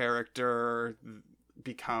lead character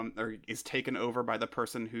is taken over by the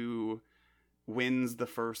person who wins the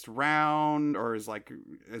first round, or is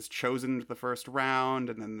chosen the first round,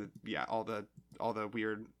 and then all the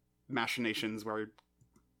weird machinations where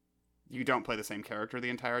you don't play the same character the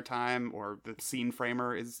entire time, or the scene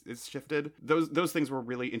framer is shifted. Those things were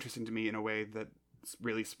really interesting to me in a way that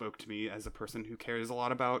really spoke to me as a person who cares a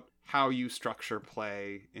lot about how you structure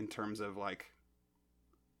play in terms of like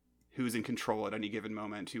who's in control at any given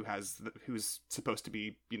moment, who's supposed to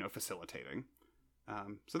be facilitating.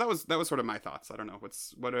 So that was sort of my thoughts. I don't know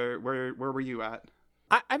where were you at?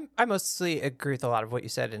 I mostly agree with a lot of what you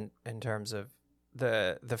said in terms of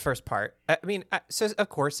the first part. I mean, so of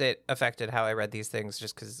course it affected how I read these things,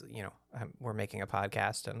 just because we're making a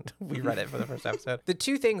podcast and we read it for the first episode. The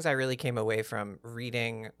two things I really came away from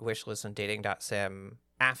reading Wishless and Dating.sim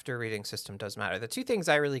after reading System Does Matter, the two things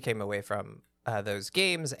I really came away from those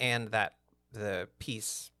games and the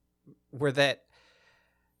piece were that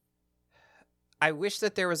I wish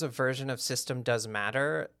that there was a version of System Does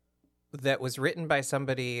Matter that was written by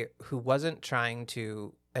somebody who wasn't trying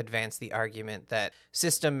to advance the argument that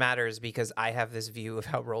system matters because I have this view of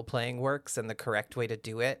how role-playing works and the correct way to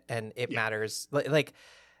do it, and it matters. Like,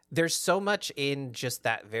 there's so much in just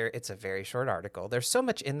that it's a very short article. There's so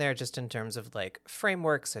much in there just in terms of like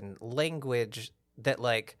frameworks and language that,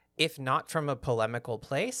 like, if not from a polemical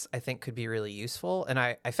place, I think could be really useful. And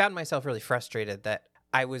I found myself really frustrated that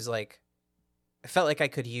I was like, I felt like I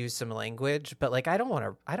could use some language, but like I don't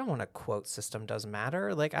want to quote System Does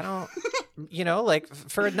Matter. Like I don't like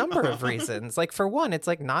for a number of reasons. Like for one, it's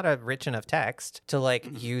like not a rich enough text to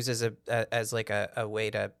like use as a way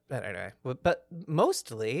to, I don't know. But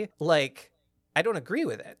mostly like I don't agree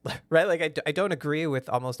with it, right? Like I don't agree with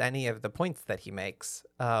almost any of the points that he makes.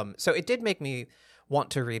 So it did make me want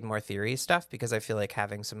to read more theory stuff because I feel like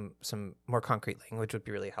having some more concrete language would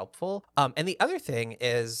be really helpful. And the other thing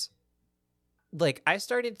is, like, I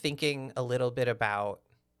started thinking a little bit about,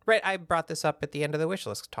 right, I brought this up at the end of the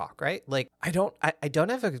Wishlist talk, right? Like, I don't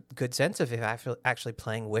have a good sense of if actually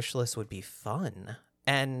playing Wishlist would be fun.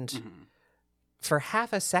 And for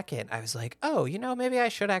half a second, I was like, oh, maybe I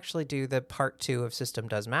should actually do the part 2 of System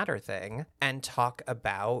Does Matter thing and talk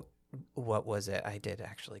about, what was it? I did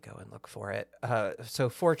actually go and look for it. So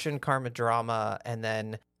fortune, karma, drama, and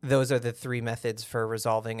then those are the 3 methods for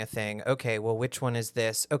resolving a thing. Okay, well, which one is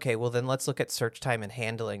this? Okay, well, then let's look at search time and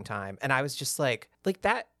handling time. And I was just like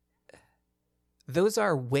that. Those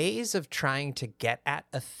are ways of trying to get at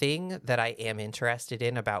a thing that I am interested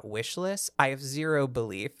in about Wishlist. I have zero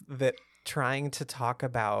belief that trying to talk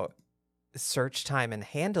about search time and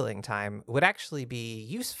handling time would actually be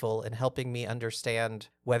useful in helping me understand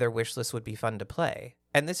whether Wishlist would be fun to play.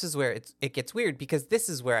 And this is where it gets weird, because this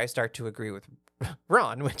is where I start to agree with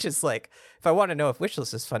Ron, which is like, if I want to know if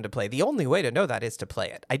Wishlist is fun to play, the only way to know that is to play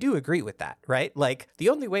it. I do agree with that, right? Like, the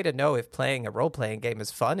only way to know if playing a role-playing game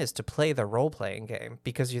is fun is to play the role-playing game,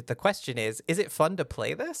 because the question is it fun to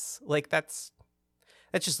play this? Like, that's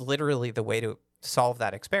just literally the way to solve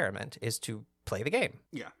that experiment, is to play the game.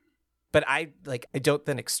 Yeah. But I don't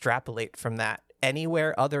then extrapolate from that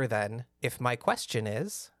anywhere other than, if my question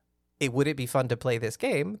is, would it be fun to play this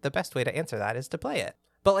game? The best way to answer that is to play it.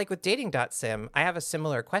 But like with Dating.sim, I have a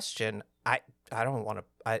similar question. I don't want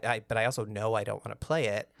to, but I also know I don't want to play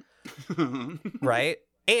it. Right?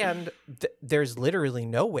 And there's literally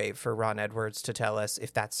no way for Ron Edwards to tell us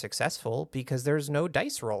if that's successful, because there's no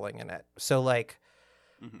dice rolling in it. So like,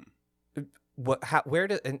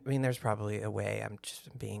 there's probably a way. I'm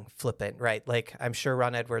just being flippant, right? Like, I'm sure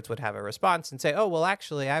Ron Edwards would have a response and say, oh, well,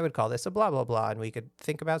 actually, I would call this a blah, blah, blah, and we could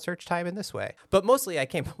think about search time in this way. But mostly I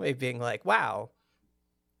came away being like, wow,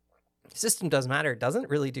 System Does Matter doesn't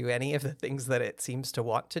really do any of the things that it seems to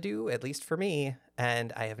want to do, at least for me,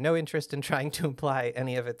 and I have no interest in trying to apply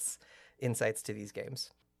any of its insights to these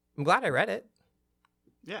games. I'm glad I read it.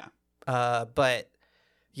 Yeah. But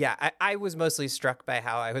yeah, I was mostly struck by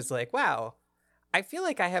how I was like, wow, I feel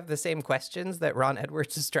like I have the same questions that Ron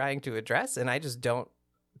Edwards is trying to address, and I just don't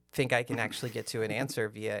think I can actually get to an answer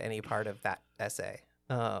via any part of that essay.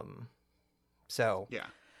 So yeah,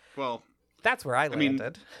 well, that's where I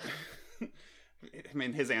landed. I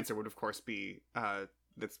mean, his answer would, of course, be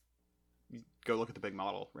that's go look at the big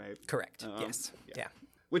model, right? Correct. Yes. Yeah.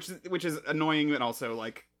 Which is annoying and also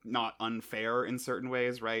like not unfair in certain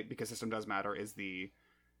ways, right? Because System Does Matter is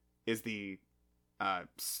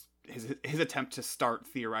his attempt to start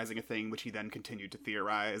theorizing a thing, which he then continued to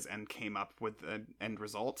theorize and came up with an end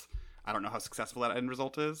result. I don't know how successful that end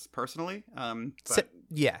result is personally. But...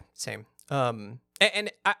 yeah, same. And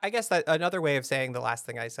I guess that another way of saying the last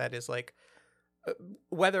thing I said is like,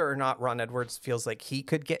 whether or not Ron Edwards feels like he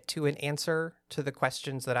could get to an answer to the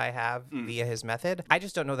questions that I have via his method, I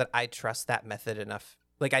just don't know that I trust that method enough.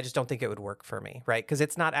 Like, I just don't think it would work for me, right? Because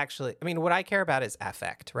it's not actually, I mean, what I care about is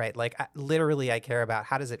affect, right? Like, literally, I care about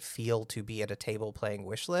how does it feel to be at a table playing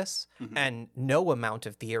Wishless, and no amount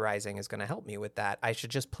of theorizing is going to help me with that. I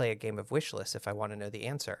should just play a game of Wishless if I want to know the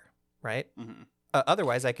answer, right?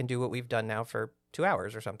 Otherwise, I can do what we've done now for 2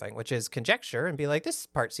 hours or something, which is conjecture and be like, this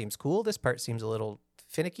part seems cool, this part seems a little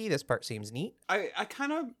finicky, this part seems neat. I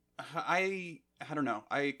don't know.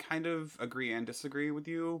 I kind of agree and disagree with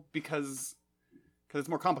you because it's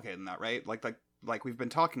more complicated than that, right? Like we've been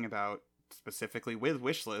talking about, specifically with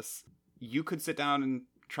Wishless, you could sit down and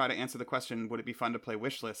try to answer the question, would it be fun to play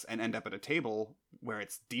Wishless, and end up at a table where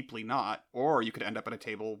it's deeply not, or you could end up at a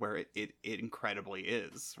table where it incredibly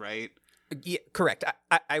is, right? Yeah, correct.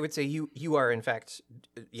 I would say you are, in fact,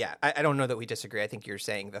 yeah, I don't know that we disagree. I think you're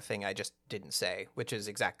saying the thing I just didn't say, which is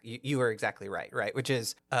you are exactly right? Which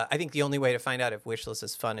is, I think the only way to find out if Wishless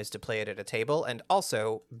is fun is to play it at a table. And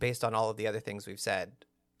also, based on all of the other things we've said,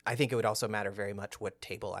 I think it would also matter very much what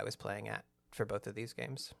table I was playing at for both of these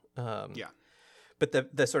games. Yeah. But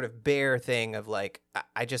the sort of bare thing of like,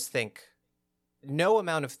 I just think no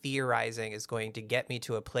amount of theorizing is going to get me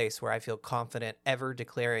to a place where I feel confident ever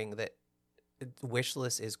declaring that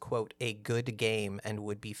Wishless is, quote, a good game and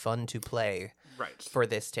would be fun to play for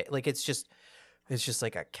this like it's just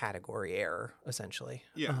like a category error, essentially.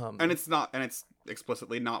 Yeah. And it's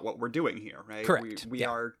explicitly not what we're doing here, right? Correct. We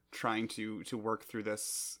are trying to work through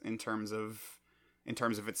this in terms of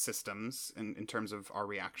its systems, and in terms of our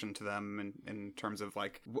reaction to them, and in terms of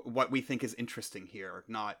like what we think is interesting here,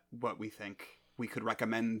 not what we think we could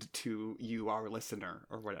recommend to you, our listener,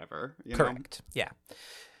 or whatever. Correct. Yeah.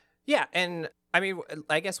 Yeah, and I mean,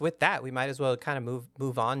 I guess with that, we might as well kind of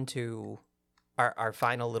move on to our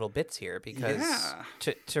final little bits here, because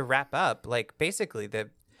to wrap up, like basically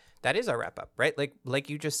that is our wrap up, right? Like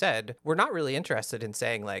you just said, we're not really interested in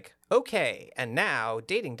saying like, okay, and now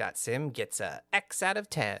Dating.sim gets a X out of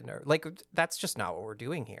 10, or like, that's just not what we're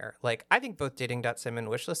doing here. Like, I think both Dating.sim and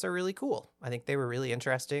Wishless are really cool. I think they were really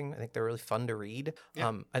interesting. I think they're really fun to read.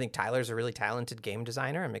 Yeah. I think Tyler's a really talented game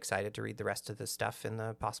designer. I'm excited to read the rest of the stuff in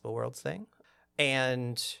the Possible Worlds thing.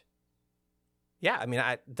 And yeah, I mean,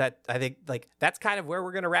 I think like that's kind of where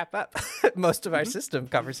we're going to wrap up most of our system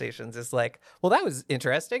conversations. Is like, well, that was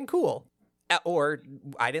interesting, cool, or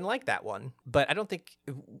I didn't like that one. But I don't think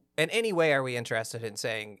in any way are we interested in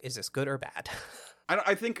saying, is this good or bad?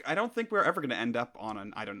 I don't think we're ever going to end up on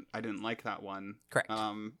an I didn't like that one. Correct.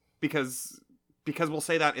 Because we'll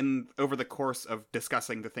say that over the course of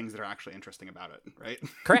discussing the things that are actually interesting about it, right?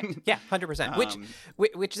 Correct. Yeah, 100%.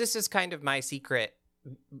 Which this is kind of my secret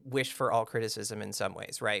wish for all criticism in some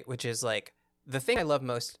ways, right? Which is like, the thing I love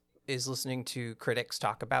most is listening to critics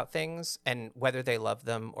talk about things, and whether they love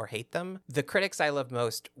them or hate them. The critics I love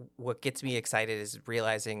most, what gets me excited is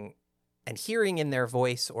realizing and hearing in their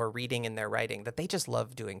voice or reading in their writing that they just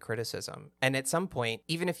love doing criticism. And at some point,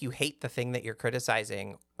 even if you hate the thing that you're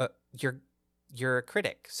criticizing, you're a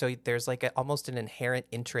critic. So there's like almost an inherent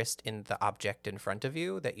interest in the object in front of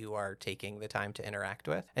you that you are taking the time to interact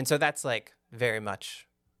with. And so that's like very much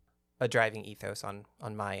a driving ethos on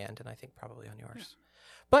my end, and I think probably on yours. Yeah.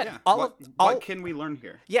 But what can we learn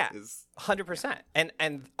here? Yeah, 100%.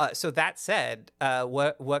 And so that said,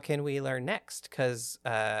 what can we learn next? Because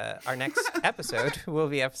our next episode will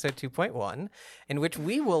be episode 2.1, in which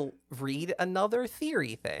we will read another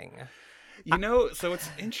theory thing. So it's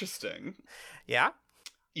interesting. Yeah.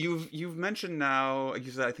 You've mentioned now, you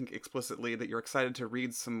said, I think explicitly, that you're excited to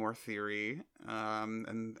read some more theory.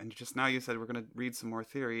 And just now you said we're going to read some more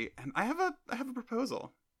theory, and I have a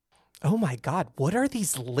proposal. Oh my God, what are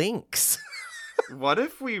these links? What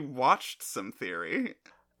if we watched some theory?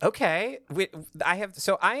 Okay. I am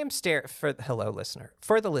For the listener,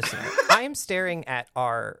 I am staring at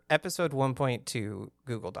our episode 1.2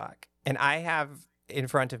 Google Doc, and I have in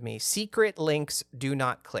front of me secret links, do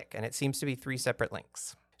not click, and it seems to be 3 separate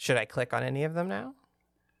links. Should I click on any of them now?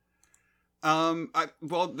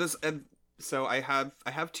 So I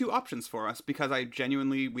have 2 options for us, because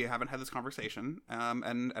we haven't had this conversation,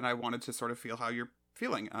 and I wanted to sort of feel how you're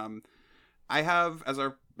feeling. I have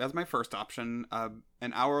as my first option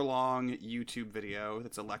an hour-long YouTube video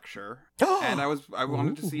that's a lecture, and I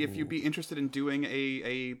wanted to see if you'd be interested in doing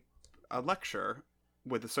a lecture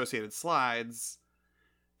with associated slides.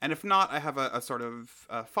 And if not, I have a sort of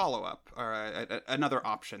follow-up, or another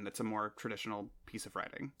option that's a more traditional piece of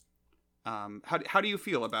writing. How do you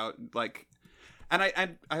feel about, like, and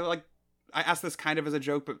I ask this kind of as a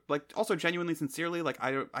joke, but like also genuinely, sincerely, like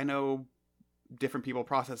I know different people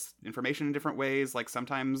process information in different ways. Like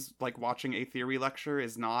sometimes like watching a theory lecture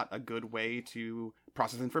is not a good way to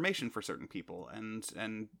process information for certain people, and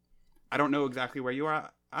I don't know exactly where you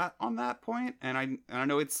are at on that point, and I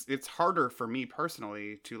know it's harder for me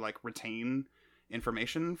personally to like retain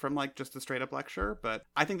information from like just a straight up lecture, but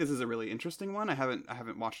I think this is a really interesting one. I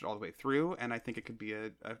haven't watched it all the way through, and I think it could be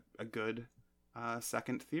a good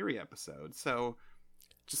second theory episode. So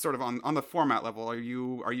just sort of on the format level, are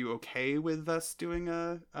you okay with us doing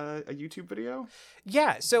a YouTube video?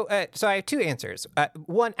 Yeah, so I have 2 answers.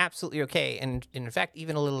 One, absolutely okay, and in fact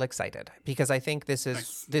even a little excited, because I think this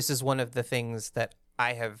is one of the things that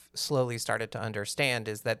I have slowly started to understand,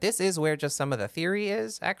 is that this is where just some of the theory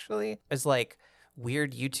is like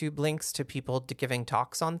weird YouTube links to people giving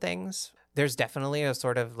talks on things. There's definitely a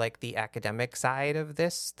sort of like the academic side of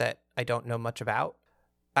this that I don't know much about.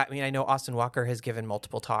 I mean, I know Austin Walker has given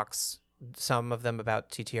multiple talks, some of them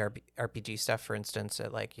about TTRPG stuff, for instance,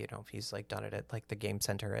 at like, he's like done it at like the Game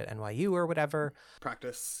Center at NYU or whatever.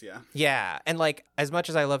 Practice, yeah. Yeah. And like, as much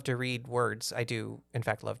as I love to read words, I do in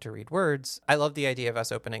fact love to read words. I love the idea of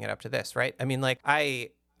us opening it up to this, right? I mean, like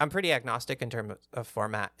I'm pretty agnostic in terms of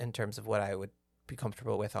format, in terms of what I would be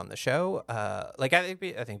comfortable with on the show. Like I think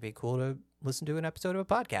it'd be cool to listen to an episode of a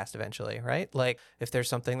podcast eventually, right? Like if there's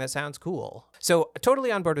something that sounds cool. So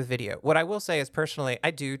totally on board with video. What I will say is personally, I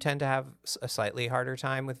do tend to have a slightly harder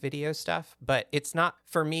time with video stuff, but it's not,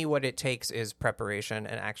 for me, what it takes is preparation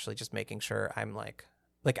and actually just making sure I'm like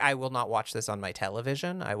I will not watch this on my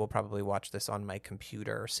television. I will probably watch this on my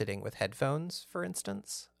computer sitting with headphones, for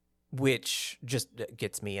instance, which just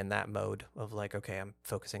gets me in that mode of like, okay, I'm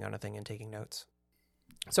focusing on a thing and taking notes.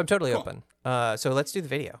 So I'm totally open. So let's do the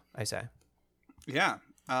video, I say. Yeah.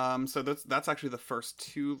 So that's actually the first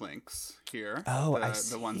two links here. Oh, I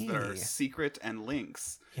see. The ones that are secret and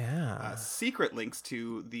links. Yeah. Secret links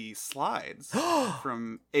to the slides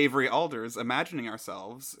from Avery Alder's Imagining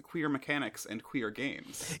Ourselves, Queer Mechanics and Queer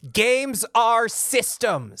Games. Games are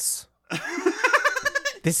systems.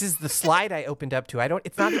 This is the slide I opened up to.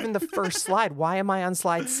 It's not even the first slide. Why am I on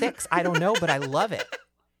slide 6? I don't know, but I love it.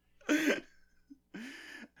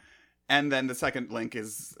 And then the second link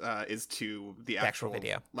is to the actual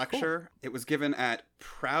video lecture. Cool. It was given at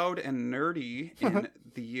Proud and Nerdy in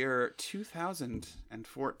the year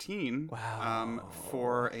 2014. Wow.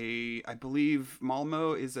 For I believe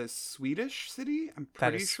Malmo is a Swedish city. I'm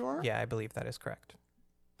pretty sure. Yeah, I believe that is correct.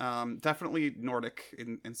 Definitely Nordic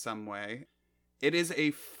in some way. It is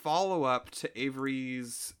a follow-up to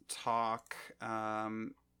Avery's talk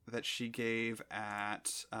that she gave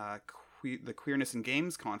at the Queerness in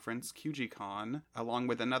Games conference, QGCon, along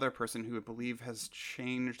with another person who I believe has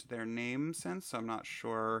changed their name since, so I'm not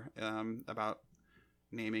sure about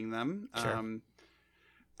naming them. Sure.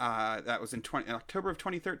 That was in October of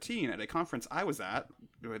 2013 at a conference I was at,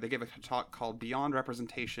 where they gave a talk called Beyond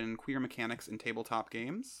Representation, Queer Mechanics in Tabletop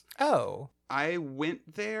Games. Oh. I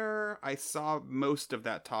went there. I saw most of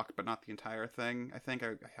that talk, but not the entire thing. I think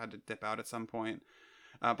I had to dip out at some point.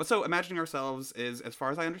 But so Imagining Ourselves is, as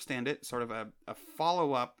far as I understand it, sort of a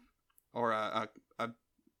follow-up or a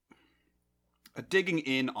digging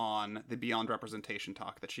in on the Beyond Representation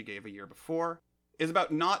talk that she gave a year before. Is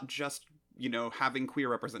about not just, having queer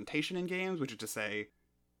representation in games, which is to say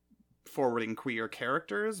forwarding queer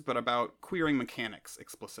characters, but about queering mechanics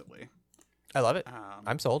explicitly. I love it.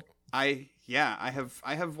 I'm sold. I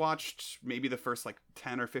have watched maybe the first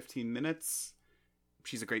 10 or 15 minutes.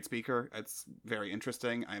 She's a great speaker. It's very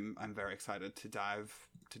interesting. I'm very excited to dive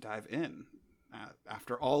in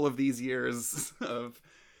after all of these years of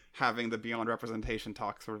having the Beyond Representation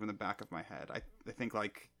talk sort of in the back of my head. I think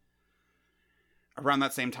around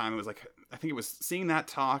that same time, I think it was seeing that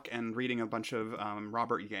talk and reading a bunch of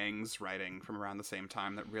Robert Yang's writing from around the same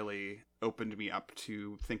time that really opened me up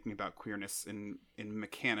to thinking about queerness in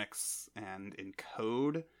mechanics and in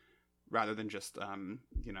code, rather than just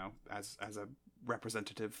as a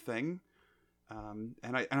representative thing. And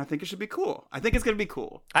I think it should be cool. I think it's going to be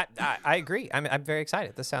cool. I agree. I'm very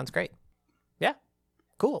excited. This sounds great. Yeah.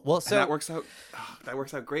 Cool. Well, so and that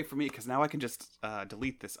works out great for me, because now I can just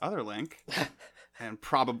delete this other link and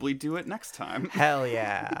probably do it next time. Hell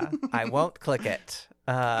yeah. I won't click it.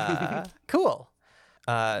 Cool.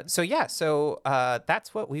 So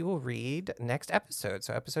that's what we will read next episode.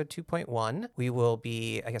 So episode 2.1, we will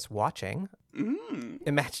be, I guess, watching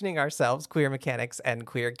Imagining Ourselves, Queer Mechanics and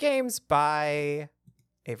Queer Games by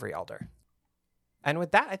Avery Alder. And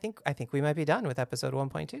with that, I think we might be done with episode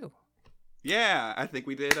 1.2. Yeah, I think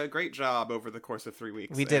we did a great job over the course of 3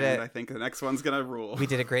 weeks. We did it. I think the next one's going to rule. We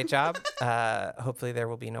did a great job. Hopefully there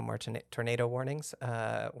will be no more tornado warnings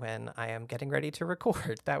when I am getting ready to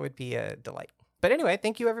record. That would be a delight. But anyway,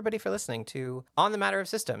 thank you everybody for listening to On the Matter of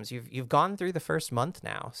Systems. You've gone through the first month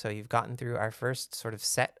now, so you've gotten through our first sort of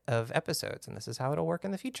set of episodes, and this is how it'll work in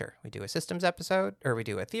the future. We do a systems episode, or we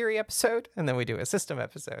do a theory episode, and then we do a system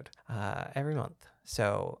episode every month.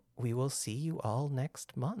 So we will see you all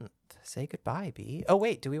next month. Say goodbye, B. Oh,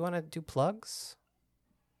 wait, do we want to do plugs?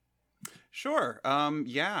 Sure.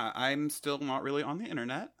 Yeah, I'm still not really on the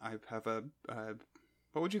internet. I have a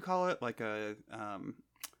what would you call it?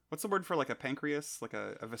 What's the word for a pancreas?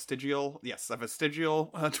 A vestigial? Yes, a vestigial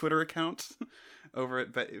Twitter account over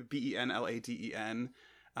at BENLADEN.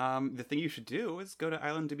 The thing you should do is go to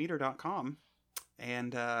islanddemeter.com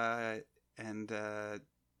and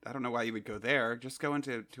I don't know why you would go there. Just go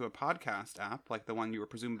into a podcast app, like the one you were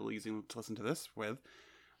presumably using to listen to this with,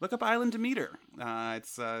 look up Island Demeter.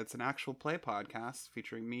 It's an actual play podcast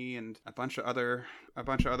featuring me and a bunch of other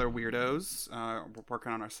weirdos. We're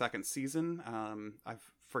working on our second season.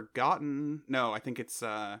 I've forgotten. No, I think it's.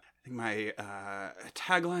 I think my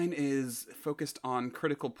tagline is focused on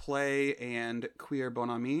critical play and queer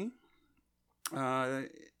bonhomie.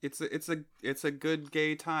 It's a good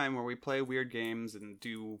gay time where we play weird games and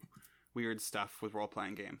do weird stuff with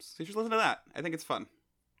role-playing games. So you should listen to that. I think it's fun.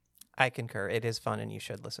 I concur. It is fun, and you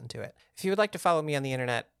should listen to it. If you would like to follow me on the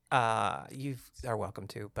internet, you are welcome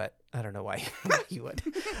to, but I don't know why you would.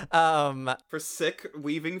 For sick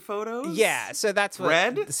weaving photos? Yeah, so that's what.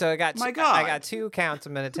 Red? So I got. My God. I got 2 accounts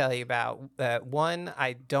I'm going to tell you about. One,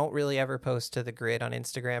 I don't really ever post to the grid on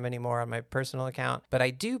Instagram anymore on my personal account, but I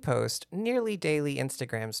do post nearly daily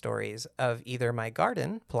Instagram stories of either my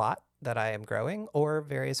garden plot that I am growing or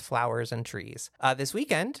various flowers and trees. This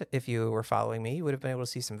weekend, if you were following me, you would have been able to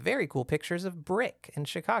see some very cool pictures of brick in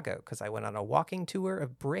Chicago because I went on a walking tour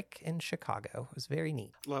of brick in Chicago. It was very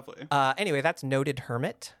neat. Lovely. Anyway, that's Noted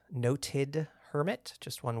Hermit,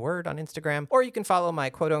 just one word on Instagram. Or you can follow my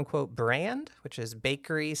quote unquote brand, which is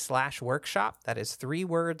bakery/workshop. That is 3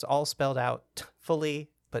 words all spelled out fully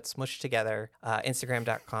but smushed together.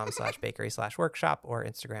 Instagram.com/bakery/workshop or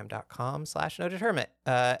Instagram.com/notedhermit.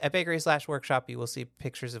 At bakery/workshop, you will see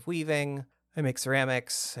pictures of weaving. I make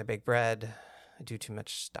ceramics. I bake bread. I do too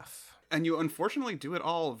much stuff. And you unfortunately do it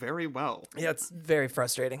all very well. Yeah, it's very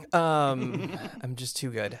frustrating. I'm just too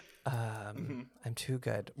good. I'm too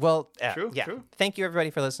good. Well, True. Thank you, everybody,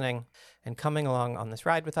 for listening and coming along on this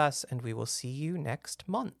ride with us, and we will see you next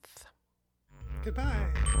month. Goodbye.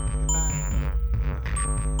 Goodbye.